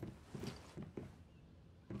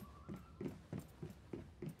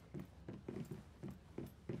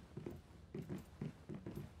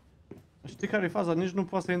 Știi care e faza? Nici nu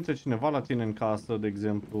poate să intre cineva la tine în casă, de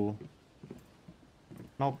exemplu.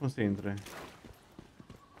 N-au cum să intre.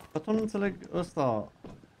 Dar tot nu înțeleg ăsta.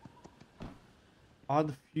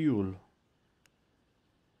 Add fuel.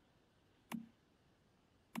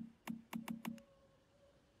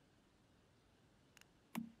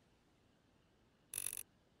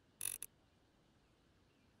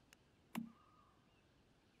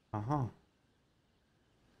 Aha.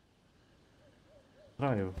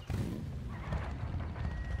 Drive.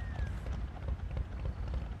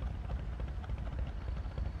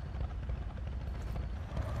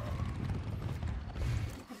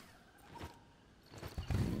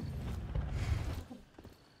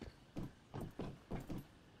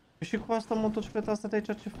 Și cu asta motocicleta asta de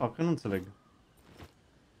aici ce fac? Că nu înțeleg.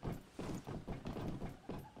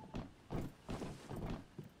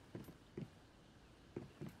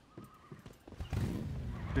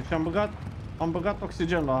 Deci am băgat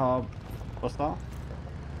oxigen la ăsta.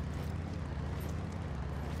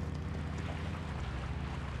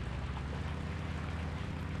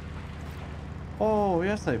 Oh,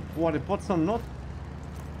 ia stai, oare pot să not?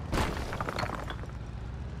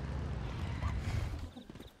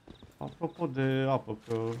 Apropo de apă,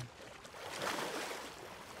 că...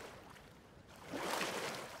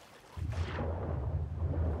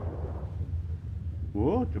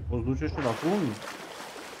 Bă, te poți duce și la fund.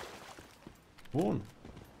 Bun.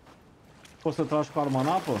 Poți să tragi cu arma în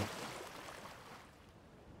apă?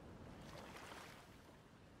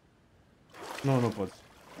 Nu, nu poți.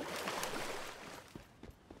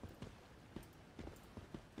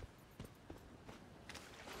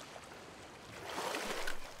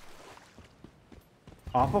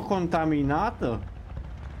 Apă contaminată?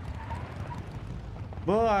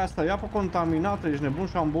 Bă, asta e apă contaminată, ești nebun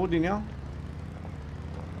și am băut din ea?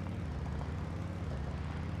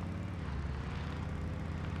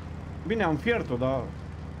 Bine, am fiert-o, dar...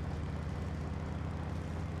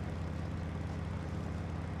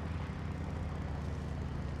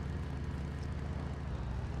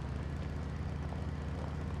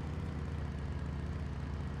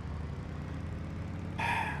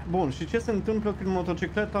 Bun, și ce se întâmplă când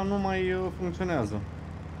motocicleta nu mai funcționează?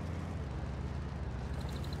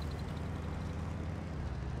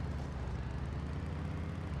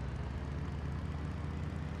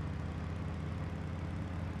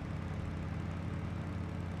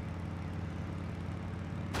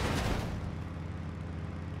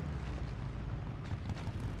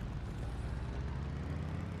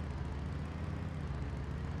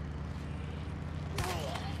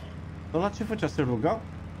 Ăla ce făcea? Se ruga?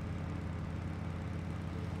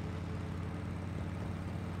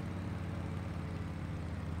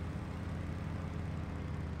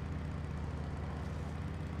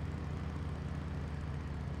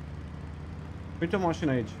 Uite o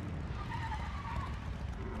mașină aici.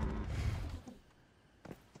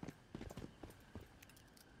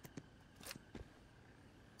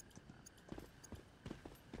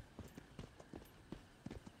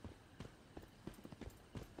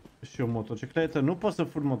 Și o motocicletă. Nu pot să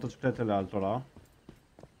fur motocicletele altora.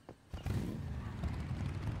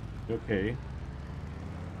 E ok.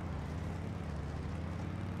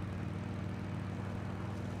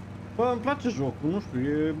 Bă, îmi place jocul, nu știu,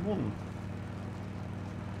 e bun.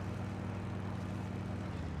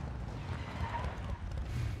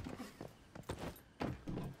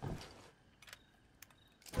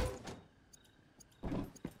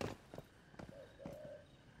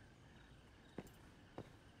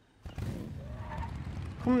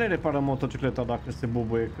 Cum ne reparăm motocicleta dacă se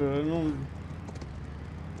bubuie? Că nu...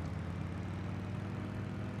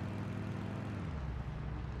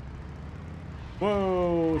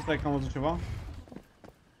 Wow, stai că am văzut ceva.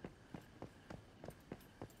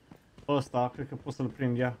 Ăsta, cred că pot să-l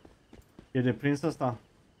prind, ia. E de prins ăsta?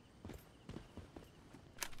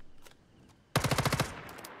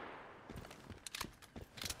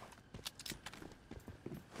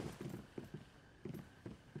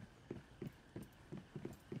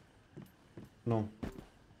 Nu.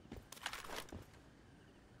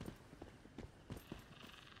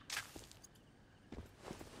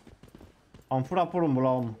 Am furat porumbul la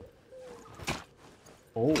om.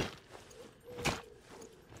 Oh.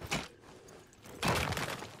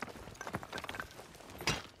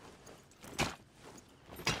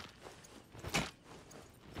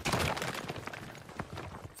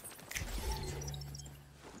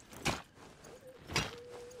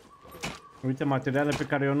 Uite materiale pe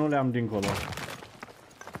care eu nu le am dincolo.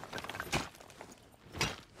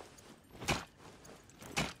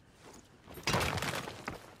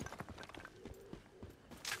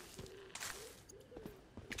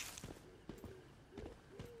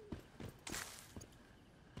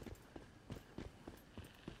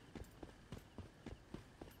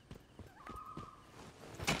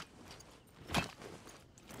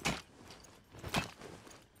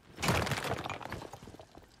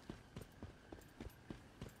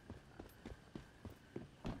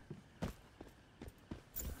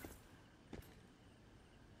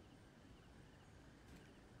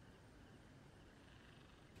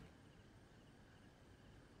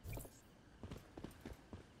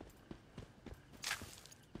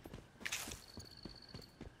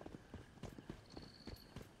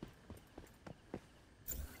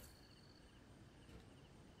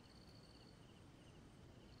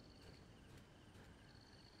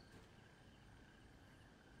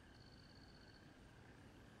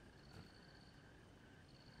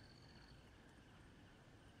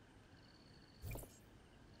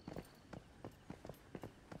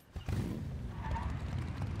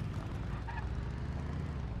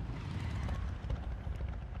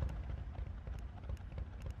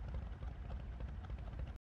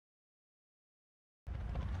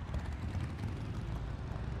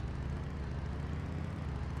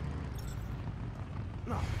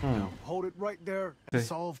 Now hold it right there.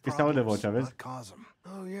 Solve Îi se aude problems, vocea, vezi? not cause them.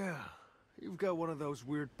 Oh yeah, you've got one of those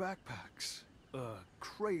weird backpacks.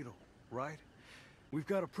 Cradle, right? We've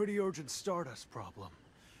got a pretty urgent Stardust problem.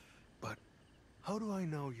 But how do I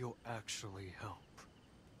know you'll actually help?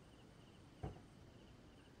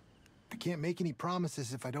 I can't make any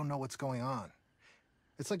promises if I don't know what's going on.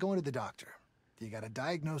 It's like going to the doctor. You gotta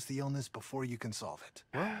diagnose the illness before you can solve it.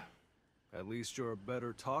 Well, at least you're a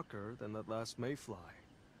better talker than that last mayfly.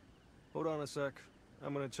 Hold on a sec.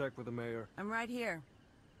 I'm gonna check with the mayor. I'm right here.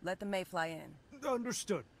 Let the mayfly in.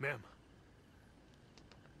 Understood, ma'am.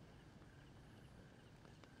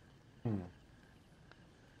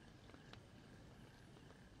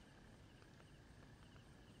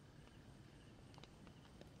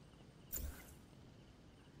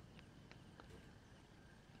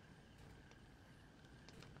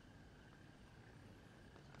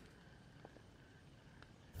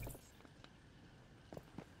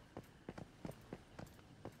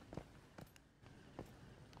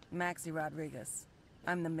 Maxie Rodriguez.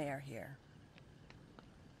 I'm the mayor here.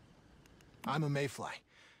 I'm a mayfly.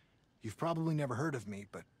 You've probably never heard of me,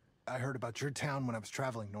 but I heard about your town when I was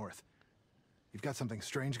traveling north. You've got something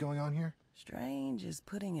strange going on here? Strange is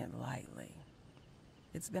putting it lightly.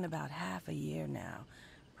 It's been about half a year now.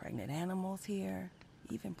 Pregnant animals here,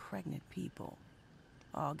 even pregnant people,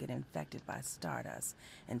 all get infected by Stardust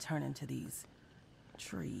and turn into these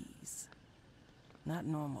trees. Not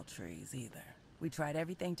normal trees either. We tried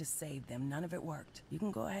everything to save them. None of it worked. You can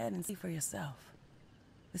go ahead and see for yourself.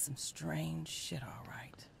 There's some strange shit, all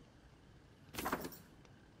right.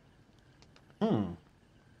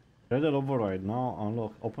 Cradle override. Now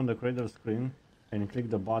unlock. Open the cradle screen and click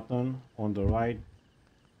the button on the right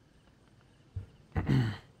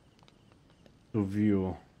to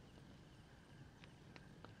view.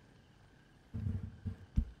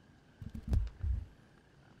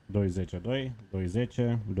 Doi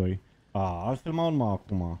 2. Altfel mă urma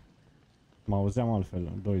acum. Mă auzeam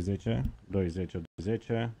altfel. 210, 210,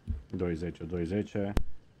 210, 210,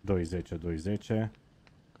 210, 210.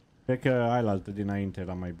 Cred că ailaltă dinainte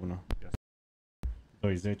era mai bună.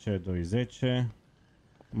 210, 210.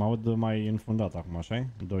 Mă aud mai înfundat acum, așa-i?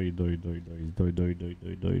 2, 2, 2, 2, 2, 2, 2,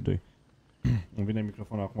 2, 2, 2. Îmi vine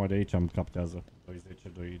microfonul acum de aici, îmi captează. 210,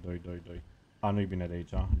 2, 2, 2, 2. A, nu-i bine de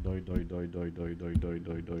aici. 2, 2, 2, 2, 2, 2, 2,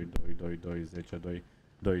 2, 2, 2, 2, 2, 10, 2.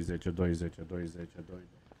 2, 10, 2, 10, 2, 10, 2,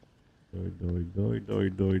 2, 2, 2,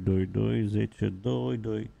 2, 2, 2, 10, 2,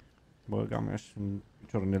 2. Băgam eu și în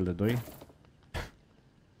piciorul de 2.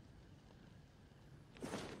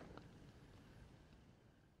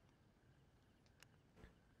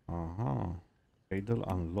 Aha. Cradle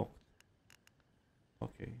unlocked.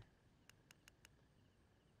 Ok.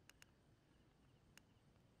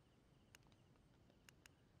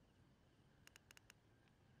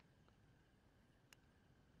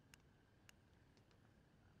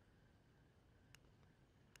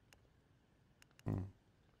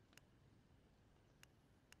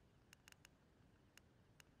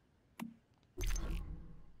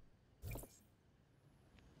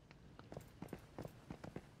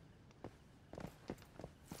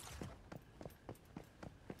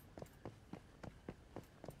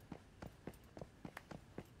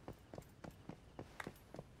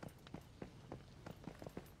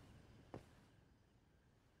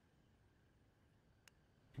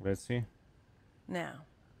 Let's see. Now,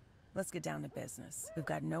 let's get down to business.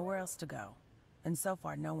 We've got nowhere else to go. And so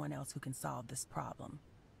far, no one else who can solve this problem.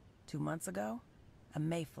 2 months ago, a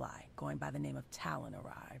mayfly going by the name of Talon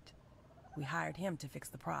arrived. We hired him to fix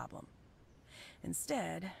the problem.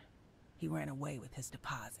 Instead, he ran away with his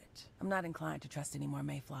deposit. I'm not inclined to trust any more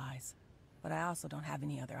mayflies, but I also don't have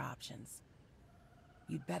any other options.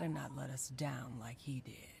 You'd better not let us down like he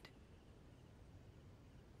did.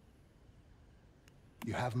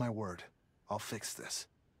 You have my word. I'll fix this.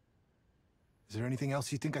 Is there anything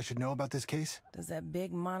else you think I should know about this case? Does that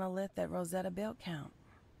big monolith that Rosetta built count?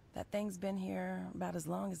 That thing's been here about as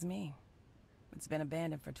long as me. It's been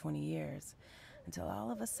abandoned for 20 years, until all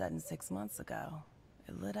of a sudden 6 months ago,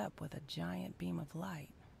 it lit up with a giant beam of light.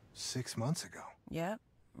 6 months ago? Yep,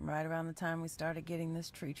 right around the time we started getting this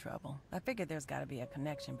tree trouble. I figured there's gotta be a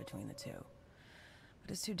connection between the two. But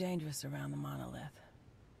it's too dangerous around the monolith.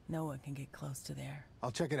 No one can get close to there.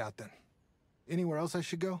 I'll check it out then. Anywhere else I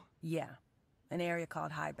should go? Yeah, an area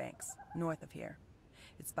called High Banks, north of here.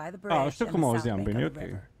 It's by the bridge and the știu cum south auzeam bank of bine, the ok.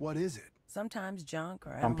 river. What is it? Sometimes junk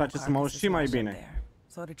or Îmi animal place să mă aud carcasses și mai wash up bine. there,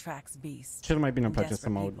 so it attracts beasts. Cel mai bine îmi and place să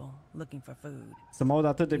mă desperate aud. people looking for food. Să mă aud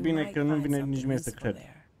atât de You bine might că nu find vine nici something mie să useful cred.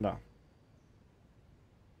 there. Da.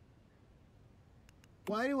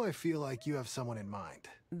 Why do I feel like you have someone in mind?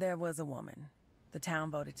 There was a woman. The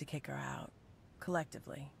town voted to kick her out.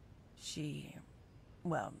 Collectively. She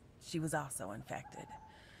was also infected.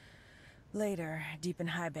 Later, deep in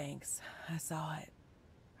High Banks, I saw it.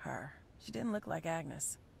 Her. She didn't look like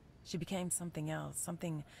Agnes. She became something else,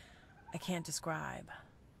 something I can't describe.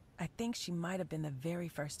 I think she might have been the very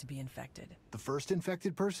first to be infected. The first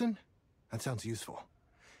infected person? That sounds useful.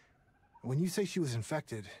 When you say she was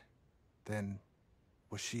infected, then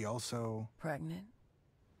was she also... Pregnant?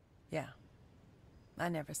 Yeah. I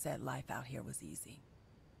never said life out here was easy.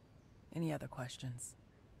 Any other questions?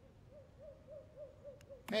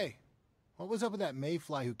 Hey, what was up with that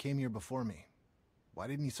mayfly who came here before me? Why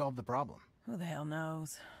didn't he solve the problem? Who the hell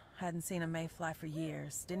knows? Hadn't seen a mayfly for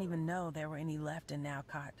years. Didn't even know there were any left in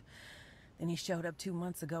Nowcott. Then he showed up 2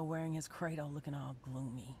 months ago wearing his cradle, looking all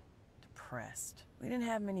gloomy. Depressed. We didn't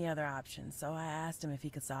have many other options, so I asked him if he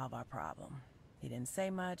could solve our problem. He didn't say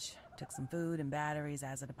much, took some food and batteries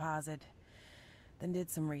as a deposit, then did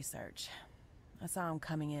some research. I saw him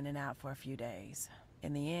coming in and out for a few days.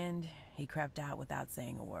 In the end, he crept out without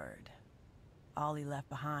saying a word. All he left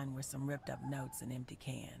behind were some ripped up notes and empty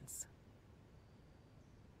cans.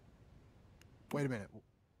 Wait a minute.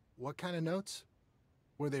 What kind of notes?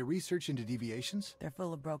 Were they research into deviations? They're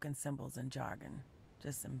full of broken symbols and jargon.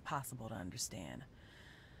 Just impossible to understand.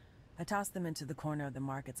 I tossed them into the corner of the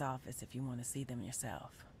market's office if you want to see them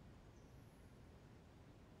yourself.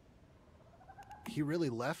 He really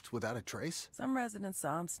left without a trace? Some residents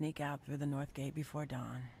saw him sneak out through the north gate before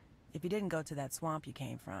dawn. If he didn't go to that swamp you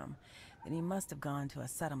came from, then he must have gone to a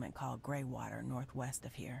settlement called Greywater northwest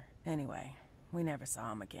of here. Anyway, we never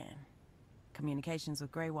saw him again. Communications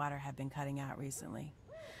with Greywater have been cutting out recently.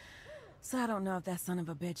 So I don't know if that son of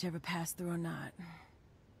a bitch ever passed through or not.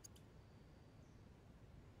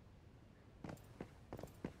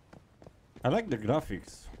 I like the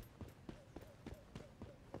graphics.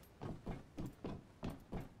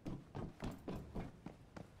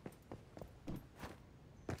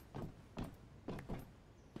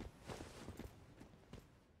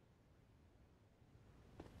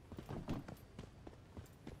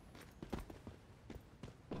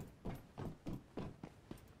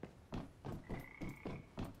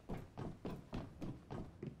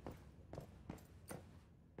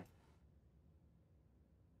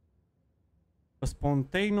 A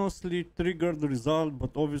spontaneously triggered result, but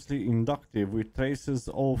obviously inductive with traces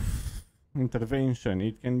of intervention.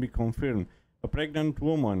 It can be confirmed. A pregnant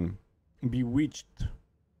woman, bewitched.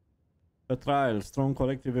 A trial, strong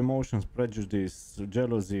collective emotions, prejudice,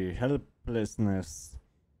 jealousy, helplessness.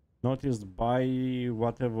 Noticed by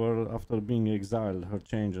whatever after being exiled, her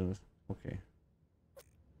changes. Ok.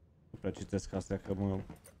 Nu prea citesc astea că mă...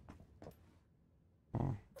 Ah,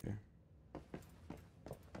 ok.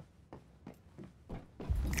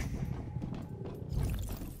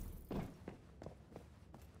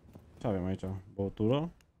 Ce avem aici?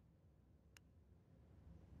 Băutură?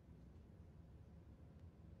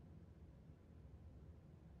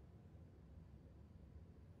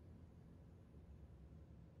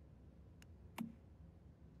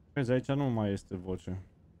 Vezi, aici nu mai este voce.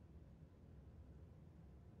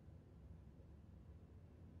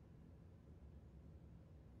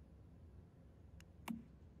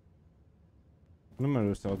 Nu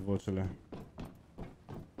mereu se aud vocele.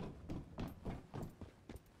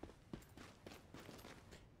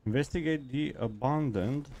 Investigate the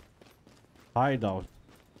abandoned hideout.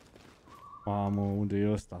 Mamă, unde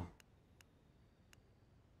e ăsta?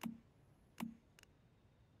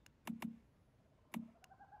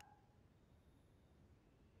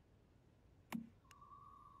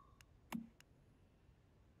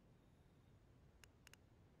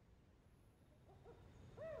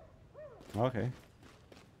 Ok.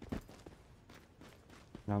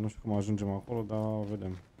 Da, nu știu cum ajungem acolo, dar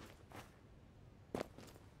vedem.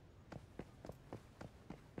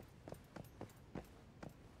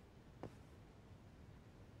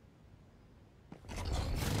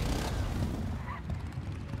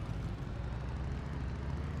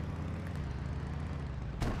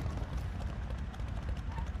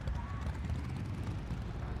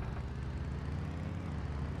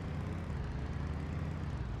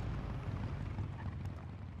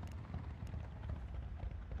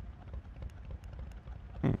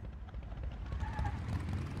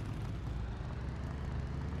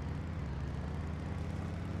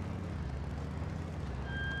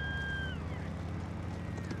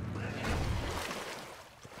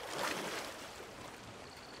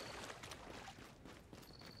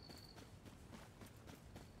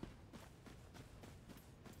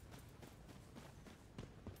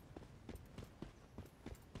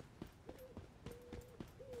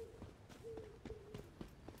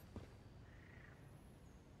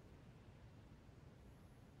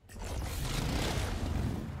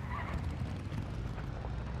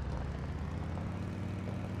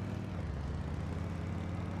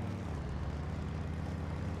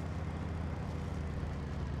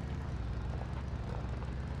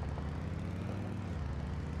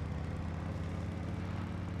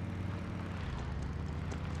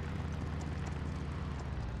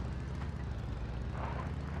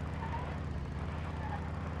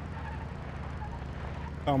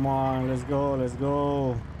 Come on, let's go, let's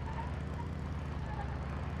go.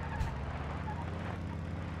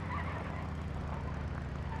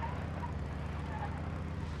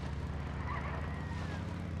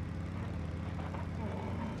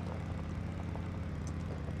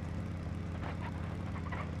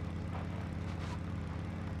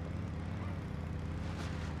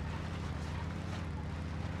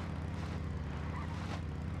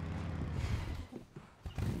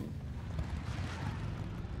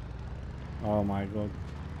 Oh my god.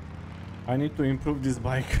 I need to improve this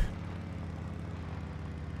bike.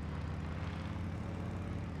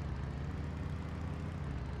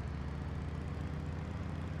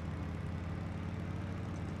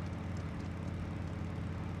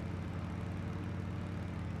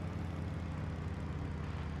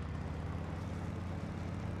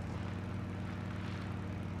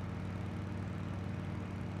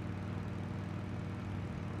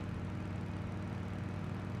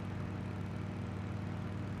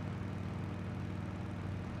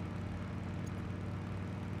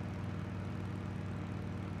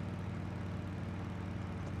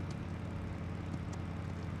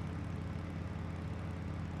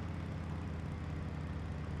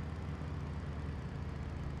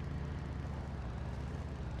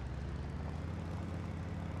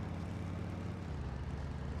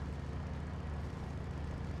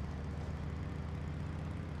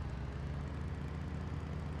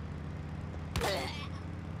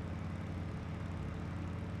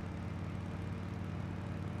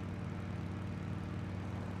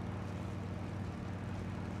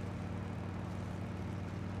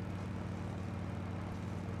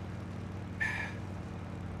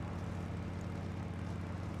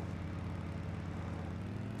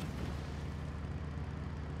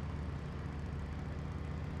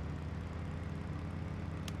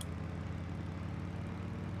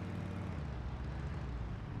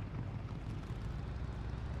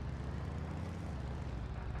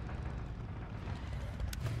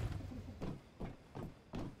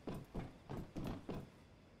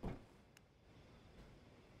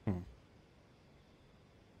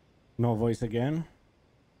 No voice again.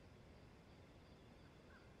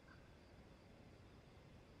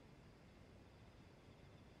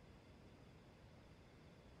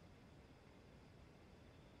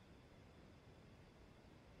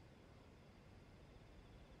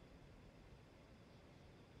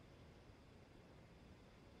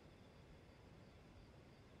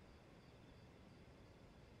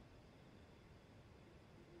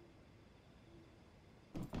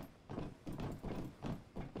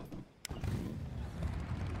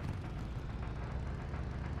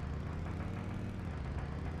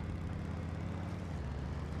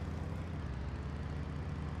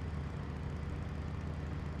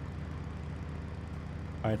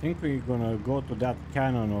 I think we're gonna go to that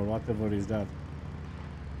cannon or whatever is that.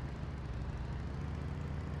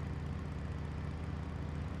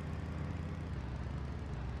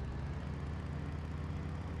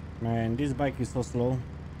 Man, this bike is so slow.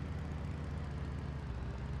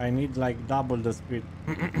 I need like double the speed.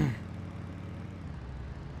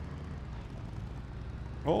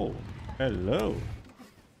 Oh, hello.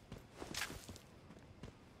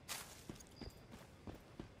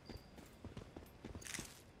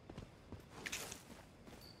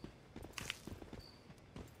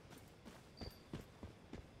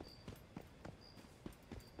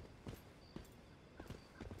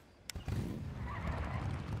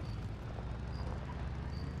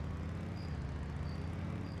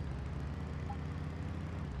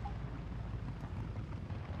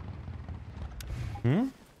 Hmm?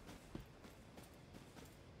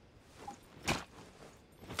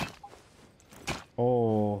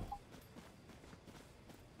 Oh.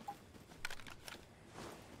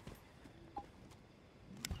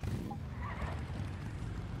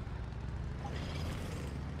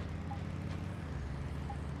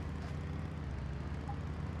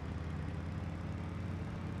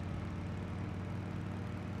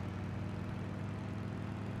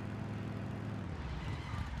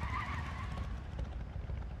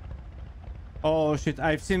 Oh shit,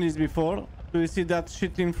 I've seen this before. Do you see that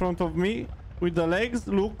shit in front of me? With the legs?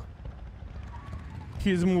 Look.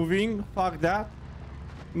 He's moving. Fuck that.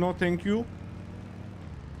 No thank you.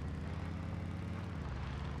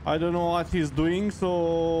 I don't know what he's doing,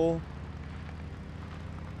 so...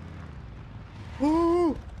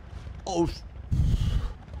 Oh, oh,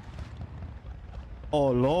 oh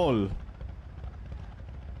lol.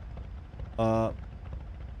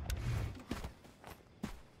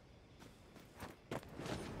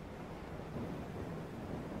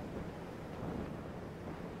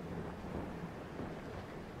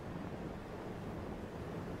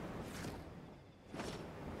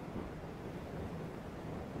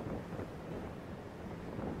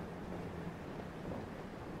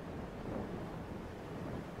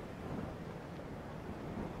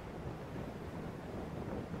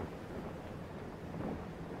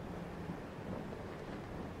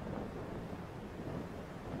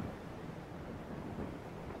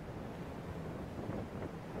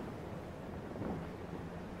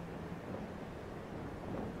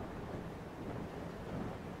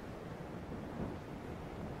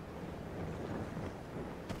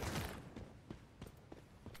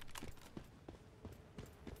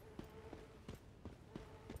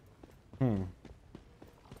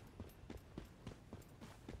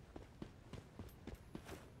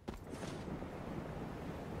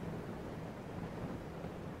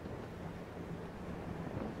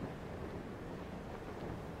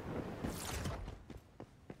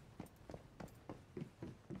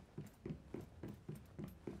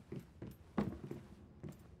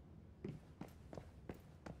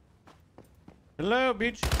 Hello,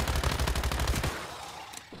 bitch.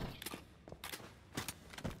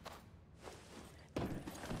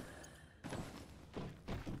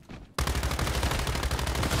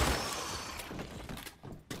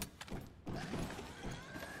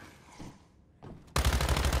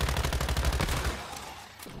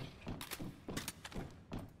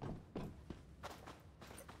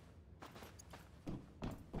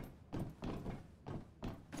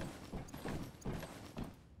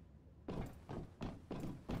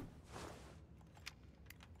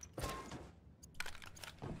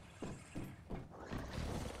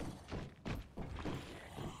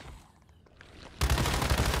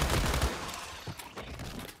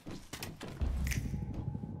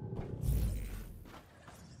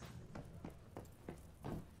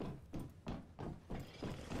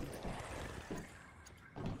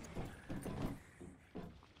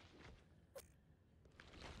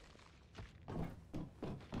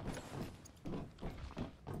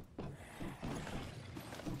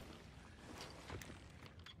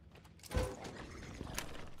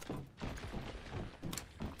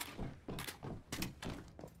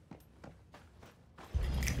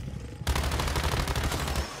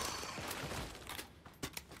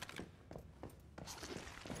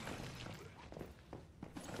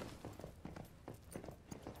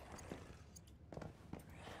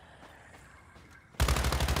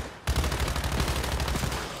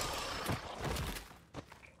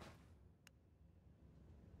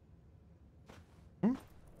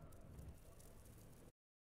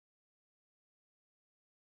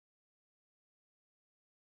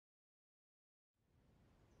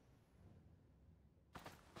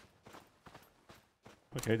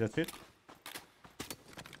 Okay, that's it.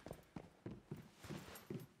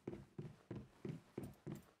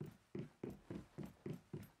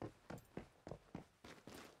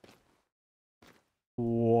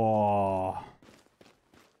 Whoa.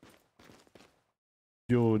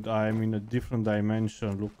 Dude, I'm in a different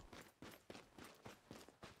dimension, look.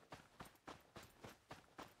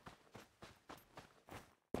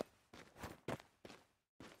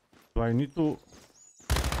 Do I need to...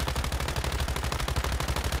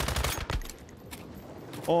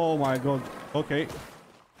 Oh my god, okay.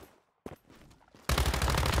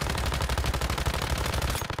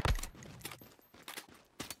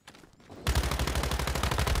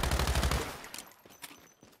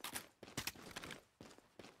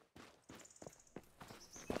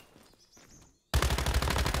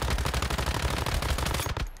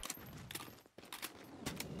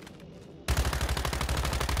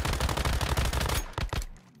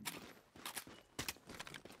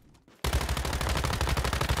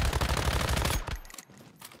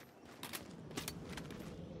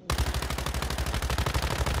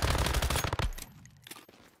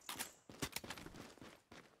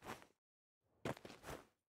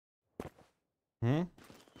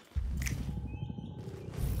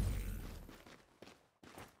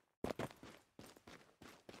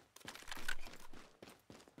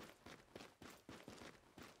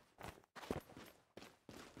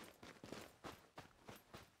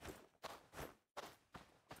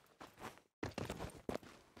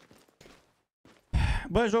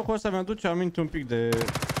 Bă, jocul ăsta mi-aduce aminte un pic de...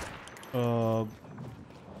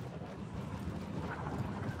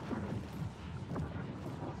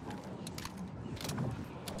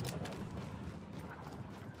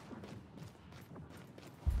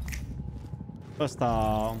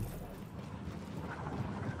 ăsta...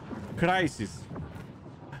 Crisis.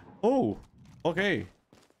 Oh, ok.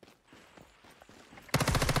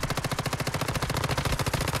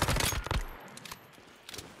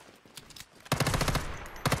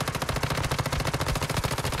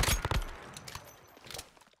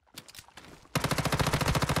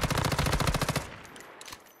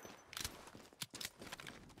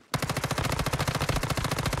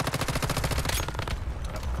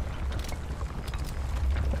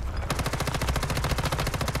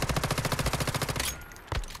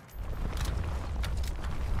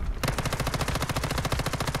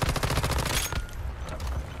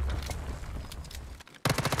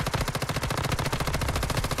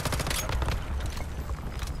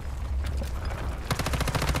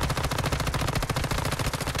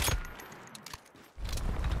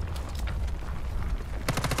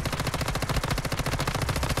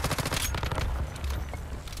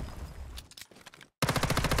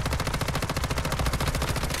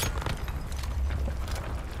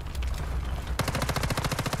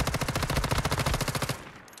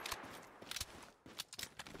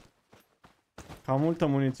 Cam multă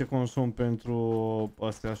muniție consum pentru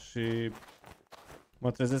astea și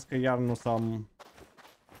mă trezesc că iar nu o să am...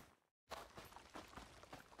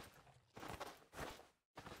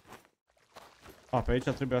 A, pe aici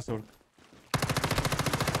trebuia să urc.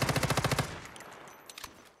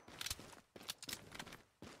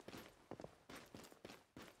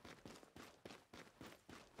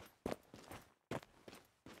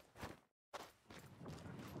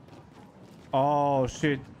 Oh,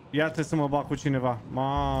 shit. Iar trebuie să mă bag cu cineva.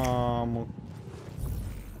 Mamă.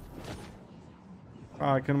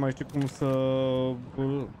 Hai că nu mai știu cum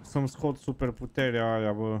să-mi scot superputerea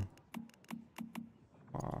aia, bă.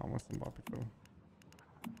 Mamă, să-mi bag pe acolo.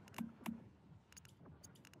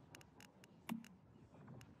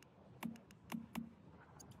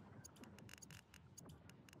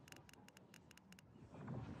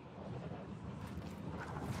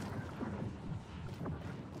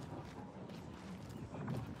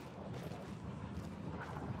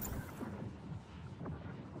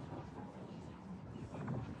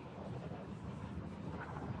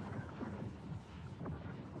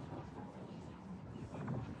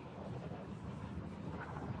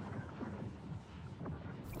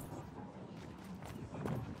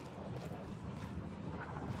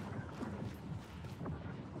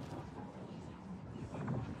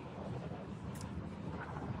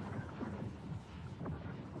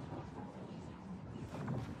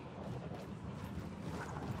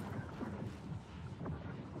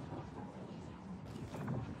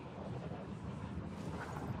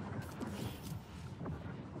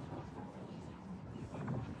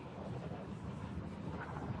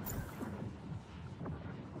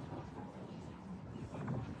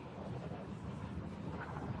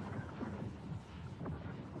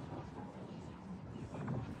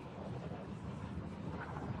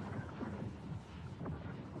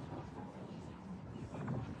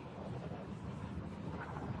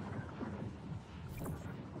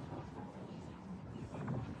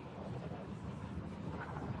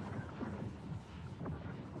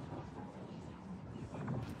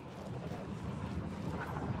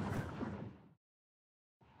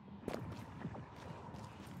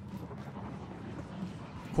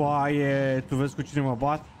 Coaie, tu vezi cu cine mă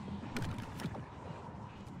bat?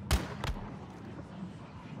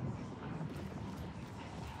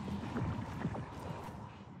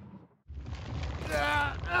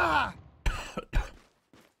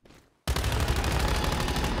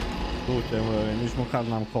 Du-te, mă, nici măcar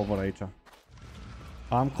n-am cover aici.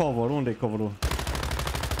 Am cover, unde-i coverul?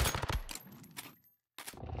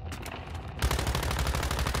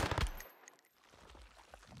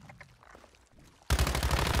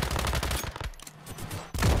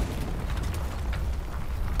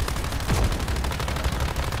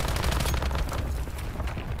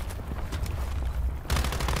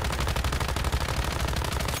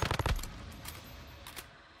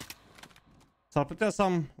 S-ar putea să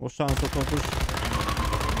am o șansă totuși.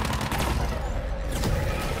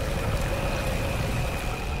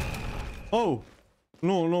 Oh!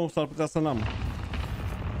 Nu, s-ar putea să n-am.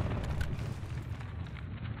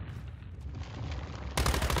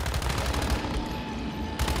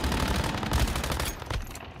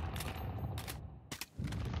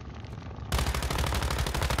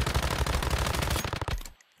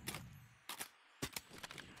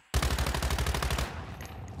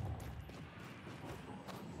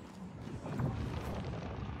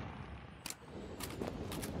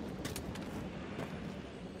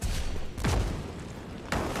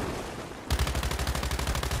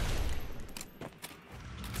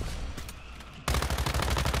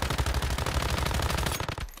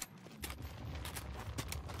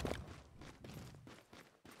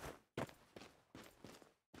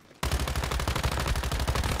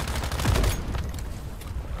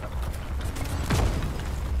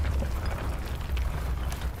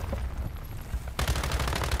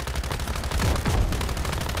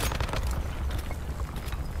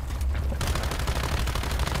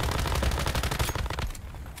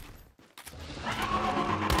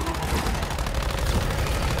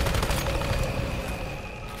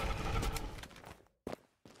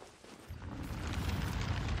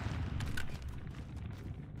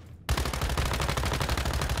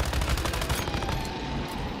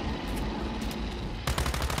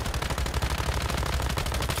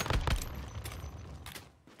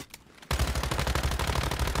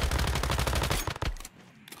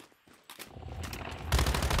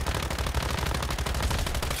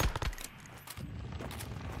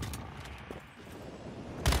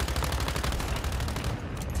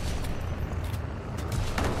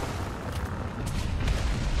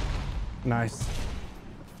 Nice.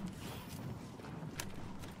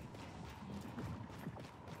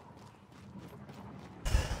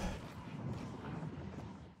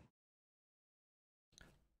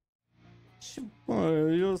 Și, bă,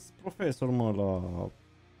 eu sunt profesor, mă, la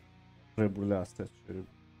treburile astea. Ce...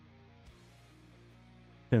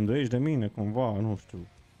 Te îndoiești de mine, cumva, nu știu.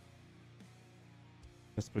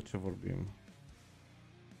 Despre ce vorbim.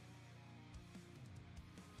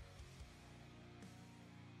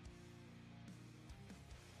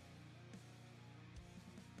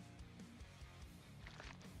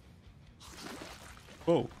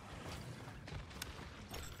 Oh.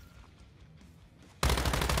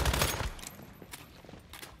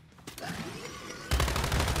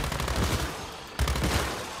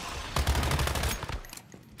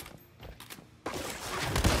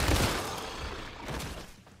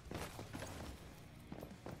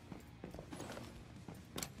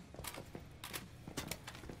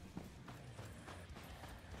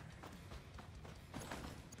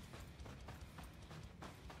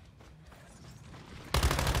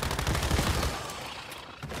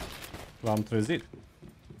 L-am trezit.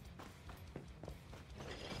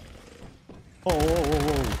 Oh, oh, oh,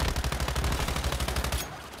 oh.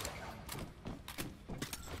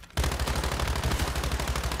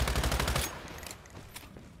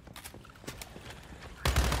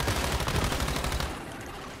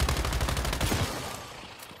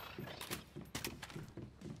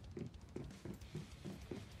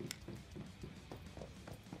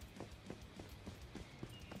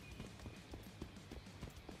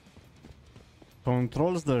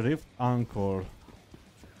 Controls the rift anchor.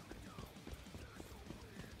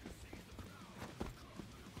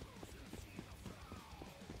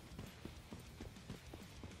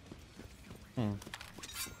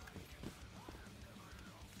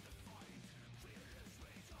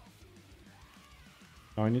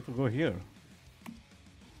 Now I need to go here.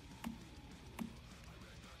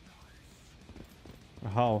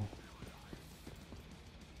 How?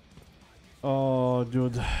 Oh,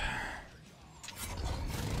 dude.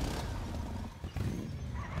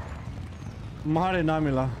 Mare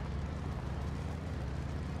Namila.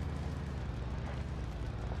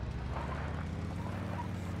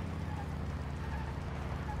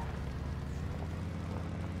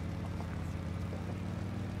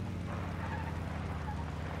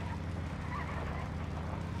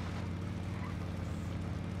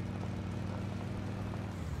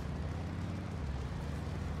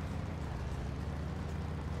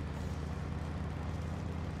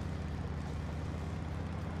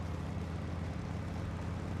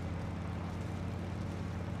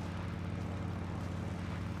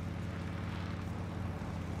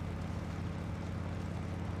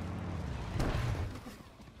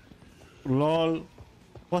 LOL.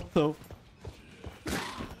 What the?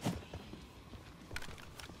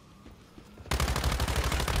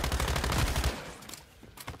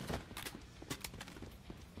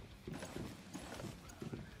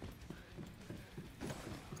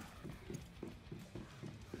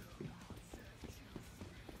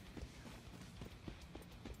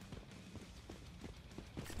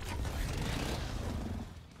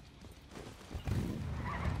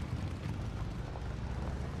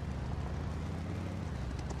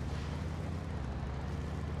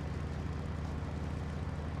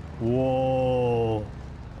 Whoa.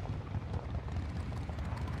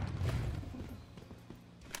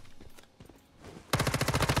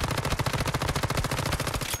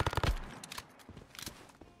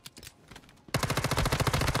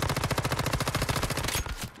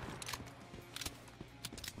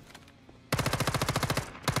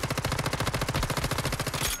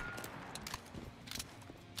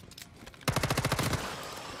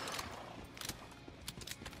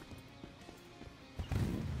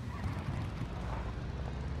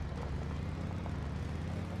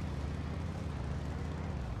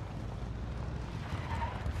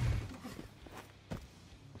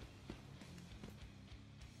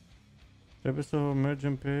 Trebuie să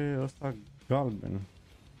mergem pe ăsta galben.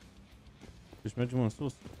 Deci mergem în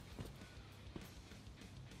sus.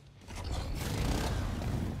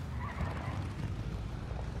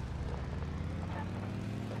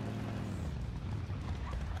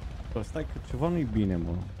 Bă, stai că ceva nu-i bine,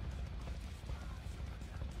 mă.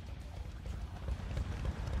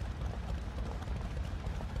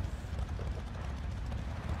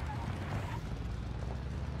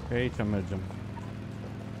 Pe aici mergem.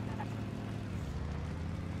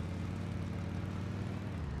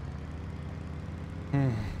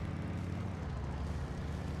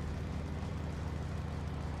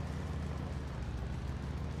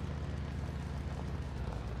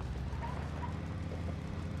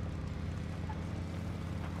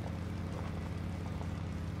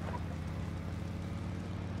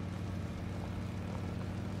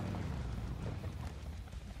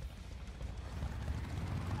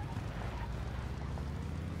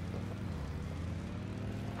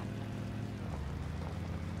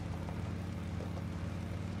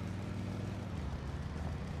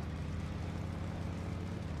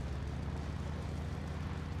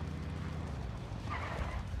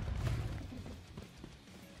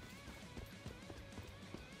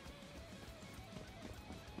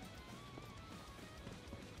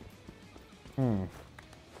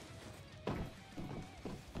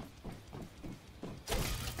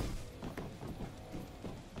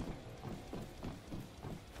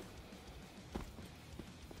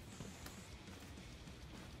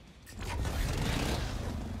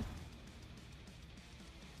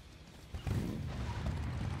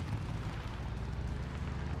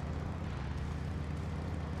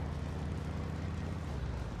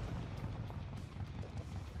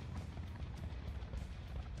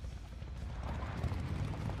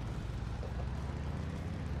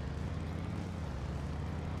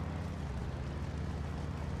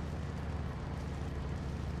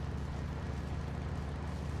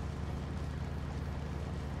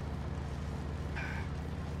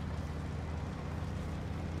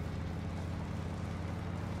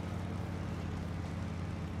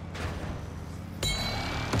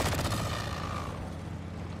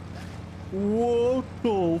 What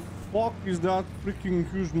the fuck is that freaking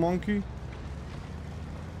huge monkey?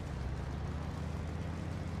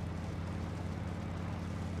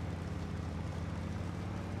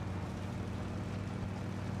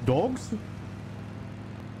 Dogs?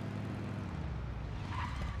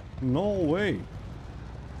 No way.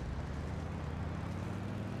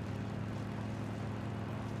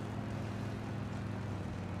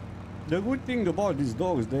 The good thing about these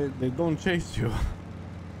dogs, they don't chase you.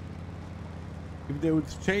 If they would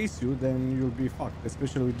chase you, then you'll be fucked,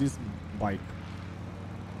 especially with this bike.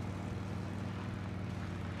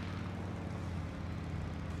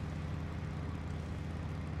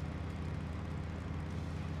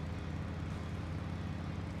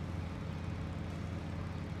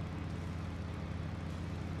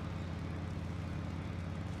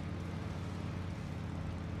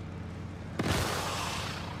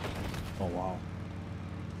 Oh wow.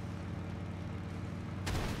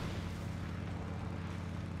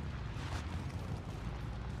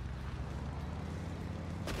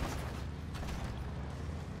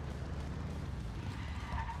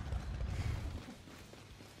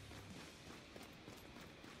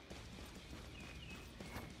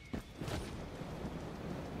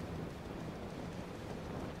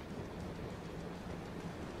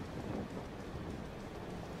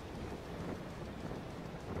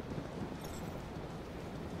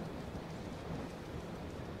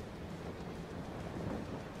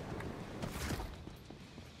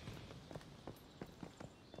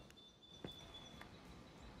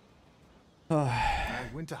 I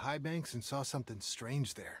went to High Banks and saw something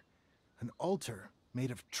strange there. An altar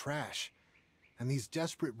made of trash. And these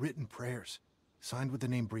desperate written prayers, signed with the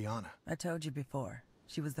name Brianna. I told you before,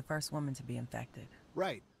 she was the first woman to be infected.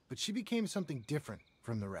 Right, but she became something different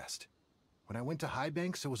from the rest. When I went to High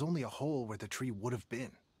Banks, there was only a hole where the tree would have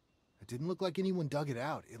been. It didn't look like anyone dug it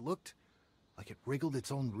out. It looked like it wriggled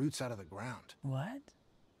its own roots out of the ground. What?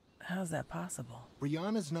 How's that possible?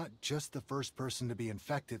 Brianna's not just the first person to be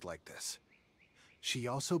infected like this. She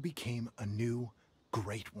also became a new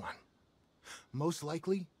Great One. Most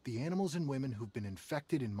likely, the animals and women who've been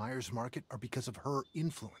infected in Myers Market are because of her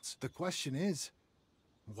influence. The question is,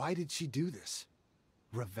 why did she do this?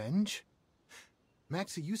 Revenge?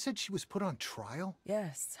 Maxie, you said she was put on trial?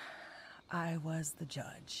 Yes, I was the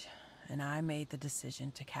judge, and I made the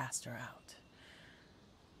decision to cast her out.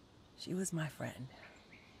 She was my friend,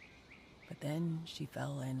 but then she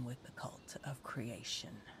fell in with the cult of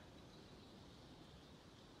creation.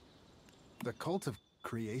 The Cult of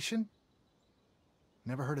Creation?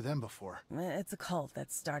 Never heard of them before. It's a cult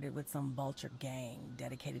that started with some vulture gang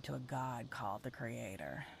dedicated to a god called the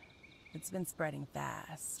Creator. It's been spreading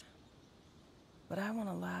fast. But I won't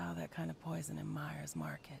allow that kind of poison in Myers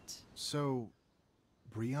Market. So,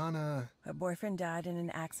 Brianna... Her boyfriend died in an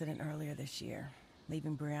accident earlier this year,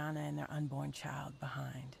 leaving Brianna and their unborn child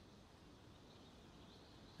behind.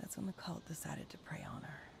 That's when the cult decided to prey on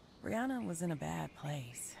her. Brianna was in a bad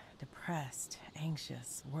place. Depressed,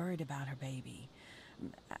 anxious, worried about her baby.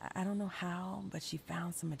 I don't know how, but she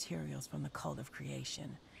found some materials from the Cult of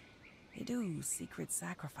Creation. They do secret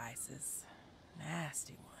sacrifices.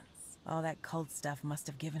 Nasty ones. All that cult stuff must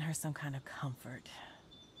have given her some kind of comfort.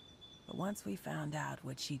 But once we found out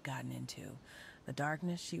what she'd gotten into, the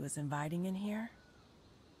darkness she was inviting in here,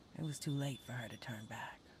 it was too late for her to turn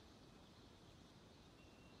back.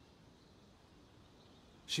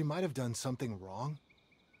 She might have done something wrong,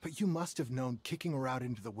 but you must have known kicking her out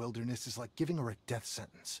into the wilderness is like giving her a death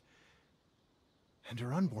sentence. And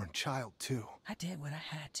her unborn child, too. I did what I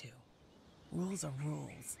had to. Rules are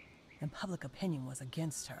rules, and public opinion was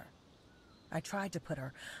against her. I tried to put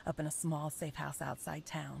her up in a small, safe house outside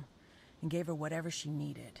town, and gave her whatever she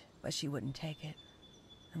needed, but she wouldn't take it,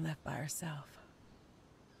 and left by herself.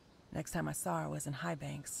 Next time I saw her was in High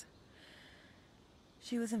Banks,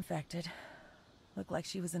 She was infected. Looked like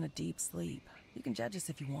she was in a deep sleep. You can judge us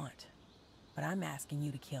if you want. But I'm asking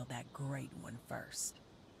you to kill that great one first.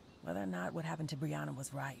 Whether or not what happened to Brianna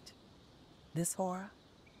was right. This horror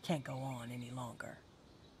can't go on any longer.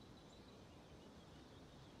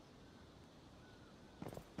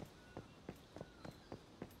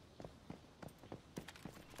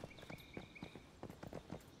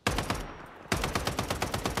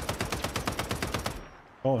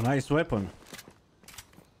 Oh, nice weapon.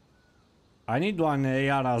 I need one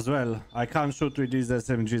AR as well. I can't shoot with these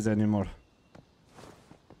SMGs anymore.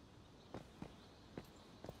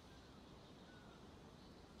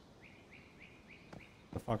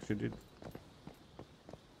 The fuck she did?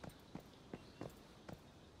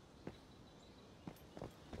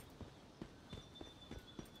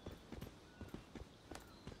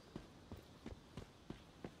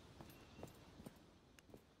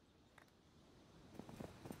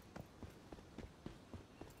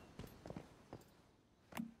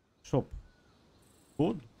 Shop.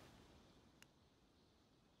 Food?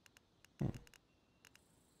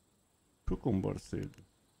 Cucumber seed.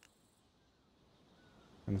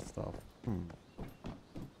 And stuff.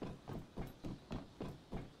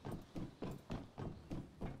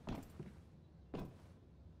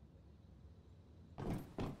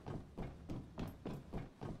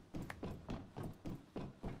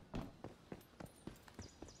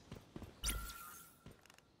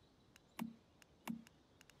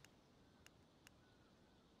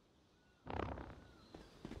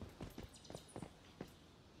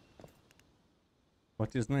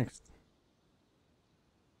 What is next?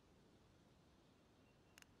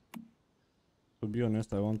 To be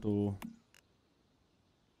honest, I want to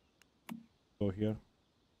go here,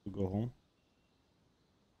 to go home.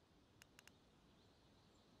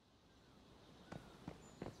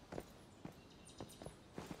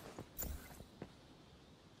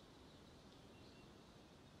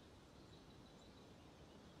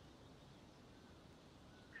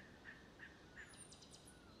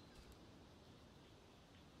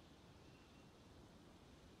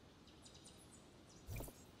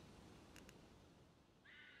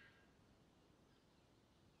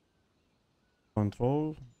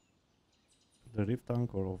 Control the rift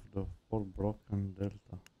anchor of the 4 broken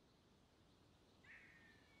delta.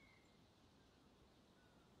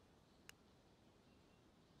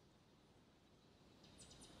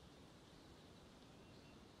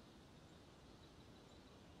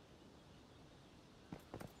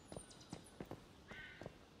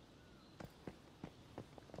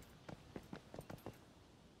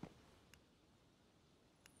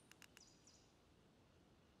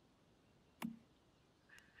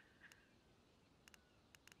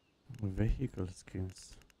 Vehicle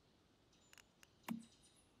skins.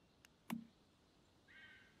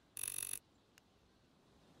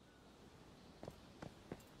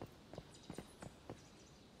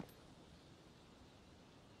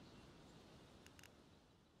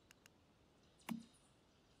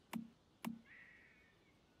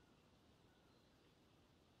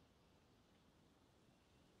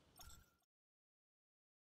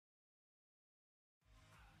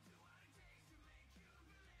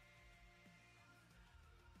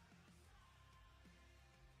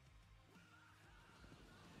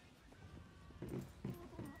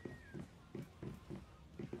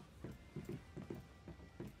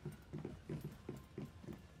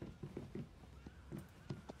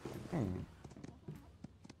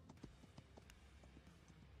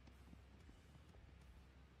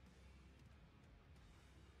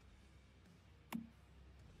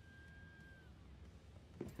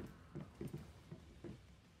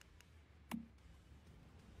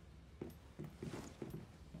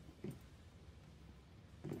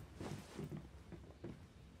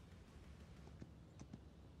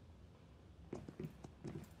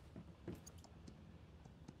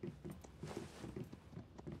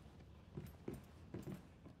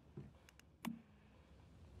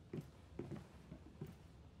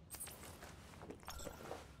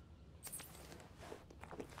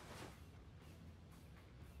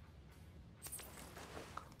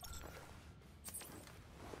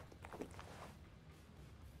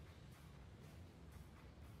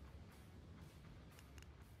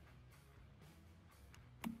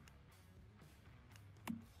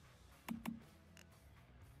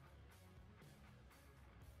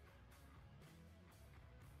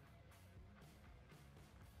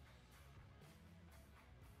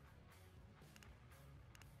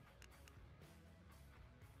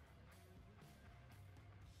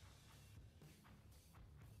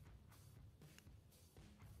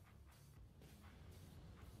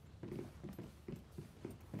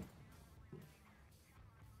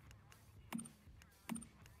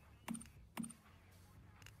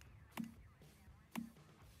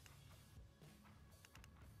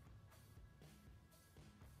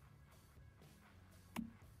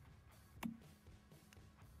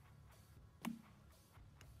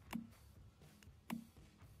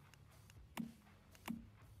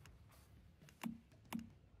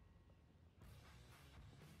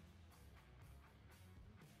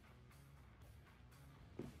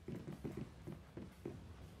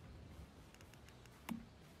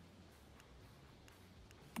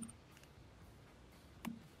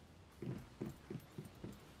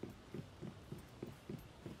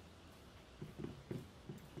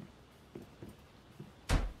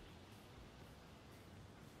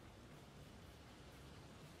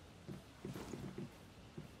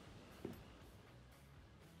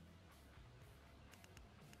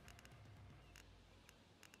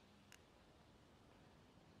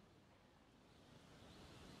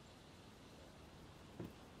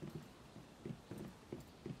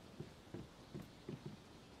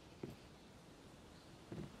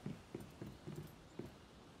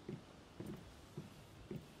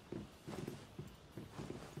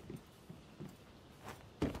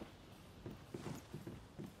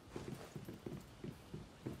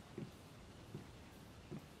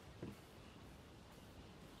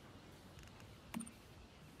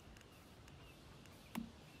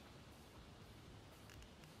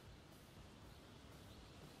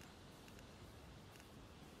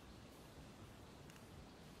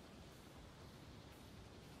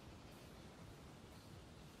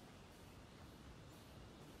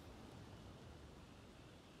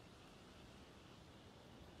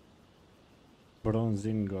 Bronze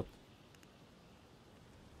ingot.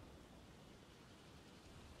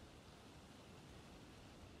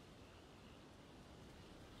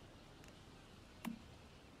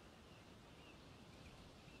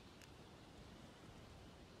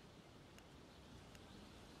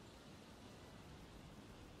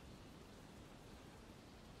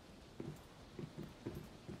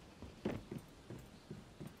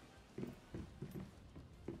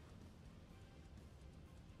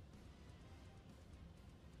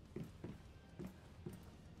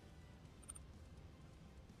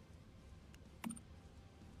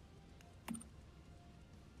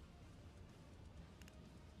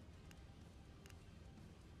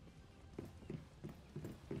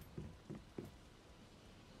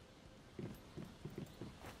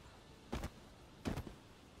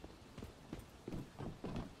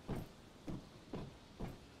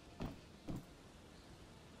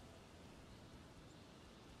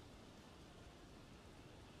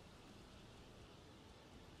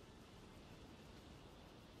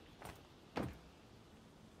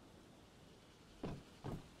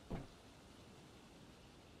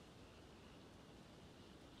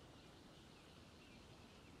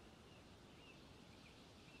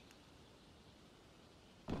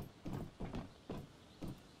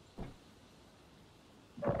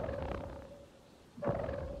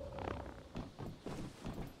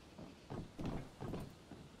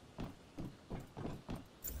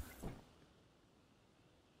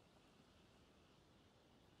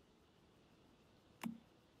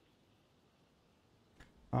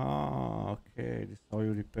 Ah, okay, this is how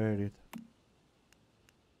you repair it.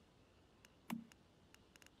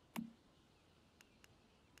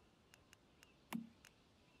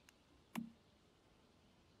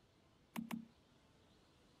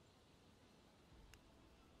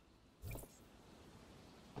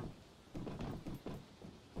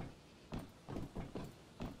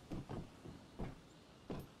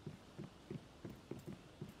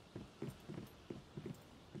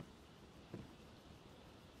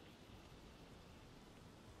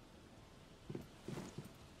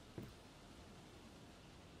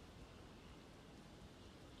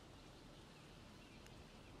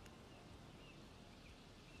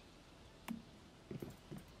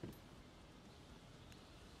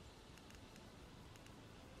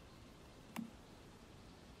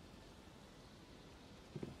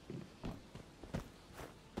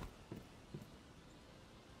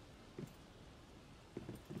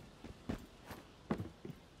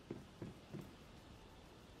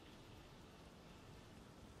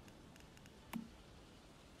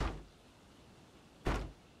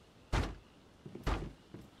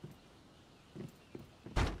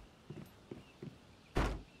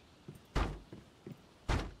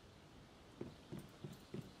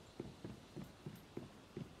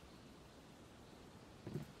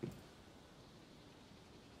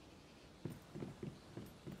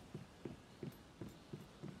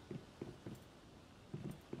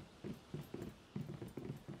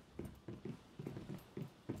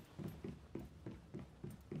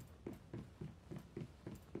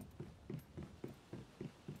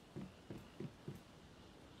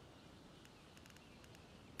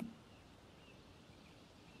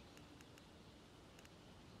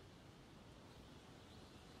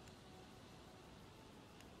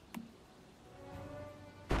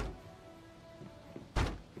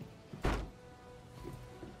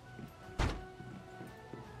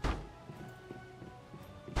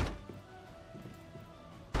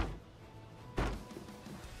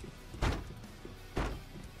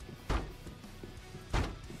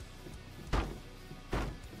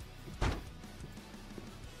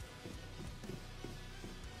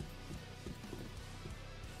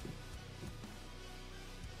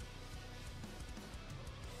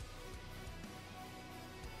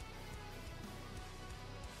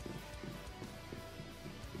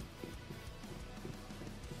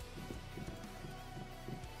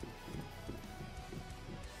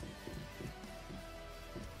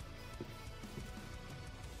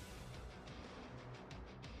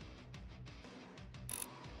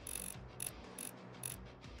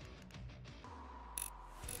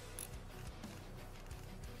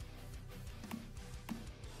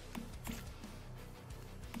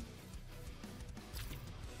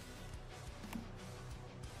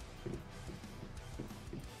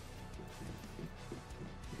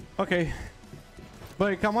 Ok.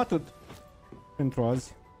 Băi, cam atât pentru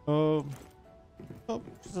azi.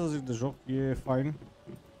 Ce să zic de joc, e fain.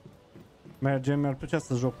 Merge, mi-ar plăcea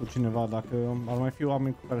să joc cu cineva, dacă ar mai fi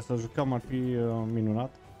oameni cu care să jucăm, ar fi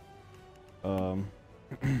minunat.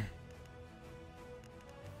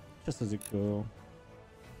 Ce să zic,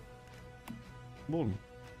 Bun.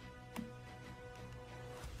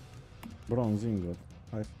 Bronz ingot.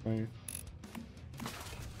 Hai să mai...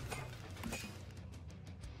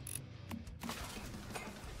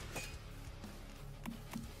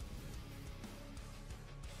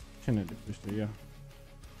 Ce ne lipsește? Ia.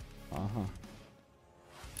 Aha.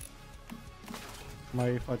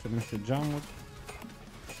 Mai facem niște geamuri.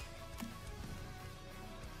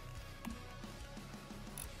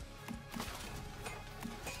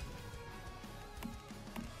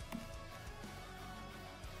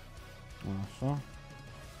 Așa.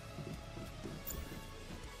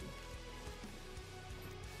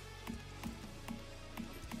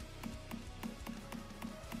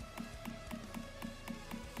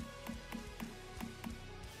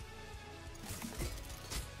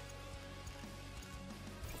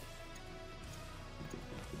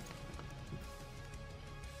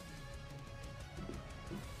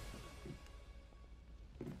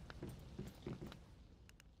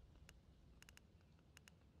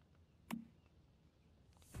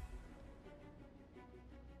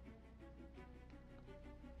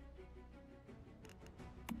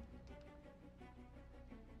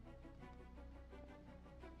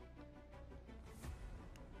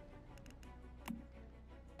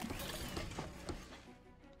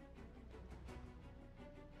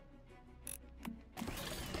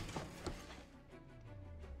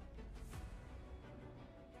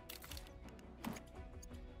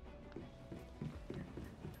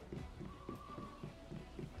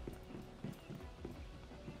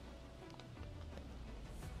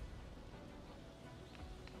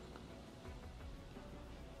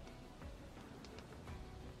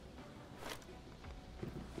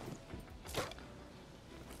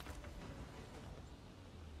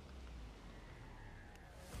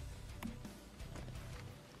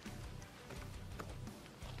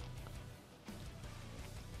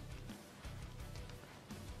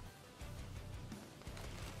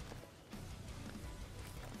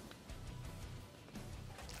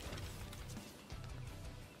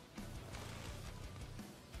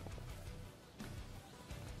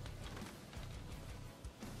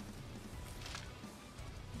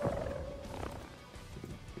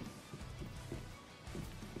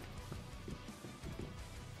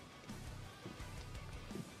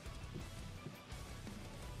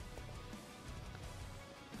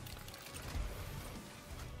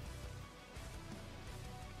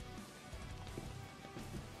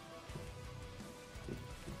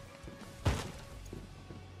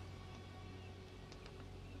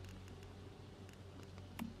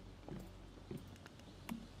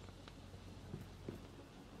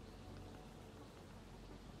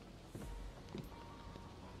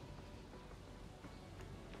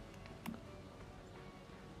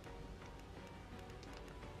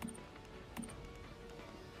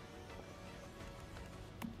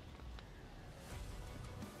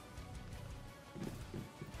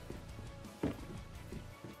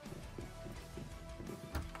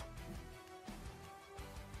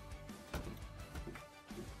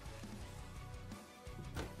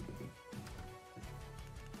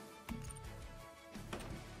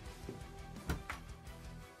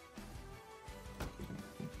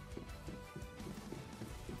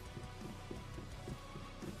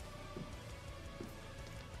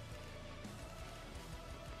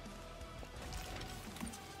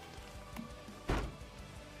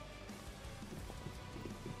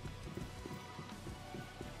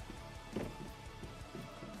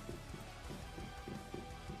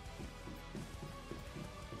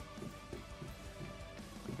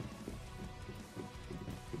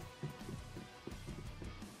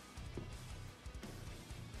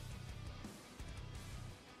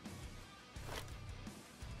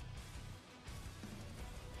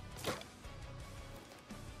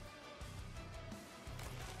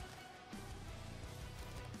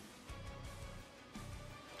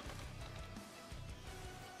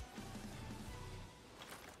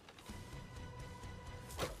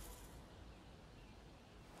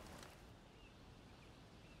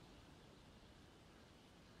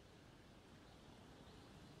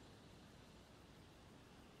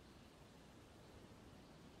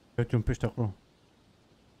 Uite un pește acolo.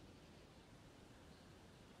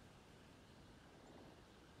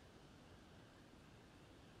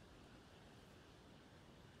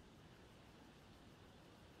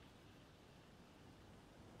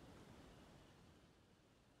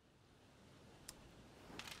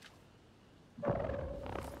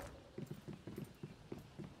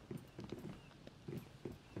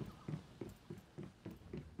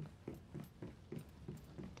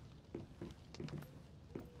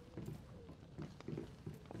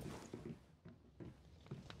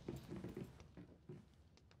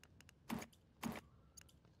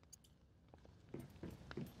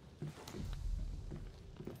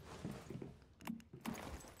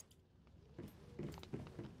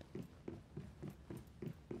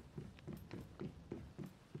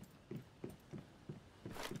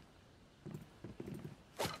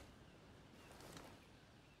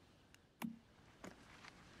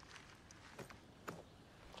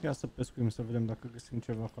 Ia să pescuim să vedem dacă găsim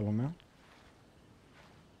ceva ca lumea.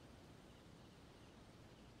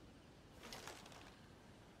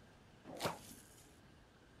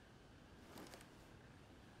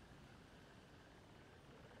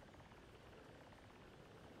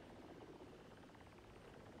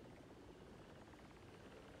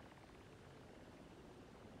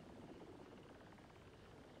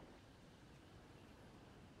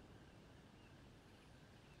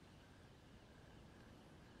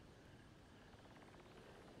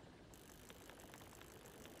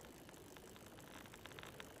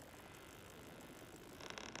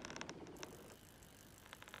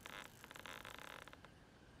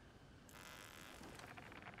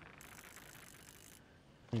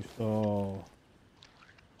 Mișto.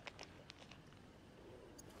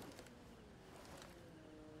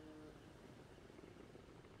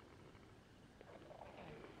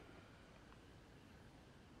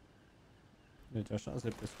 Deci așa se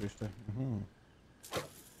pescuiește.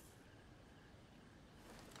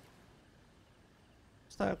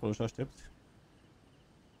 Stai acolo și aștepți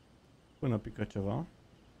până pică ceva.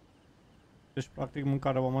 Deci practic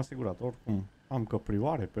mâncarea v-am asigurat. Oricum am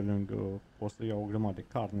căprioare pe lângă, pot să iau o grămadă de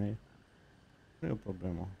carne. Nu e o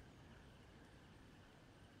problemă.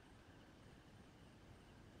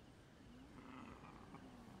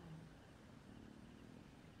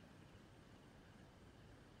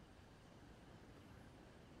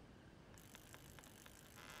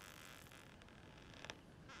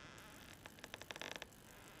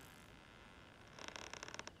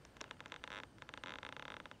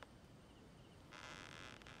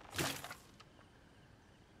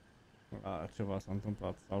 Ceva s-a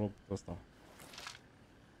întâmplat, s-a rupt ăsta.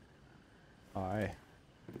 Hai.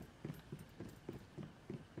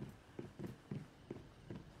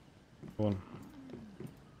 Bun.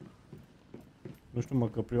 Nu știu, mă,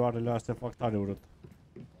 că prioarele astea fac tare urât.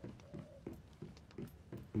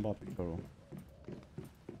 Îmi bat picărul.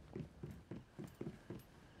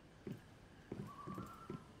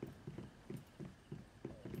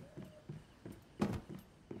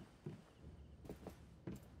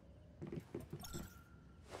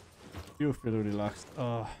 You feel relaxed.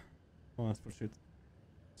 În sfârșit.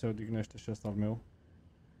 Se odihnește și ăsta al meu.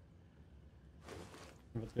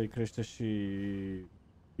 Văd că îi crește și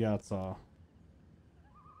viața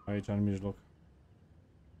aici în mijloc.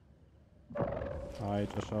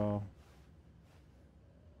 Aici așa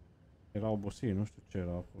era obosit, nu știu ce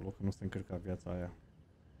era acolo, că nu se încărca viața aia.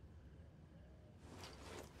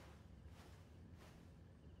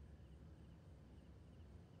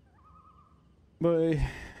 Băi,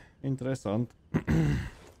 interesant.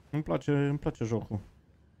 îmi place jocul.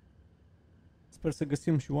 Sper să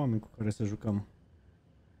găsim și oameni cu care să jucăm.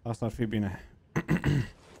 Asta ar fi bine.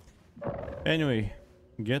 Anyway,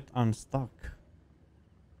 get unstuck.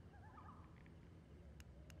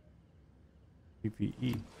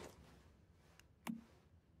 PvE.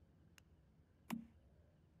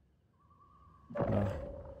 Da.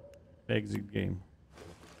 Exit game.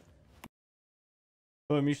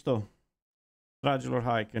 Bă, mișto. Dragilor,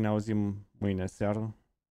 hai că ne auzim mâine seară.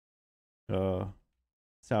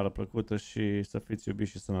 Seară plăcută și să fiți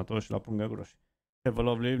iubiți și sănătoși la punga groși. Have a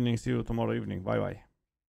lovely evening, see you tomorrow evening. Bye bye.